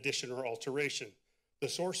do an addition or alteration. The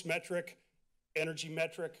source metric, energy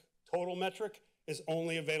metric, total metric is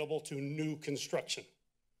only available to new construction.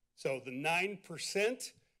 So the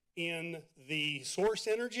 9% in the source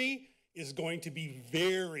energy is going to be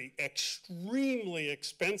very extremely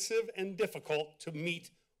expensive and difficult to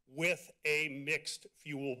meet with a mixed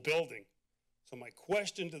fuel building. So my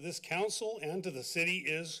question to this council and to the city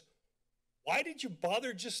is, why did you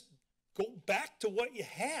bother just go back to what you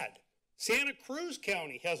had? Santa Cruz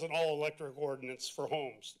County has an all-electric ordinance for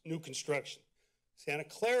homes, new construction. Santa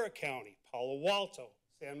Clara County, Palo Alto,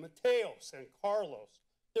 San Mateo, San Carlos,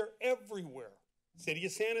 they're everywhere. City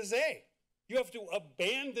of San Jose, you have to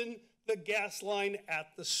abandon the gas line at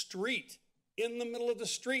the street, in the middle of the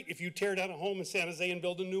street, if you tear down a home in San Jose and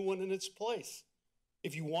build a new one in its place.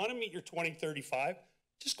 If you want to meet your 2035,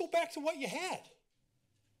 just go back to what you had.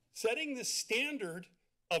 Setting the standard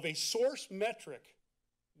of a source metric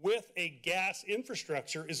with a gas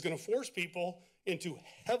infrastructure is going to force people into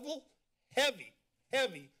heavy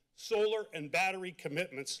solar and battery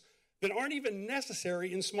commitments that aren't even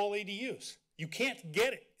necessary in small ADUs. You can't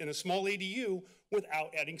get it in a small ADU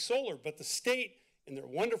without adding solar. But the state, in their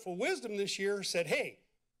wonderful wisdom this year, said, hey,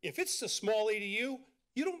 if it's a small ADU,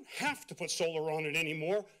 you don't have to put solar on it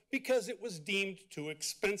anymore because it was deemed too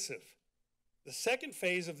expensive. The second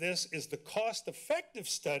phase of this is the cost-effective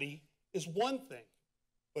study is one thing,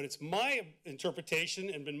 but it's my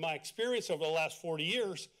interpretation and been my experience over the last 40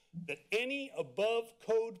 years that any above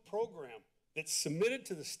code program that's submitted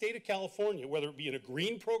to the state of California, whether it be in a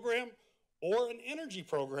green program or an energy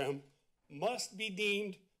program, must be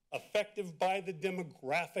deemed effective by the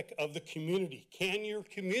demographic of the community. Can your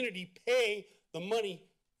community pay the money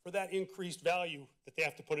for that increased value that they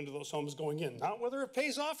have to put into those homes going in? Not whether it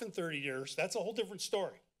pays off in 30 years, that's a whole different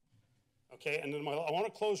story. Okay, and then I want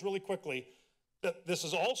to close really quickly. That this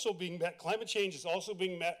is also being met, climate change is also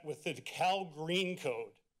being met with the Cal Green Code.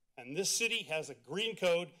 And this city has a green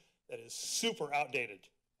code that is super outdated.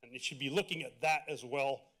 And it should be looking at that as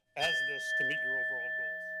well as this to meet your overall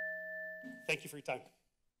goals. Thank you for your time.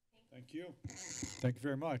 Thank you. Thank you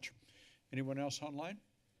very much. Anyone else online?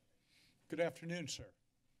 Good afternoon, sir.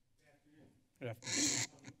 Good afternoon.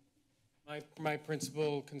 My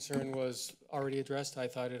principal concern was already addressed. I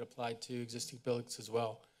thought it applied to existing buildings as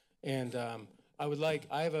well. And I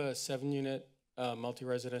have a 7-unit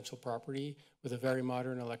multi-residential property with a very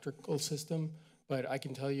modern electrical system, but I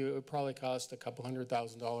can tell you it would probably cost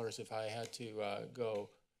 $200,000 if I had to go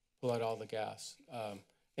pull out all the gas.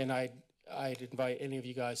 And I'd invite any of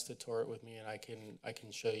you guys to tour it with me, and I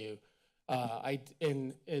can show you.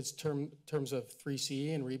 In terms of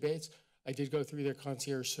 3C and rebates, I did go through their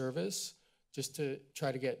concierge service just to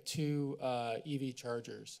try to get 2 EV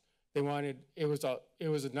chargers. They wanted, it was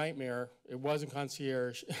a nightmare. It wasn't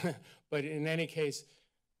concierge, but in any case,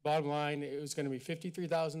 bottom line, it was going to be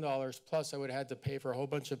 $53,000 plus I would have had to pay for a whole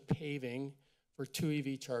bunch of paving for 2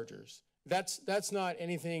 EV chargers. That's not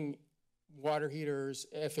anything, water heaters,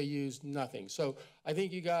 FAUs, nothing. So I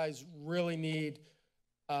think you guys really need,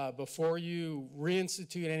 before you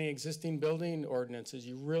reinstitute any existing building ordinances,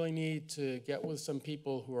 you really need to get with some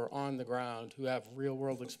people who are on the ground, who have real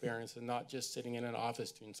world experience and not just sitting in an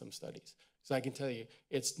office doing some studies. So I can tell you,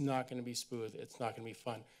 it's not going to be smooth. It's not going to be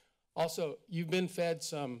fun. Also, you've been fed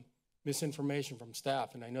some misinformation from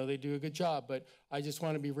staff, and I know they do a good job, but I just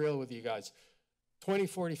want to be real with you guys.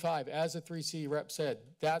 2045, as the 3C rep said,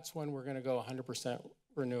 that's when we're going to go 100%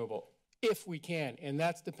 renewable, if we can. And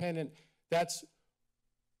that's dependent,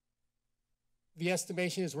 the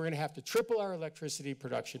estimation is we're going to have to triple our electricity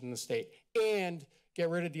production in the state and get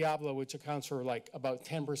rid of Diablo, which accounts for like about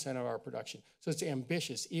 10% of our production. So it's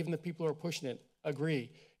ambitious. Even the people who are pushing it agree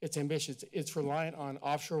it's ambitious. It's reliant on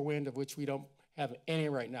offshore wind, of which we don't have any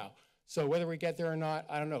right now. So whether we get there or not,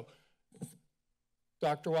 I don't know.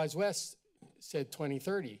 Dr. Wise West said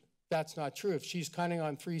 2030. That's not true. If she's counting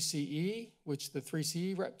on 3CE, which the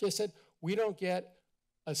 3CE rep just said, we don't get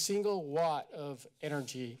a single watt of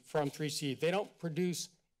energy from 3CE. They don't produce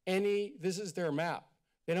any, this is their map.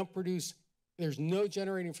 They don't produce, there's no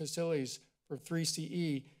generating facilities for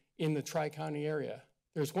 3CE in the Tri-County area.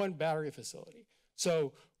 There's one battery facility.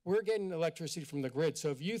 So we're getting electricity from the grid. So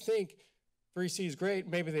if you think 3CE is great,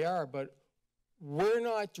 maybe they are, but we're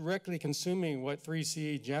not directly consuming what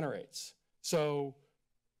 3CE generates. So,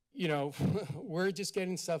 you know, we're just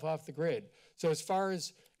getting stuff off the grid. So as far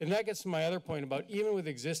as, and that gets to my other point about even with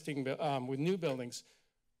existing, with new buildings,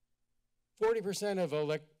 40%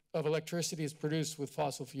 of electricity is produced with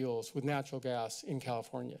fossil fuels, with natural gas in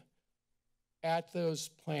California. At those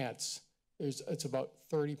plants, it's about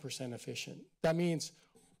 30% efficient. That means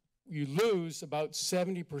you lose about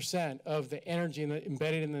 70% of the energy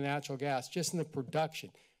embedded in the natural gas just in the production.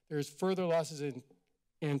 There's further losses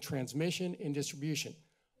in transmission and distribution.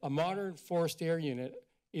 A modern forced air unit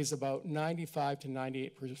is about 95 to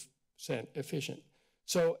 98% efficient.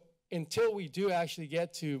 So until we do actually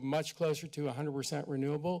get to much closer to 100%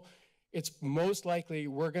 renewable, it's most likely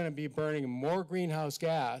we're going to be burning more greenhouse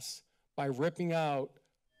gas by ripping out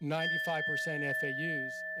 95%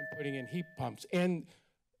 FAUs and putting in heat pumps. And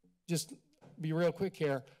just be real quick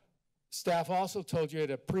here, staff also told you at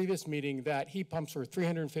a previous meeting that heat pumps were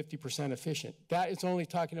 350% efficient. That is only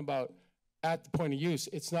talking about at the point of use.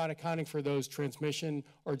 It's not accounting for those transmission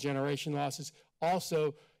or generation losses.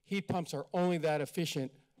 Also, heat pumps are only that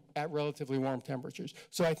efficient at relatively warm temperatures.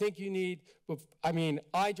 So I think you need, I mean,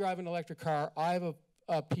 I drive an electric car, I have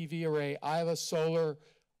a PV array, I have a solar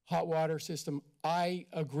hot water system. I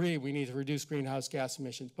agree we need to reduce greenhouse gas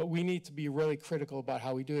emissions, but we need to be really critical about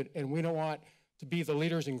how we do it. And we don't want to be the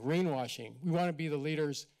leaders in greenwashing. We want to be the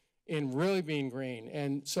leaders in really being green.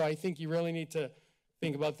 And so I think you really need to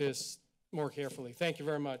think about this more carefully. Thank you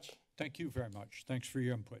very much. Thank you very much. Thanks for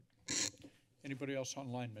your input. Anybody else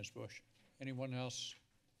online, Ms. Bush? Anyone else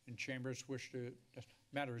in chambers wish to?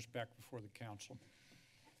 Matter is back before the council.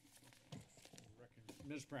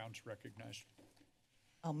 Ms. Brown's recognized.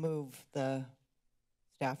 I'll move the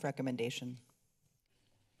staff recommendation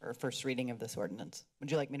for first reading of this ordinance. Would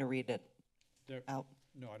you like me to read it out?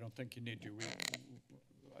 No, I don't think you need to.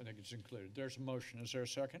 I think it's included. There's a motion. Is there a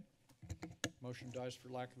second? Motion dies for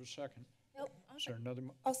lack of a second. Nope. Is there another?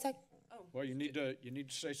 I'll second. Oh. Well, you need to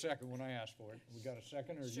say second when I ask for it. We got a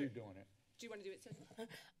second, or Sure. are you doing it? Do you want to do it, Susan?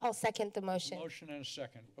 I'll second the motion. Motion and a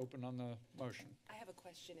second. Open on the motion. I have a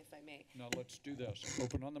question, if I may. No, let's do this.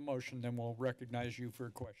 Open on the motion, then we'll recognize you for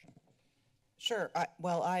a question. Sure.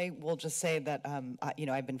 Well, I will just say that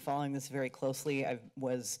I've been following this very closely. I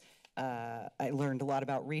learned a lot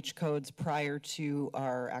about REACH codes prior to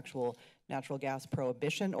our actual natural gas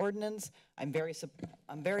prohibition ordinance. I'm very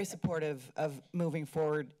supportive of moving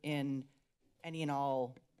forward in any and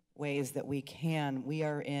all ways that we can. We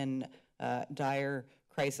are in dire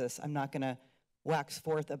crisis. I'm not going to wax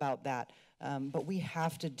forth about that, but we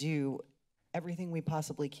have to do everything we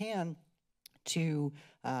possibly can to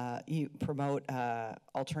promote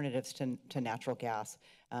alternatives to natural gas,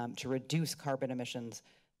 to reduce carbon emissions.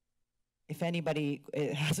 If anybody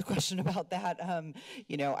has a question about that,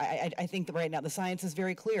 I think that right now the science is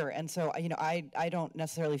very clear. And so, I don't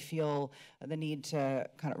necessarily feel the need to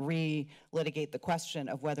kind of re-litigate the question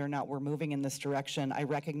of whether or not we're moving in this direction. I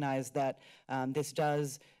recognize that this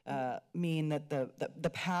does mean that the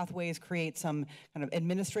pathways create some kind of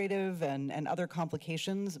administrative and other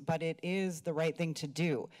complications, but it is the right thing to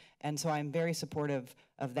do. And so I'm very supportive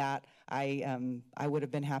of that. I would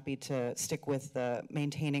have been happy to stick with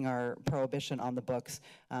maintaining our prohibition on the books,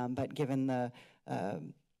 but given the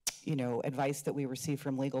advice that we received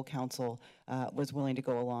from legal counsel, was willing to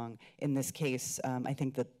go along. In this case, I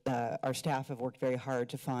think that our staff have worked very hard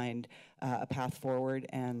to find a path forward,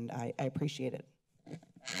 and I appreciate it.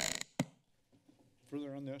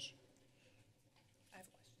 Further on this? I have a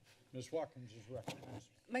question. Ms. Watkins is recognized.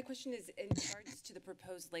 My question is in regards to the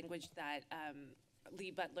proposed language that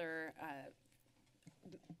Lee Butler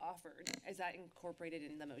offered. Is that incorporated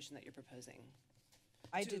in the motion that you're proposing?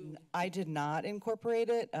 I did not incorporate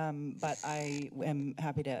it, but I am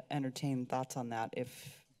happy to entertain thoughts on that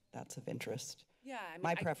if that's of interest. Yeah, I mean,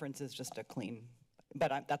 my preference is just a clean,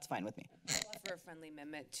 but that's fine with me. I'll offer a friendly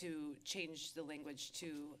amendment to change the language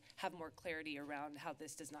to have more clarity around how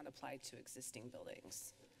this does not apply to existing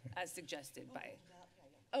buildings, as suggested by.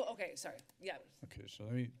 Oh, okay, sorry. Yeah. Okay, so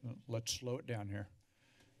let's slow it down here.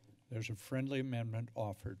 There's a friendly amendment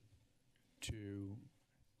offered to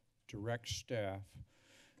direct staff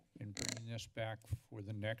in bringing this back for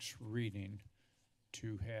the next reading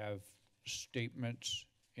to have statements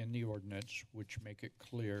in the ordinance which make it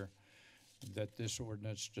clear that this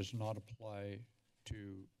ordinance does not apply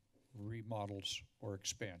to remodels or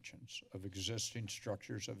expansions of existing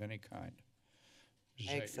structures of any kind.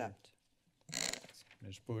 I accept.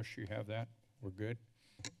 Ms. Bush, you have that? We're good?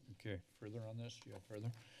 Okay, further on this? You have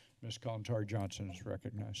further? Ms. Kalantari-Johnson is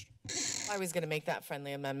recognized. I was going to make that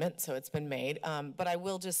friendly amendment, so it's been made. But I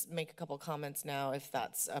will just make a couple comments now, if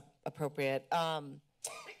that's appropriate.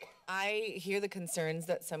 I hear the concerns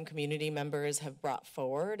that some community members have brought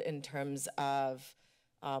forward in terms of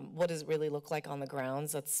what does it really look like on the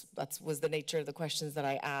grounds. That was the nature of the questions that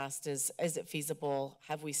I asked. Is it feasible?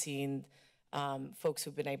 Have we seen folks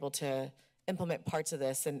who've been able to implement parts of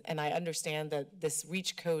this? And I understand that this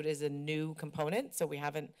REACH code is a new component, so we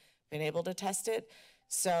haven't been able to test it.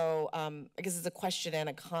 So I guess it's a question and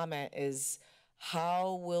a comment is,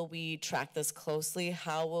 how will we track this closely?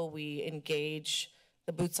 How will we engage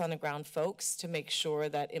the boots on the ground folks to make sure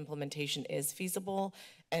that implementation is feasible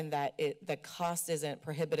and that the cost isn't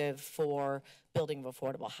prohibitive for building of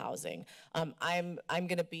affordable housing? I'm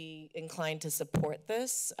going to be inclined to support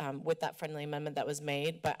this with that friendly amendment that was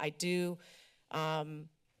made, but I do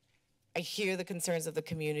I hear the concerns of the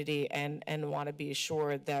community and want to be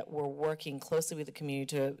assured that we're working closely with the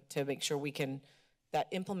community to make sure that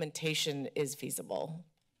implementation is feasible.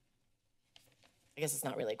 I guess it's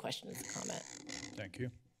not really a question, it's a comment. Thank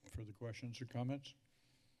you. Further questions or comments?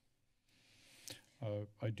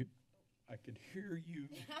 I could hear you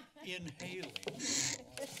inhaling.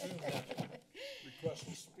 Request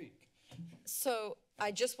to speak. So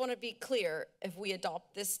I just want to be clear, if we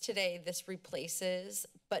adopt this today, this replaces,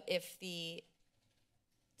 but if the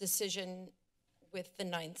decision with the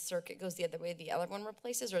Ninth Circuit goes the other way, the other one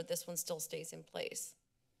replaces, or this one still stays in place?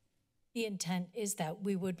 The intent is that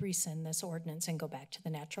we would rescind this ordinance and go back to the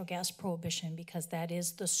natural gas prohibition because that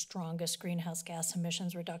is the strongest greenhouse gas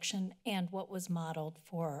emissions reduction and what was modeled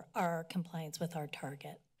for our compliance with our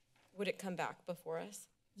target. Would it come back before us?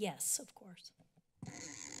 Yes, of course.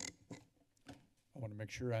 I want to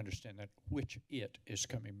make sure I understand that. Which it is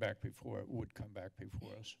coming back before it would come back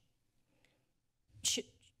before us?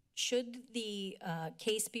 Should the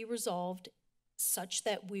case be resolved such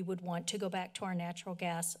that we would want to go back to our natural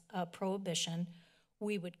gas prohibition,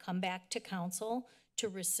 we would come back to council to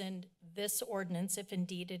rescind this ordinance if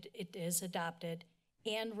indeed it is adopted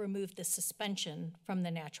and remove the suspension from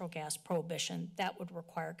the natural gas prohibition. That would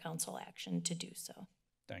require council action to do so.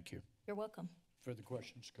 Thank you. You're welcome. Further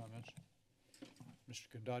questions, comments? Mr.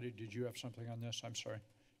 Kandati, did you have something on this? I'm sorry.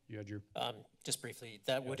 You had your... Just briefly,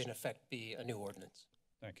 that would in effect be a new ordinance.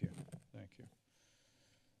 Thank you. Thank you.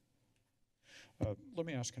 Let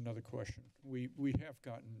me ask another question. We have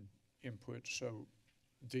gotten input, so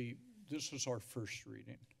this is our first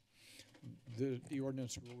reading. The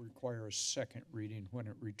ordinance will require a second reading when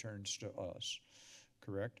it returns to us,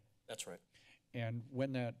 correct? That's right. And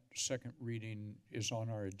when that second reading is on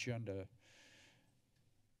our agenda,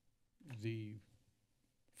 the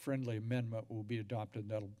friendly amendment will be adopted,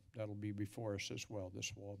 that'll be before us as well.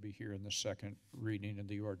 This will all be here in the second reading of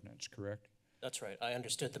the ordinance, correct? That's right. I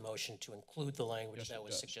understood the motion to include the language Yes, that it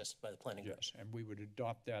was does. suggested by the planning board. Yes, and we would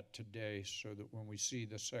adopt that today so that when we see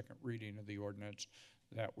the second reading of the ordinance,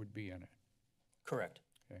 that would be in it. Correct.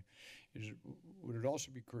 Okay. Would it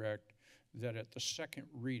also be correct that at the second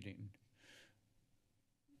reading,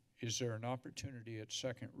 is there an opportunity at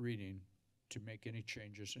second reading to make any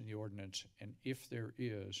changes in the ordinance? And if there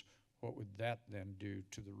is, what would that then do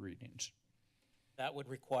to the readings? That would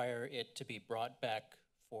require it to be brought back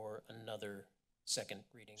for another second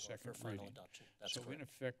reading or for final adoption. That's so correct. in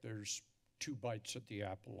effect, there's 2 bites at the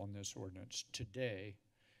apple on this ordinance. Today,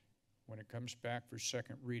 when it comes back for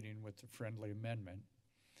second reading with the friendly amendment,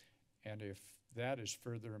 and if that is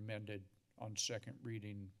further amended on second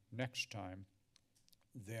reading next time,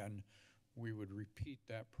 then we would repeat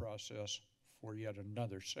that process for yet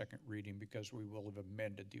another second reading because we will have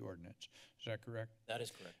amended the ordinance. Is that correct? That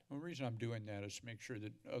is correct. The reason I'm doing that is to make sure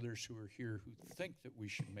that others who are here who think that we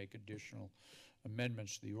should make additional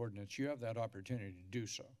amendments to the ordinance, you have that opportunity to do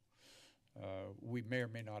so. We may or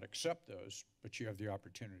may not accept those, but you have the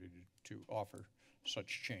opportunity to offer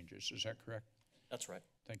such changes. Is that correct? That's right.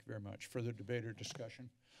 Thank you very much. Further debate or discussion?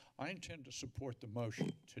 I intend to support the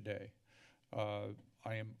motion today.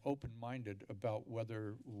 I am open-minded about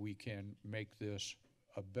whether we can make this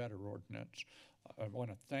a better ordinance. I want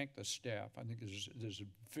to thank the staff. I think this is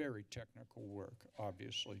very technical work,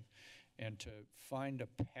 obviously, and to find a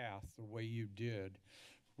path the way you did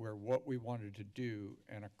where what we wanted to do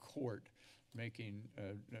and a court making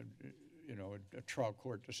a trial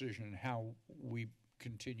court decision and how we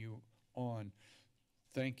continue on.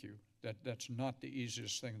 Thank you. That's not the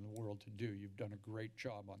easiest thing in the world to do. You've done a great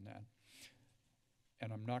job on that.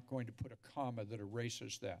 And I'm not going to put a comma that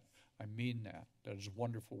erases that. I mean that. That is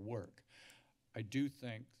wonderful work. I do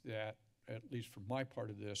think that, at least for my part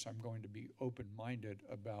of this, I'm going to be open-minded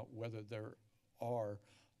about whether there are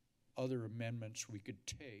other amendments we could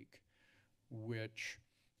take which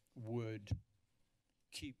would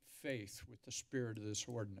keep faith with the spirit of this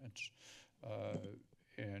ordinance.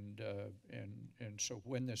 And so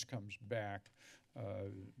when this comes back,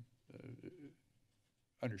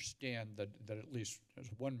 understand that at least as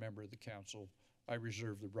one member of the council, I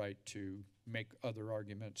reserve the right to make other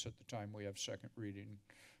arguments at the time we have second reading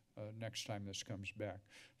next time this comes back.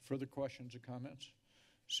 Further questions or comments?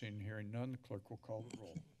 Seeing and hearing none, the clerk will call the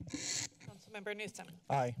roll. Councilmember Newsom.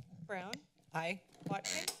 Aye. Brown. Aye.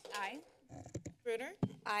 Watkins. Aye. Bruner.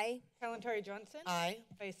 Aye. Kalantari Johnson. Aye.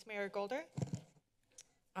 Vice Mayor Golder.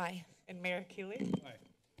 Aye. And Mayor Keeley. Aye.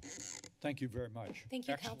 Thank you very much. Thank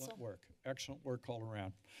you, Excellent Council. work. Excellent work all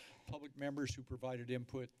around. Public members who provided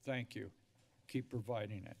input, thank you. Keep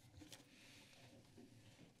providing it.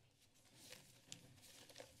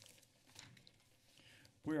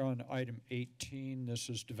 We're on item 18. This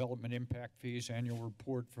is development impact fees, annual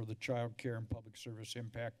report for the child care and public service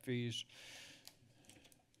impact fees.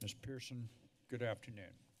 Ms. Pearson, good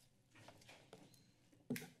afternoon.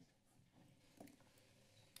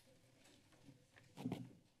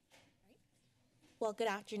 Well, good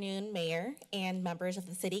afternoon, Mayor and members of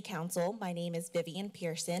the City Council. My name is Vivian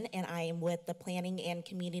Pearson, and I am with the Planning and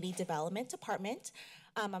Community Development Department.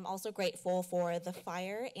 I'm also grateful for the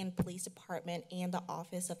Fire and Police Department and the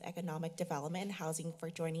Office of Economic Development and Housing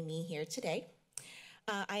for joining me here today.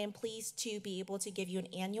 I am pleased to be able to give you an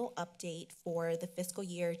annual update for the fiscal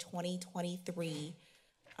year 2023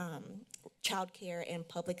 Child Care and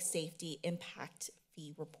Public Safety Impact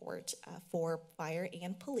Fee Report for Fire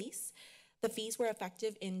and Police. The fees were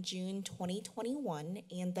effective in June 2021,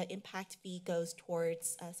 and the impact fee goes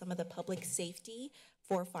towards some of the public safety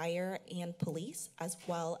for fire and police, as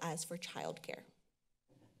well as for childcare.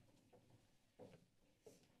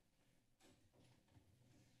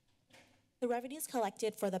 The revenues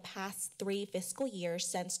collected for the past 3 fiscal years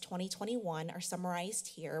since 2021 are summarized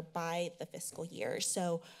here by the fiscal year.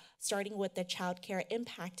 So starting with the childcare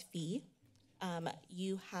impact fee,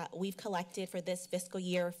 we've collected for this fiscal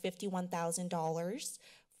year $51,000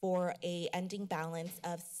 for a ending balance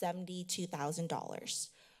of $72,000.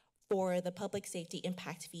 For the public safety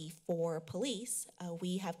impact fee for police,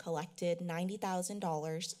 we have collected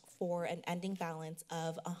 $90,000 for an ending balance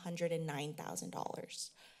of $109,000.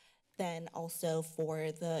 Then also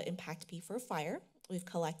for the impact fee for fire, we've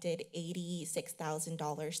collected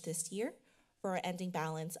 $86,000 this year for an ending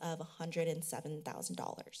balance of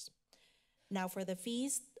 $107,000. Now for the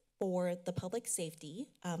fees for the public safety,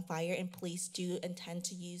 fire and police do intend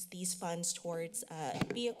to use these funds towards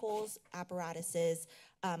vehicles, apparatuses,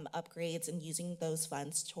 upgrades, and using those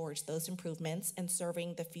funds towards those improvements and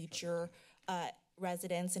serving the future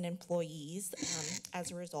residents and employees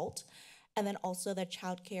as a result. And then also the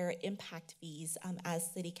child care impact fees,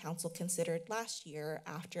 as City Council considered last year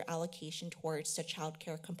after allocation towards the child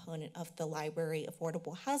care component of the library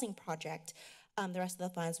affordable housing project. The rest of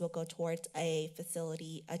the funds will go towards a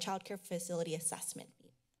child care facility assessment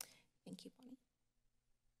fee. Thank you, Bonnie.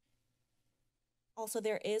 Also,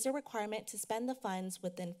 there is a requirement to spend the funds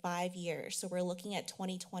within 5 years. So we're looking at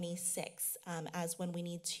 2026 as when we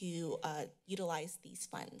need to utilize these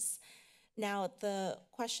funds. Now, the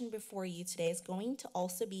question before you today is going to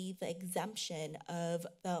also be the exemption of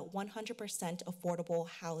the 100% affordable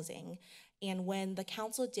housing. And when the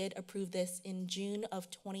council did approve this in June of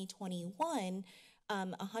 2021,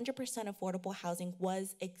 100% affordable housing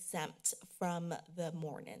was exempt from the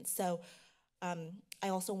Mormon. So I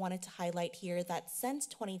also wanted to highlight here that since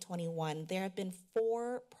 2021, there have been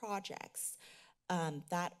 4 projects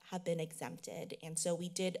that have been exempted. And so we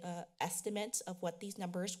did estimates of what these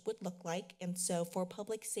numbers would look like. And so for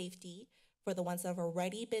public safety, for the ones that have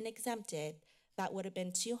already been exempted, that would have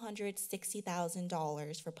been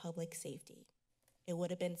 $260,000 for public safety. It would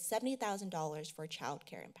have been $70,000 for child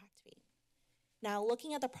care impact fee. Now,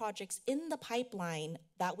 looking at the projects in the pipeline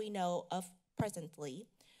that we know of presently,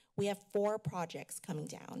 we have 4 projects coming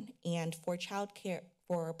down. And for child care,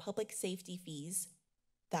 for public safety fees,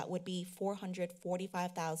 that would be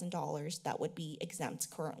 $445,000 that would be exempt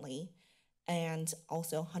currently, and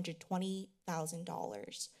also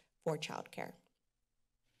 $120,000 for childcare.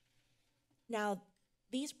 Now,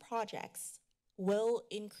 these projects will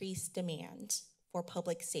increase demand for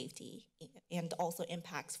public safety and also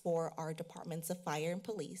impacts for our departments of fire and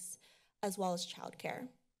police, as well as childcare.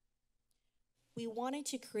 We wanted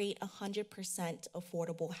to create 100%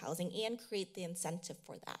 affordable housing and create the incentive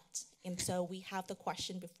for that. And so we have the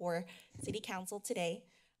question before City Council today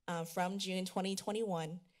from June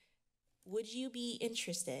 2021. Would you be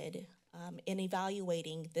interested in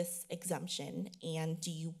evaluating this exemption? And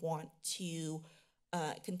do you want to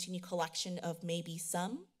continue collection of maybe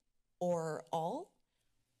some or all,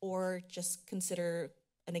 or just consider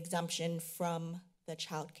an exemption from the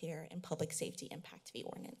child care and public safety impact fee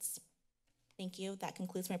ordinance? Thank you. That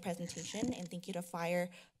concludes my presentation, and thank you to Fire,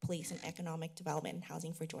 Police, and Economic Development and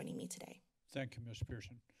Housing for joining me today. Thank you, Ms.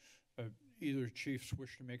 Pearson. Either chiefs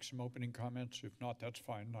wish to make some opening comments? If not, that's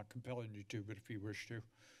fine. Not compelling you to, but if you wish to.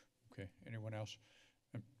 Okay, anyone else?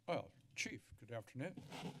 Well, Chief, good afternoon.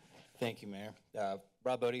 Thank you, Mayor.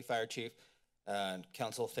 Rob Bodie, Fire Chief.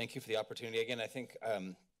 Council, thank you for the opportunity. Again, I think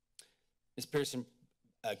Ms. Pearson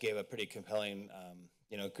gave a pretty compelling,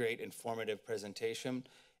 great informative presentation.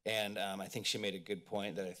 And I think she made a good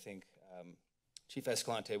point that I think Chief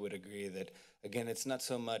Escalante would agree that, again, it's not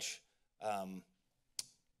so much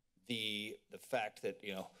the fact that,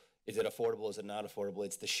 is it affordable, is it not affordable?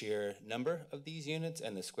 It's the sheer number of these units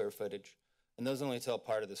and the square footage. And those only tell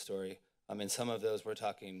part of the story. In some of those, we're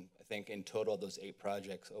talking, I think, in total, those 8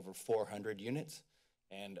 projects, over 400 units.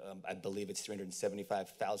 And I believe it's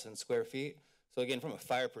 375,000 square feet. So again, from a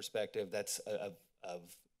fire perspective, that's of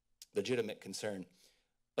legitimate concern.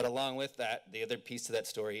 But along with that, the other piece to that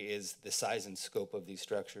story is the size and scope of these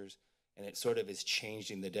structures. And it sort of is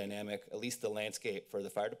changing the dynamic, at least the landscape for the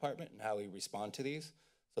fire department and how we respond to these.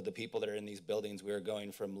 So the people that are in these buildings, we are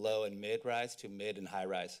going from low and mid-rise to mid and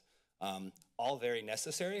high-rise. All very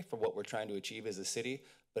necessary for what we're trying to achieve as a city.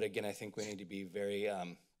 But again, I think we need to be very,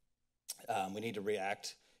 we need to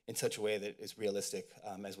react in such a way that is realistic,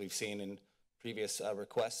 as we've seen in previous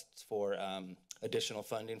requests for additional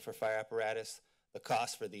funding for fire apparatus. The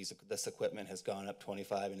cost for this equipment has gone up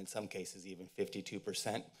 25% and in some cases even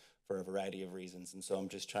 52% for a variety of reasons. And so I'm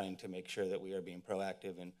just trying to make sure that we are being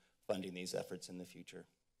proactive in funding these efforts in the future.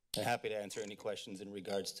 I'm happy to answer any questions in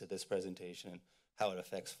regards to this presentation and how it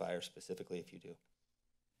affects fire specifically if you do.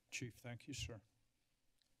 Chief, thank you, sir.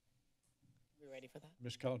 We ready for that?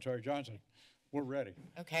 Ms. Kalantari-Johnson, we're ready.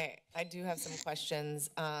 Okay, I do have some questions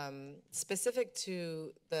specific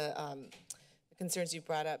to the concerns you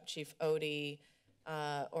brought up, Chief Odie.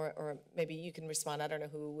 Or maybe you can respond. I don't know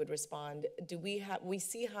who would respond. Do we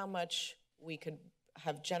see how much we could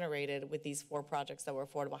have generated with these 4 projects that were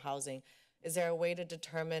affordable housing? Is there a way to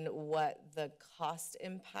determine what the cost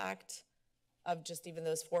impact of just even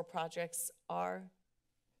those 4 projects are?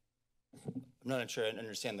 I'm not sure I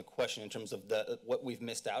understand the question in terms of what we've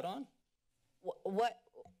missed out on. What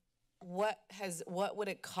would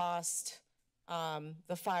it cost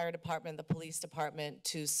the fire department, the police department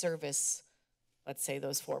to service, let's say,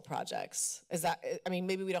 those 4 projects? Is that, I mean,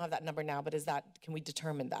 maybe we don't have that number now, but can we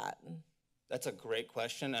determine that? That's a great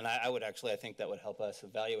question, and I would actually, I think that would help us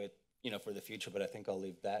evaluate, for the future, but I think I'll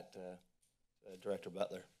leave that to Director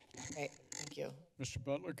Butler. Okay. Thank you. Mr.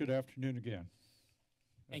 Butler, good afternoon again.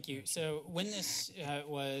 Thank you. So when this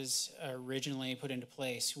was originally put into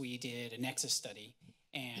place, we did a nexus study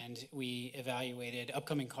and we evaluated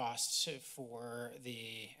upcoming costs for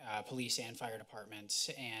the police and fire departments.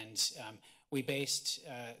 And we based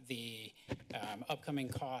the upcoming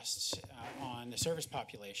costs on the service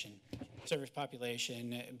population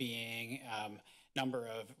being number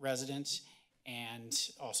of residents and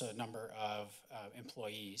also number of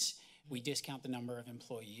employees. We discount the number of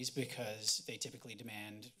employees because they typically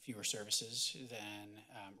demand fewer services than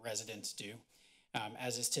residents do,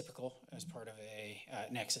 as is typical as part of a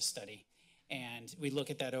nexus study. And we look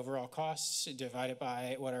at that overall costs, divide it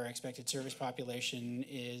by what our expected service population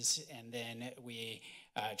is, and then we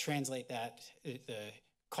translate that, the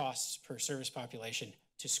costs per service population,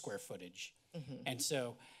 to square footage. And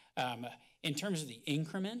so in terms of the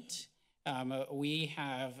increment, we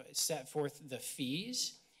have set forth the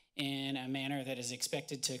fees in a manner that is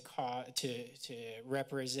expected to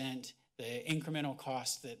represent the incremental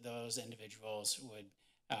cost that those individuals would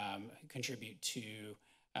contribute to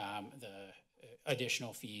the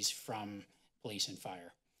additional fees from police and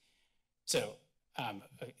fire. So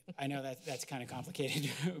I know that that's kind of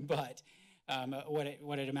complicated, but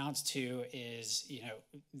what it amounts to is, you know,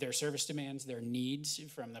 their service demands, their needs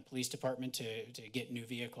from the police department to get new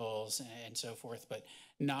vehicles and so forth, but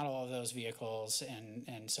not all of those vehicles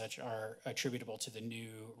and such are attributable to the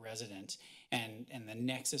new resident. And the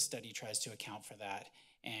Nexus study tries to account for that.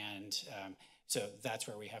 And so that's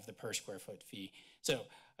where we have the per square foot fee. So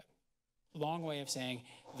long way of saying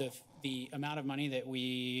the amount of money that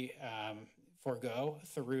we forego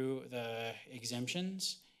through the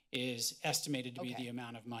exemptions is estimated to be the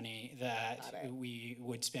amount of money that we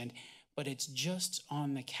would spend, but it's just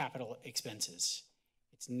on the capital expenses.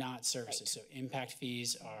 It's not services. Right. So impact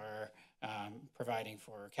fees are providing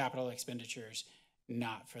for capital expenditures,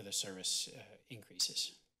 not for the service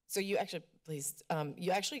increases. So you actually, please,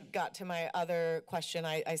 you actually got to my other question.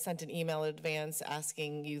 I sent an email in advance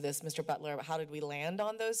asking you this, Mr. Butler, how did we land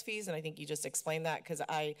on those fees? And I think you just explained that, because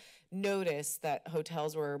I noticed that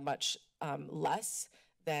hotels were much less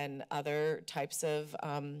than other types of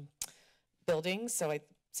buildings. So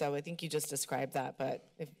I think you just described that, but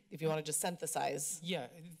if you want to just synthesize. Yeah,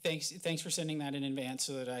 thanks for sending that in advance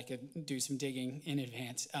so that I could do some digging in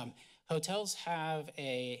advance. Hotels have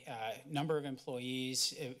a number of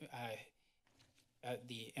employees.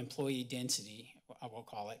 The employee density, I will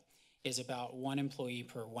call it, is about 1 employee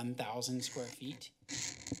per 1,000 square feet.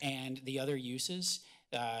 And the other uses,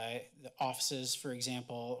 the offices, for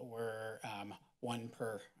example, were 1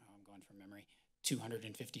 per, I'm going from memory,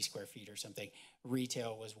 250 square feet or something.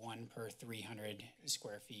 Retail was 1 per 300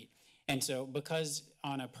 square feet. And so because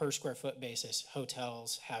on a per square foot basis,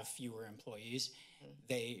 hotels have fewer employees,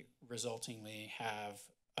 they resultingly have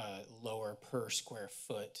a lower per square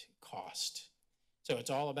foot cost. So it's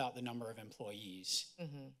all about the number of employees,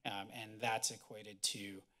 and that's equated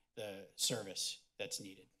to the service that's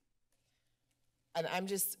needed. And I'm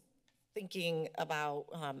just thinking about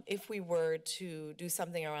if we were to do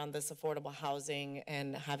something around this affordable housing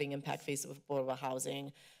and having impact fees of affordable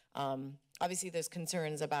housing, obviously there's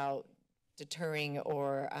concerns about deterring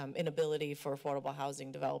or inability for affordable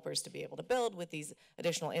housing developers to be able to build with these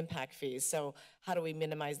additional impact fees. So how do we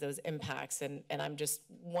minimize those impacts? And I'm just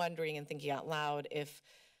wondering and thinking out loud if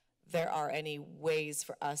there are any ways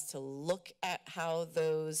for us to look at how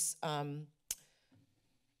those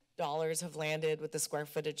dollars have landed with the square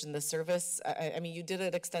footage and the service. I mean, you did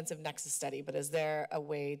an extensive nexus study, but is there a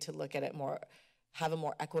way to look at it more, have a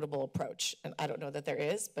more equitable approach? And I don't know that there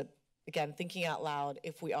is, but again, thinking out loud,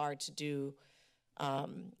 if we are to do,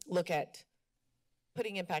 look at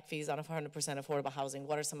putting impact fees on 100% affordable housing,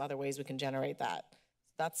 what are some other ways we can generate that?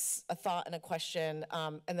 That's a thought and a question.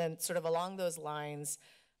 And then sort of along those lines,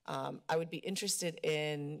 I would be interested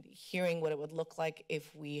in hearing what it would look like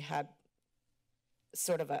if we had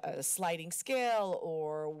sort of a sliding scale,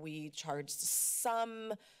 or we charged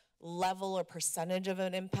some level or percentage of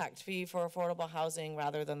an impact fee for affordable housing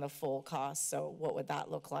rather than the full cost. So what would that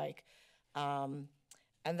look like? And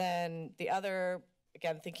then the other,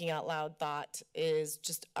 again, thinking out loud thought is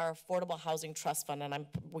just our affordable housing trust fund. And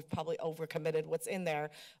we've probably overcommitted what's in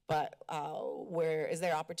there, but where is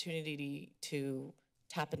there opportunity to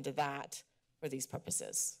tap into that for these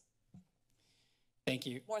purposes? Thank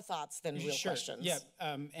you. More thoughts than real questions. Yeah,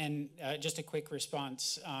 and just a quick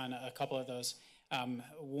response on a couple of those.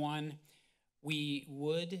 One, we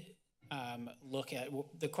would look at,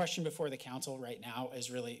 the question before the council right now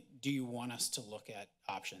is really, do you want us to look at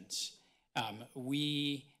options?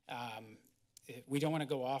 We we don't want to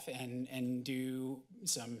go off and do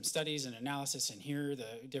some studies and analysis and hear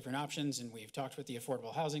the different options, and we've talked with the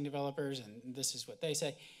affordable housing developers, and this is what they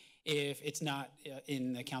say, if it's not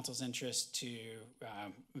in the council's interest to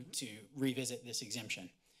revisit this exemption.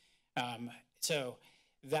 So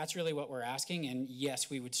that's really what we're asking, and yes,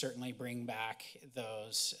 we would certainly bring back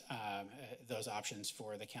those options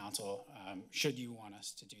for the council, should you want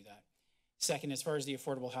us to do that. Second, as far as the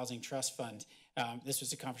Affordable Housing Trust Fund, this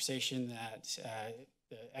was a conversation that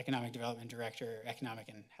the Economic Development Director, Economic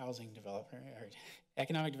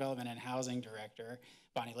Development and Housing Director,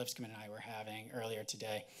 Bonnie Lipscomb and I were having earlier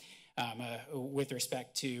today with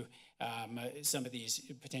respect to some of these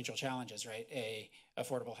potential challenges, right? A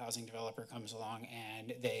affordable housing developer comes along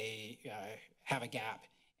and they have a gap.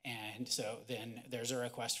 And so then there's a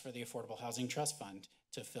request for the Affordable Housing Trust Fund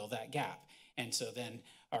to fill that gap. And so then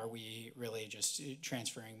are we really just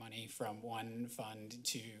transferring money from one fund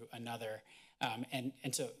to another? And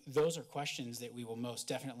so those are questions that we will most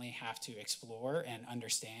definitely have to explore and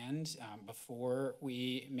understand before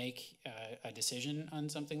we make a decision on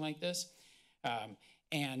something like this.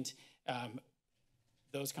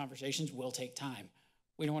 Those conversations will take time.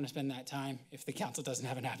 We don't want to spend that time if the council doesn't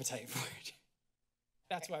have an appetite for it.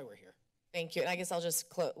 That's why we're here. Thank you. And I guess I'll just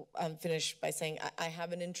finish by saying I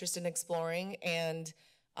have an interest in exploring, and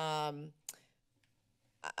I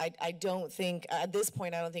don't think, at this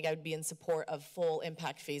point, I don't think I would be in support of full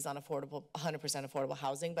impact fees on 100% affordable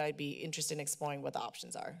housing, but I'd be interested in exploring what the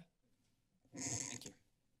options are. Thank you.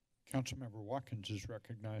 Councilmember Watkins is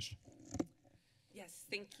recognized. Yes,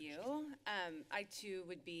 thank you. I too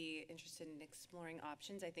would be interested in exploring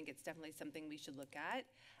options. I think it's definitely something we should look at.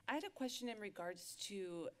 I had a question in regards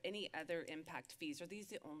to any other impact fees. Are these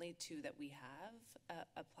the only two that we have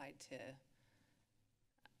applied to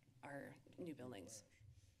our new buildings?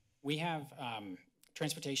 We have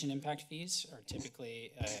transportation impact fees are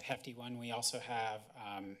typically a hefty one. We also have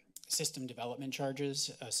system development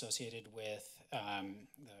charges associated with the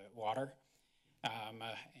water.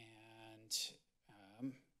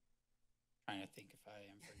 Trying to think if I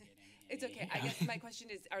am forgetting any. It's okay. I guess my question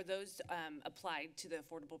is, are those applied to the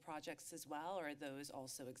affordable projects as well, or are those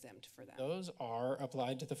also exempt for them? Those are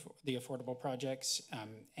applied to the affordable projects,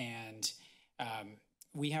 and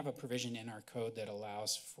we have a provision in our code that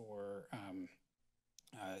allows for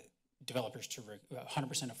developers to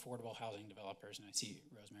 100% affordable housing developers, and I see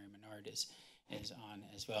Rosemary Menard is on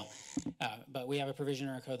as well. But we have a provision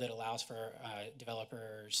in our code that allows for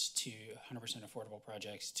developers to 100% affordable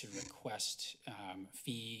projects to request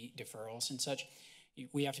fee deferrals and such.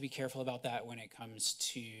 We have to be careful about that when it comes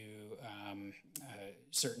to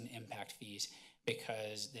certain impact fees,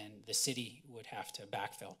 because then the city would have to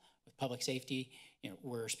backfill. With public safety,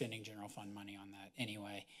 we're spending general fund money on that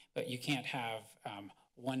anyway, but you can't have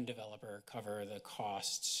one developer cover the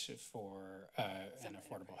costs for an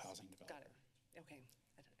affordable housing development. Got it. Okay.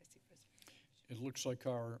 I see. It looks like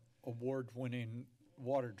our award-winning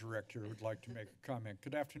water director would like to make a comment.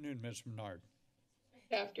 Good afternoon, Ms. Menard.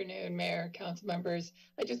 Good afternoon, Mayor, council members.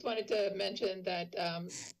 I just wanted to mention that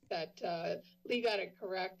Lee got it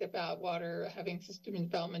correct about water having system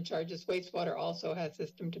development charges. Wastewater also has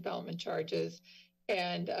system development charges.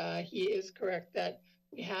 And he is correct that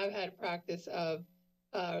we have had a practice of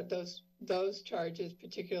those charges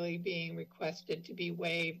particularly being requested to be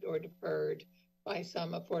waived or deferred by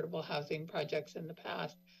some affordable housing projects in the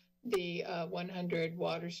past. The 100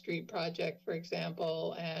 Water Street project, for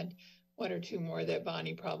example, and one or two more that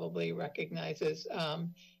Bonnie probably recognizes,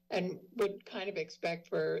 and would kind of expect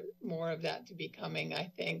for more of that to be coming, I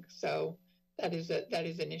think. So that is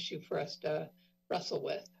an issue for us to wrestle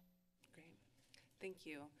with. Great. Thank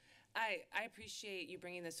you. I appreciate you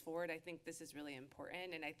bringing this forward. I think this is really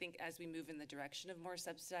important. And I think as we move in the direction of more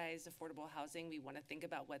subsidized affordable housing, we want to think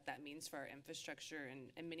about what that means for our infrastructure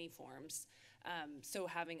in many forms. So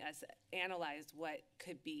having us analyze what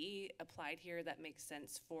could be applied here that makes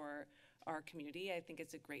sense for our community, I think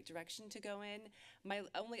it's a great direction to go in. My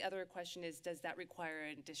only other question is, does that require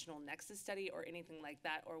an additional nexus study or anything like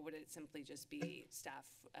that, or would it simply just be staff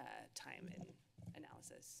time and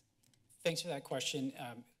analysis? Thanks for that question.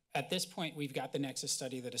 At this point, we've got the nexus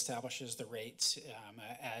study that establishes the rates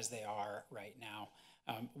as they are right now.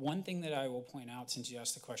 One thing that I will point out, since you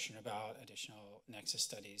asked the question about additional nexus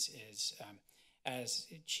studies, is as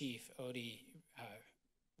Chief Odie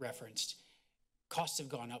referenced, costs have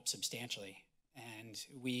gone up substantially, and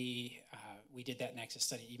we did that nexus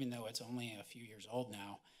study, even though it's only a few years old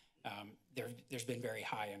now. There's been very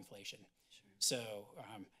high inflation. Sure. So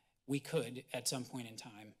we could, at some point in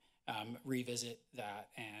time, revisit that,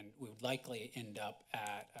 and we would likely end up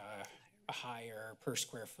at a higher per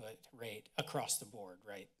square foot rate across the board,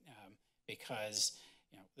 right? Because,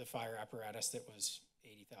 you know, the fire apparatus that was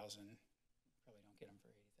 80,000, probably don't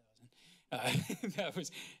get them for 80,000. That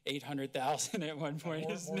was 800,000 at one point,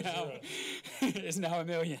 is now $1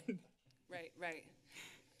 million. Right, right.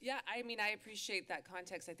 Yeah, I mean, I appreciate that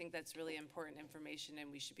context. I think that's really important information,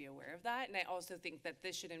 and we should be aware of that. And I also think that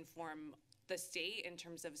this should inform the state in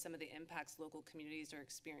terms of some of the impacts local communities are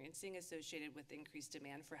experiencing associated with increased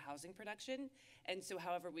demand for housing production. And so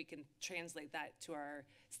however we can translate that to our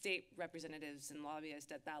state representatives and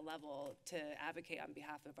lobbyists at that level to advocate on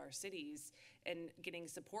behalf of our cities and getting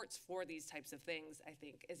supports for these types of things, I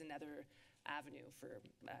think is another avenue for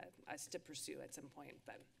us to pursue at some point.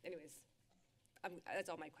 But anyways, that's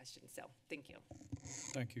all my questions, so thank you.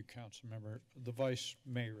 Thank you, council member. The vice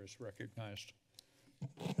mayor is recognized.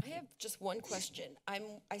 I have just one question.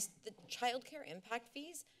 The child care impact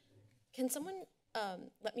fees, can someone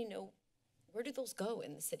let me know, where do those go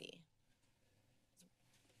in the city?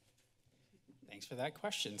 Thanks for that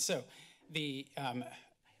question. So the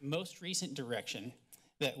most recent direction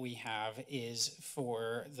that we have is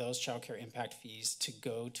for those child care impact fees to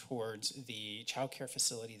go towards the child care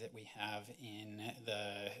facility that we have in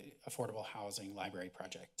the Affordable Housing Library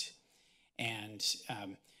Project. And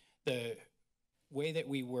the way that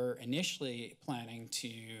we were initially planning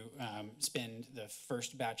to spend the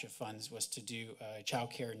first batch of funds was to do a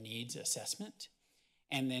child care needs assessment.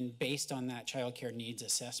 And then based on that child care needs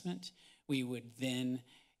assessment, we would then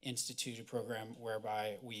institute a program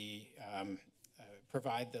whereby we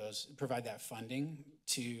provide that funding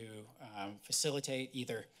to facilitate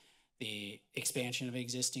either the expansion of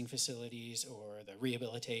existing facilities or the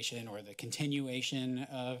rehabilitation or the continuation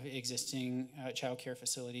of existing child care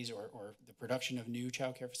facilities or the production of new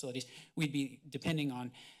child care facilities. We'd be depending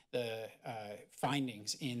on the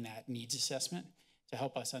findings in that needs assessment to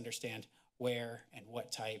help us understand where and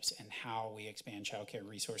what types and how we expand child care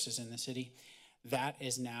resources in the city. That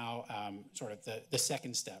is now sort of the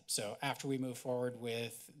second step. So after we move forward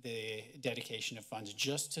with the dedication of funds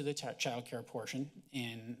just to the child care portion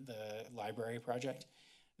in the library project,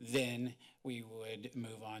 then we would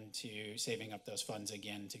move on to saving up those funds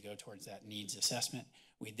again to go towards that needs assessment.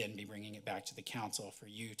 We'd then be bringing it back to the council for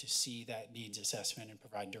you to see that needs assessment and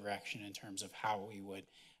provide direction in terms of how we would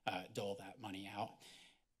dole that money out.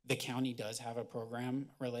 The county does have a program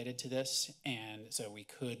related to this, and so we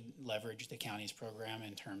could leverage the county's program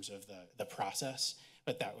in terms of the process,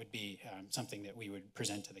 but that would be something that we would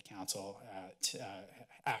present to the council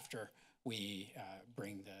after we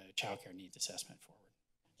bring the child care needs assessment forward.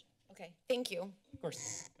 Okay, thank you. Of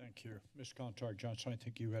course. Thank you. Ms. Contard-Johnson, I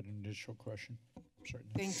think you had an initial question.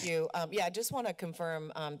 Certainly. Thank you. Yeah, I just want to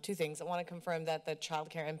confirm two things. I want to confirm that the child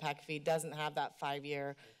care impact fee doesn't have that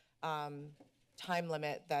 5-year time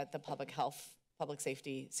limit that the public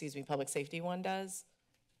safety one does.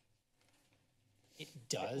 It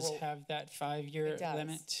does have that 5-year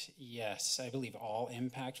limit. Yes, I believe all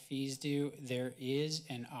impact fees do. There is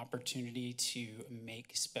an opportunity to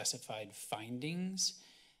make specified findings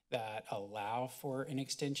that allow for an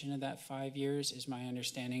extension of that 5 years, is my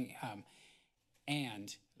understanding.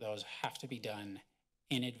 And those have to be done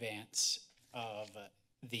in advance of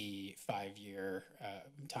the 5-year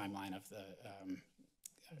timeline of the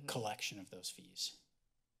collection of those fees.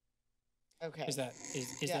 Okay. Is that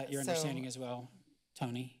that your understanding as well,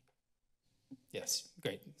 Tony? Yes,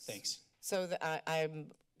 great, thanks. So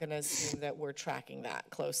I'm gonna assume that we're tracking that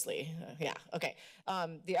closely. Yeah, okay.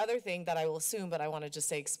 The other thing that I will assume, but I wanna just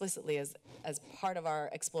say explicitly as part of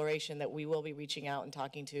our exploration that we will be reaching out and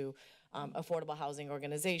talking to affordable housing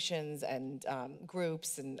organizations and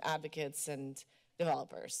groups and advocates and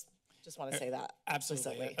developers. Just want to say that.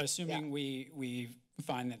 Absolutely. Assuming we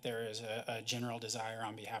find that there is a general desire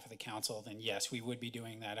on behalf of the council, then yes, we would be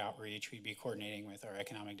doing that outreach. We'd be coordinating with our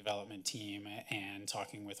economic development team and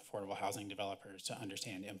talking with affordable housing developers to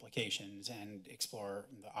understand implications and explore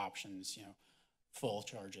the options, you know, full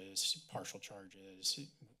charges, partial charges,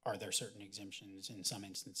 are there certain exemptions in some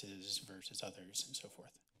instances versus others and so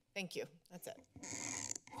forth. Thank you. That's it.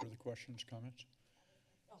 Further questions, comments?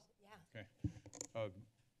 Oh, yeah. Okay.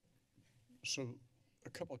 So a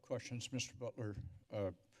couple of questions, Mr. Butler.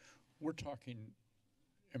 We're talking,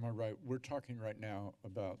 am I right? We're talking right now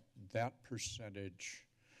about that percentage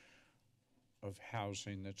of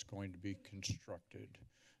housing that's going to be constructed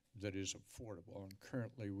that is affordable. And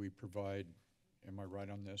currently we provide, am I right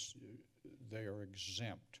on this? They are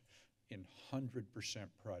exempt in 100%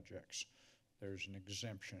 projects. There's an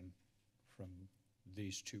exemption from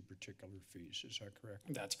these two particular fees. Is that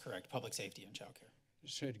correct? That's correct. Public safety and child care.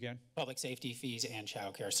 Say it again. Public safety fees and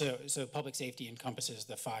childcare. So public safety encompasses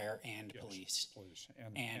the fire and police.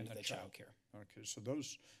 And the childcare. Okay, so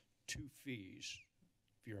those two fees,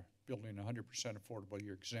 if you're building 100% affordable,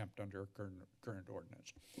 you're exempt under our current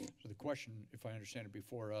ordinance. So the question, if I understand it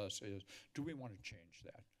before us, is do we want to change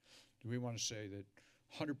that? Do we want to say that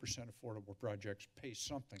 100% affordable projects pay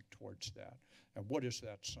something towards that? And what is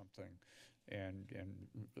that something? And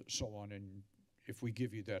so on. And if we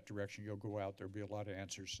give you that direction, you'll go out, there'll be a lot of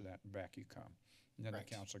answers to that, and back you come. And then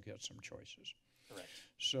the council gets some choices. Correct.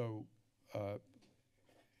 So,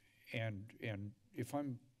 and if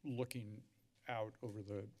I'm looking out over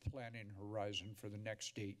the planning horizon for the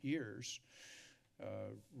next 8 years,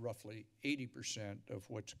 roughly 80% of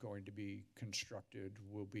what's going to be constructed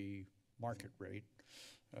will be market rate,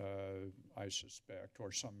 I suspect,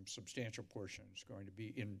 or some substantial portion is going to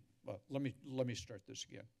be in, let me start this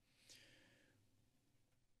again.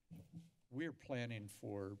 We're planning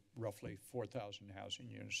for roughly 4,000 housing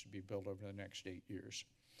units to be built over the next 8 years.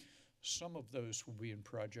 Some of those will be in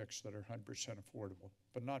projects that are 100% affordable,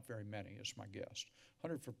 but not very many is my guess.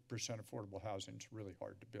 100% affordable housing is really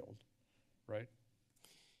hard to build, right?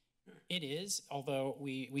 It is, although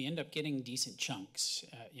we end up getting decent chunks.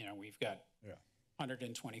 We've got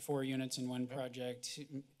 124 units in one project,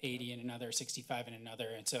 80 in another, 65 in another,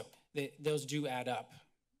 and so those do add up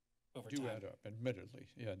over time. Do add up, admittedly.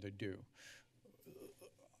 Yeah, they do.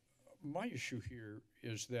 My issue here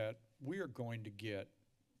is that we are going to get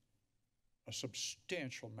a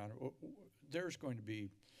substantial amount of, there's going to be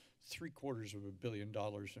 $750 million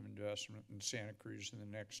of investment in Santa Cruz in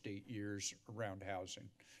the next 8 years around housing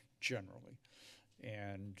generally.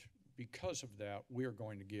 And because of that, we're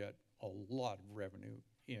going to get a lot of revenue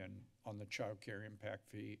in on the child care impact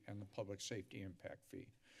fee and the public safety impact fee.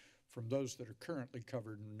 From those that are currently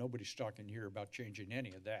covered, and nobody's talking here about changing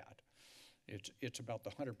any of that. It's about the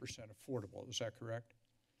 100% affordable, is that correct?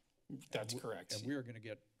 That's correct. And we're going to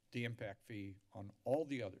get the impact fee on all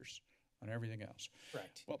the others, on everything else.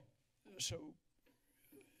 Correct. Well, so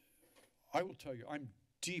I will tell you, I'm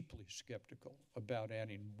deeply skeptical about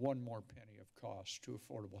adding one more penny of cost to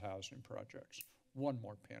affordable housing projects, one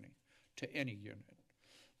more penny to any unit.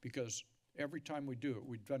 Because every time we do it,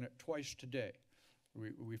 we've done it twice today.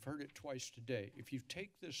 We've heard it twice today. If you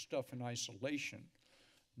take this stuff in isolation,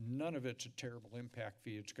 none of it's a terrible impact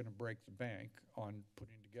fee. It's going to break the bank on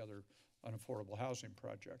putting together an affordable housing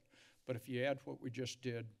project. But if you add what we just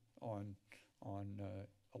did on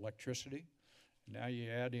electricity, now you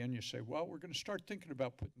add in, you say, well, we're going to start thinking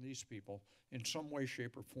about putting these people in some way,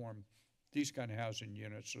 shape, or form, these kind of housing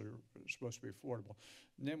units that are supposed to be affordable.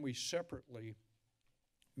 And then we separately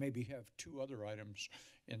maybe have 2 other items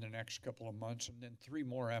in the next couple of months, and then 3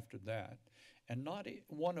 more after that. And not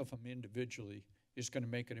one of them individually is going to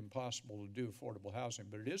make it impossible to do affordable housing,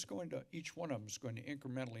 but it is going to, each one of them is going to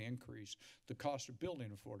incrementally increase the cost of building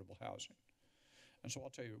affordable housing. And so I'll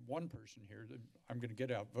tell you, one person here, that I'm going to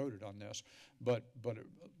get outvoted on this, but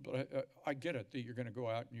I get it that you're going to go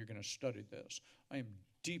out and you're going to study this. I am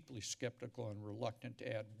deeply skeptical and reluctant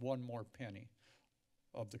to add one more penny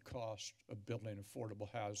of the cost of building affordable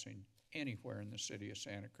housing anywhere in the city of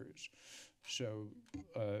Santa Cruz. So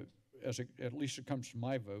at least it comes to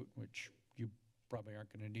my vote, which you probably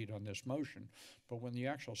aren't going to need on this motion, but when the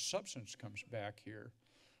actual substance comes back here,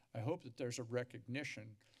 I hope that there's a recognition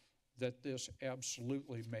that this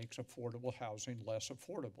absolutely makes affordable housing less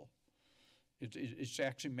affordable. It's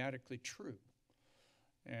axiomatically true.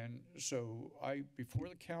 And so before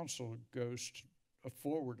the council goes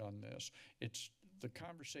forward on this, the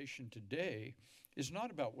conversation today is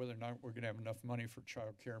not about whether or not we're going to have enough money for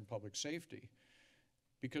child care and public safety,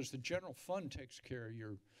 because the general fund takes care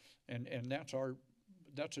of and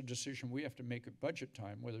that's a decision we have to make at budget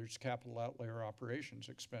time, whether it's capital outlay or operations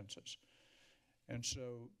expenses. And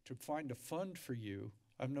so to find a fund for you,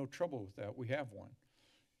 I have no trouble with that. We have one.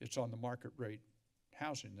 It's on the market rate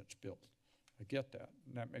housing that's built. I get that,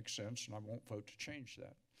 and that makes sense, and I won't vote to change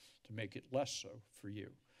that, to make it less so for you.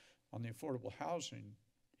 On the affordable housing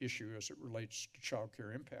issue as it relates to child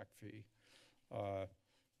care impact fee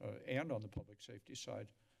and on the public safety side,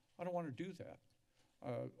 I don't want to do that.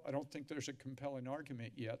 I don't think there's a compelling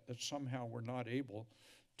argument yet that somehow we're not able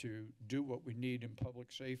to do what we need in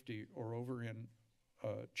public safety or over in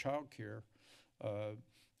child care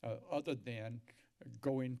other than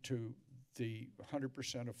going to the 100%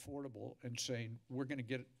 affordable and saying, we're going to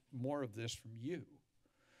get more of this from you.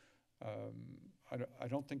 I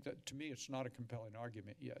don't think that, to me, it's not a compelling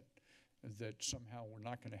argument yet that somehow we're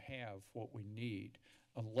not going to have what we need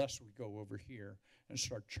unless we go over here and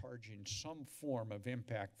start charging some form of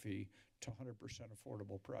impact fee to 100%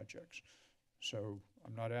 affordable projects. So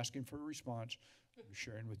I'm not asking for a response. I'm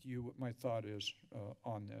sharing with you what my thought is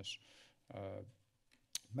on this.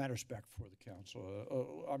 Matters back before the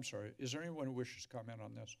council. I'm sorry, is there anyone who wishes to comment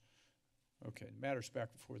on this? Okay, matters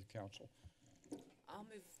back before the council. I'll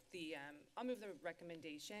move the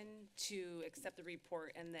recommendation to accept the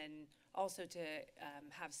report and then also to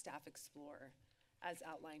have staff explore as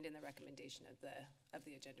outlined in the recommendation of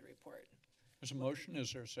the agenda report. There's a motion.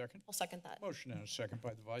 Is there a second? I'll second that. Motion and a second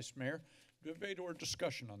by the Vice Mayor. Debate or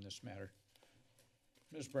discussion on this matter?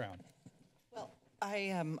 Ms. Brown. Well,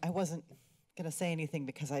 I wasn't going to say anything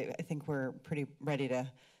because I think we're pretty ready to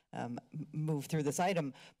move through this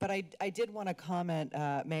item. But I did want to comment,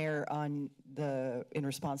 Mayor, on in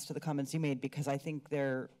response to the comments you made, because I think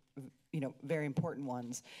they're, very important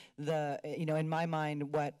ones. In my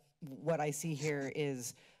mind, what I see here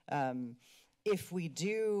is if we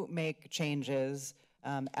do make changes,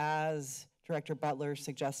 as Director Butler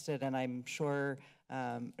suggested, and I'm sure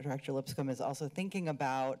Director Lipscomb is also thinking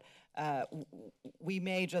about, we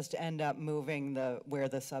may just end up moving where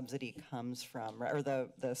the subsidy comes from, or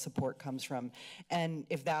the support comes from. And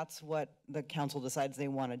if that's what the council decides they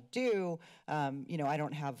want to do, I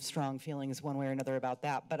don't have strong feelings one way or another about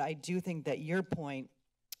that. But I do think that your point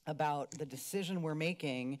about the decision we're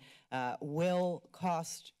making will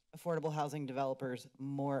cost affordable housing developers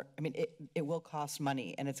more. I mean, it will cost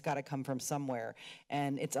money, and it's got to come from somewhere.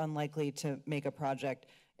 And it's unlikely to make a project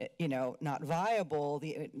not viable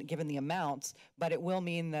given the amounts, but it will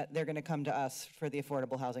mean that they're going to come to us for the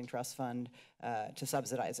Affordable Housing Trust Fund to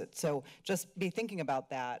subsidize it. So just be thinking about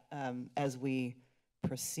that as we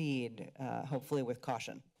proceed, hopefully with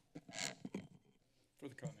caution. For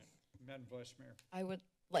the comment, Madam Vice Mayor. I would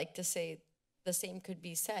like to say the same could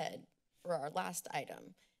be said for our last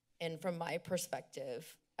item. And from my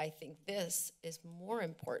perspective, I think this is more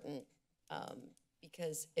important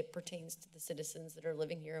because it pertains to the citizens that are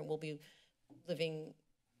living here and will be living,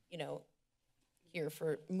 here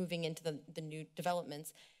for moving into the new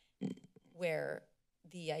developments, where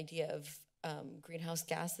the idea of greenhouse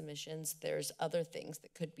gas emissions, there's other things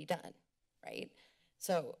that could be done, right?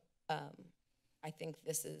 So I think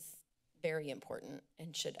this is very important and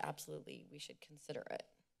we should consider it.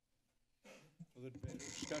 For the debate or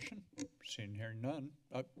discussion? Seeing here none.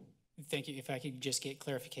 Thank you. If I could just get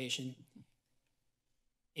clarification,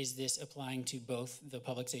 is this applying to both the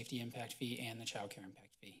public safety impact fee and the child care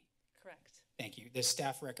impact fee? Correct. Thank you. The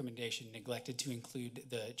staff recommendation neglected to include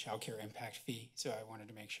the child care impact fee, so I wanted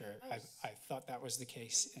to make sure. I thought that was the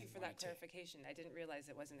case. Thank you for that clarification. I didn't realize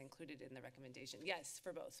it wasn't included in the recommendation. Yes,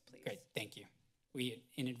 for both, please. Great, thank you. We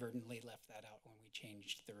inadvertently left that out when we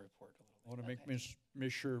changed the report a little bit. I want to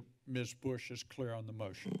make sure Ms. Bush is clear on the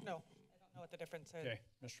motion. No, I don't know what the difference is. Okay,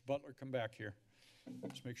 Mr. Butler, come back here.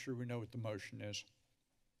 Let's make sure we know what the motion is.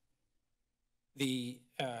 The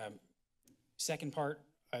second part,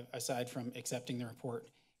 aside from accepting the report,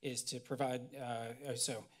 is to provide,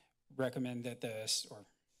 recommend that or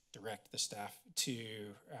direct the staff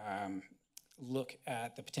to look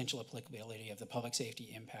at the potential applicability of the public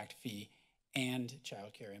safety impact fee and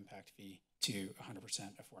child care impact fee to 100%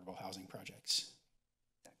 affordable housing projects.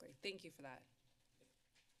 Exactly. Thank you for that.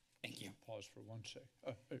 Thank you. Pause for one sec.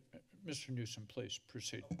 Mr. Newsom, please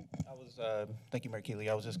proceed. Thank you, Mayor Keeley.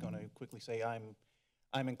 I was just going to quickly say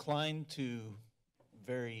I'm inclined to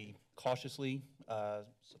very cautiously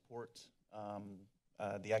support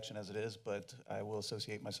the action as it is, but I will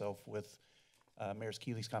associate myself with Mayor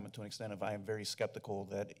Keeley's comment to an extent of I am very skeptical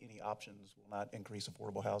that any options will not increase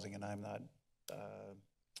affordable housing, and I'm not,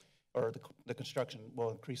 or the construction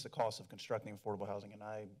will increase the cost of constructing affordable housing, and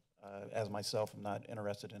I, as myself, am not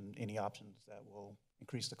interested in any options that will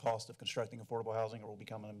increase the cost of constructing affordable housing or will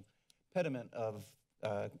become an impediment of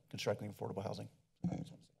constructing affordable housing. Yes,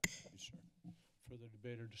 sir. Further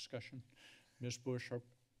debate or discussion? Ms. Bush,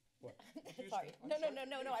 what? Sorry. No,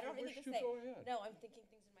 I don't have anything to say. Go ahead. No, I'm thinking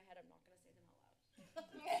things in my head. I'm not going to say them out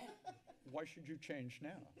loud. Why should you change now?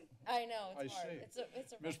 I know, it's hard. See.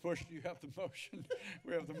 It's a Ms. Bush, do you have the motion?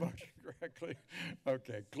 We have the motion correctly.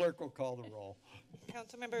 Okay, clerk will call the roll.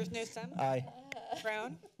 Council members Newsom. Aye.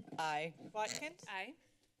 Brown. Aye. Watkins. Aye.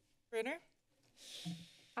 Brunner.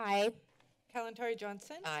 Aye. Kalantari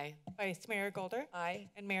Johnson. Aye. Vice Mayor Golder. Aye.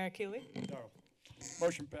 And Mayor Keeley. No.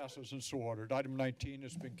 Motion passes and so ordered. Item 19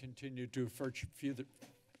 has been continued to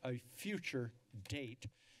a future date.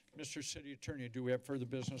 Mr. City Attorney, do we have further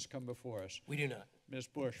business come before us? We do not. Ms.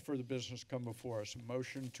 Bush, further business come before us. A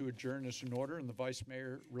motion to adjourn is in order, and the Vice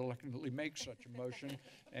Mayor reluctantly makes such a motion,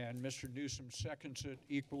 and Mr. Newsom seconds it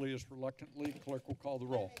equally as reluctantly. Clerk will call the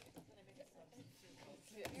roll.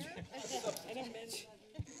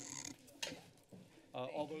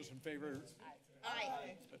 All those in favor?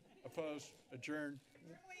 Aye. Opposed? Adjourned?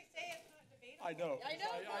 I know.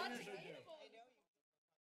 I usually do.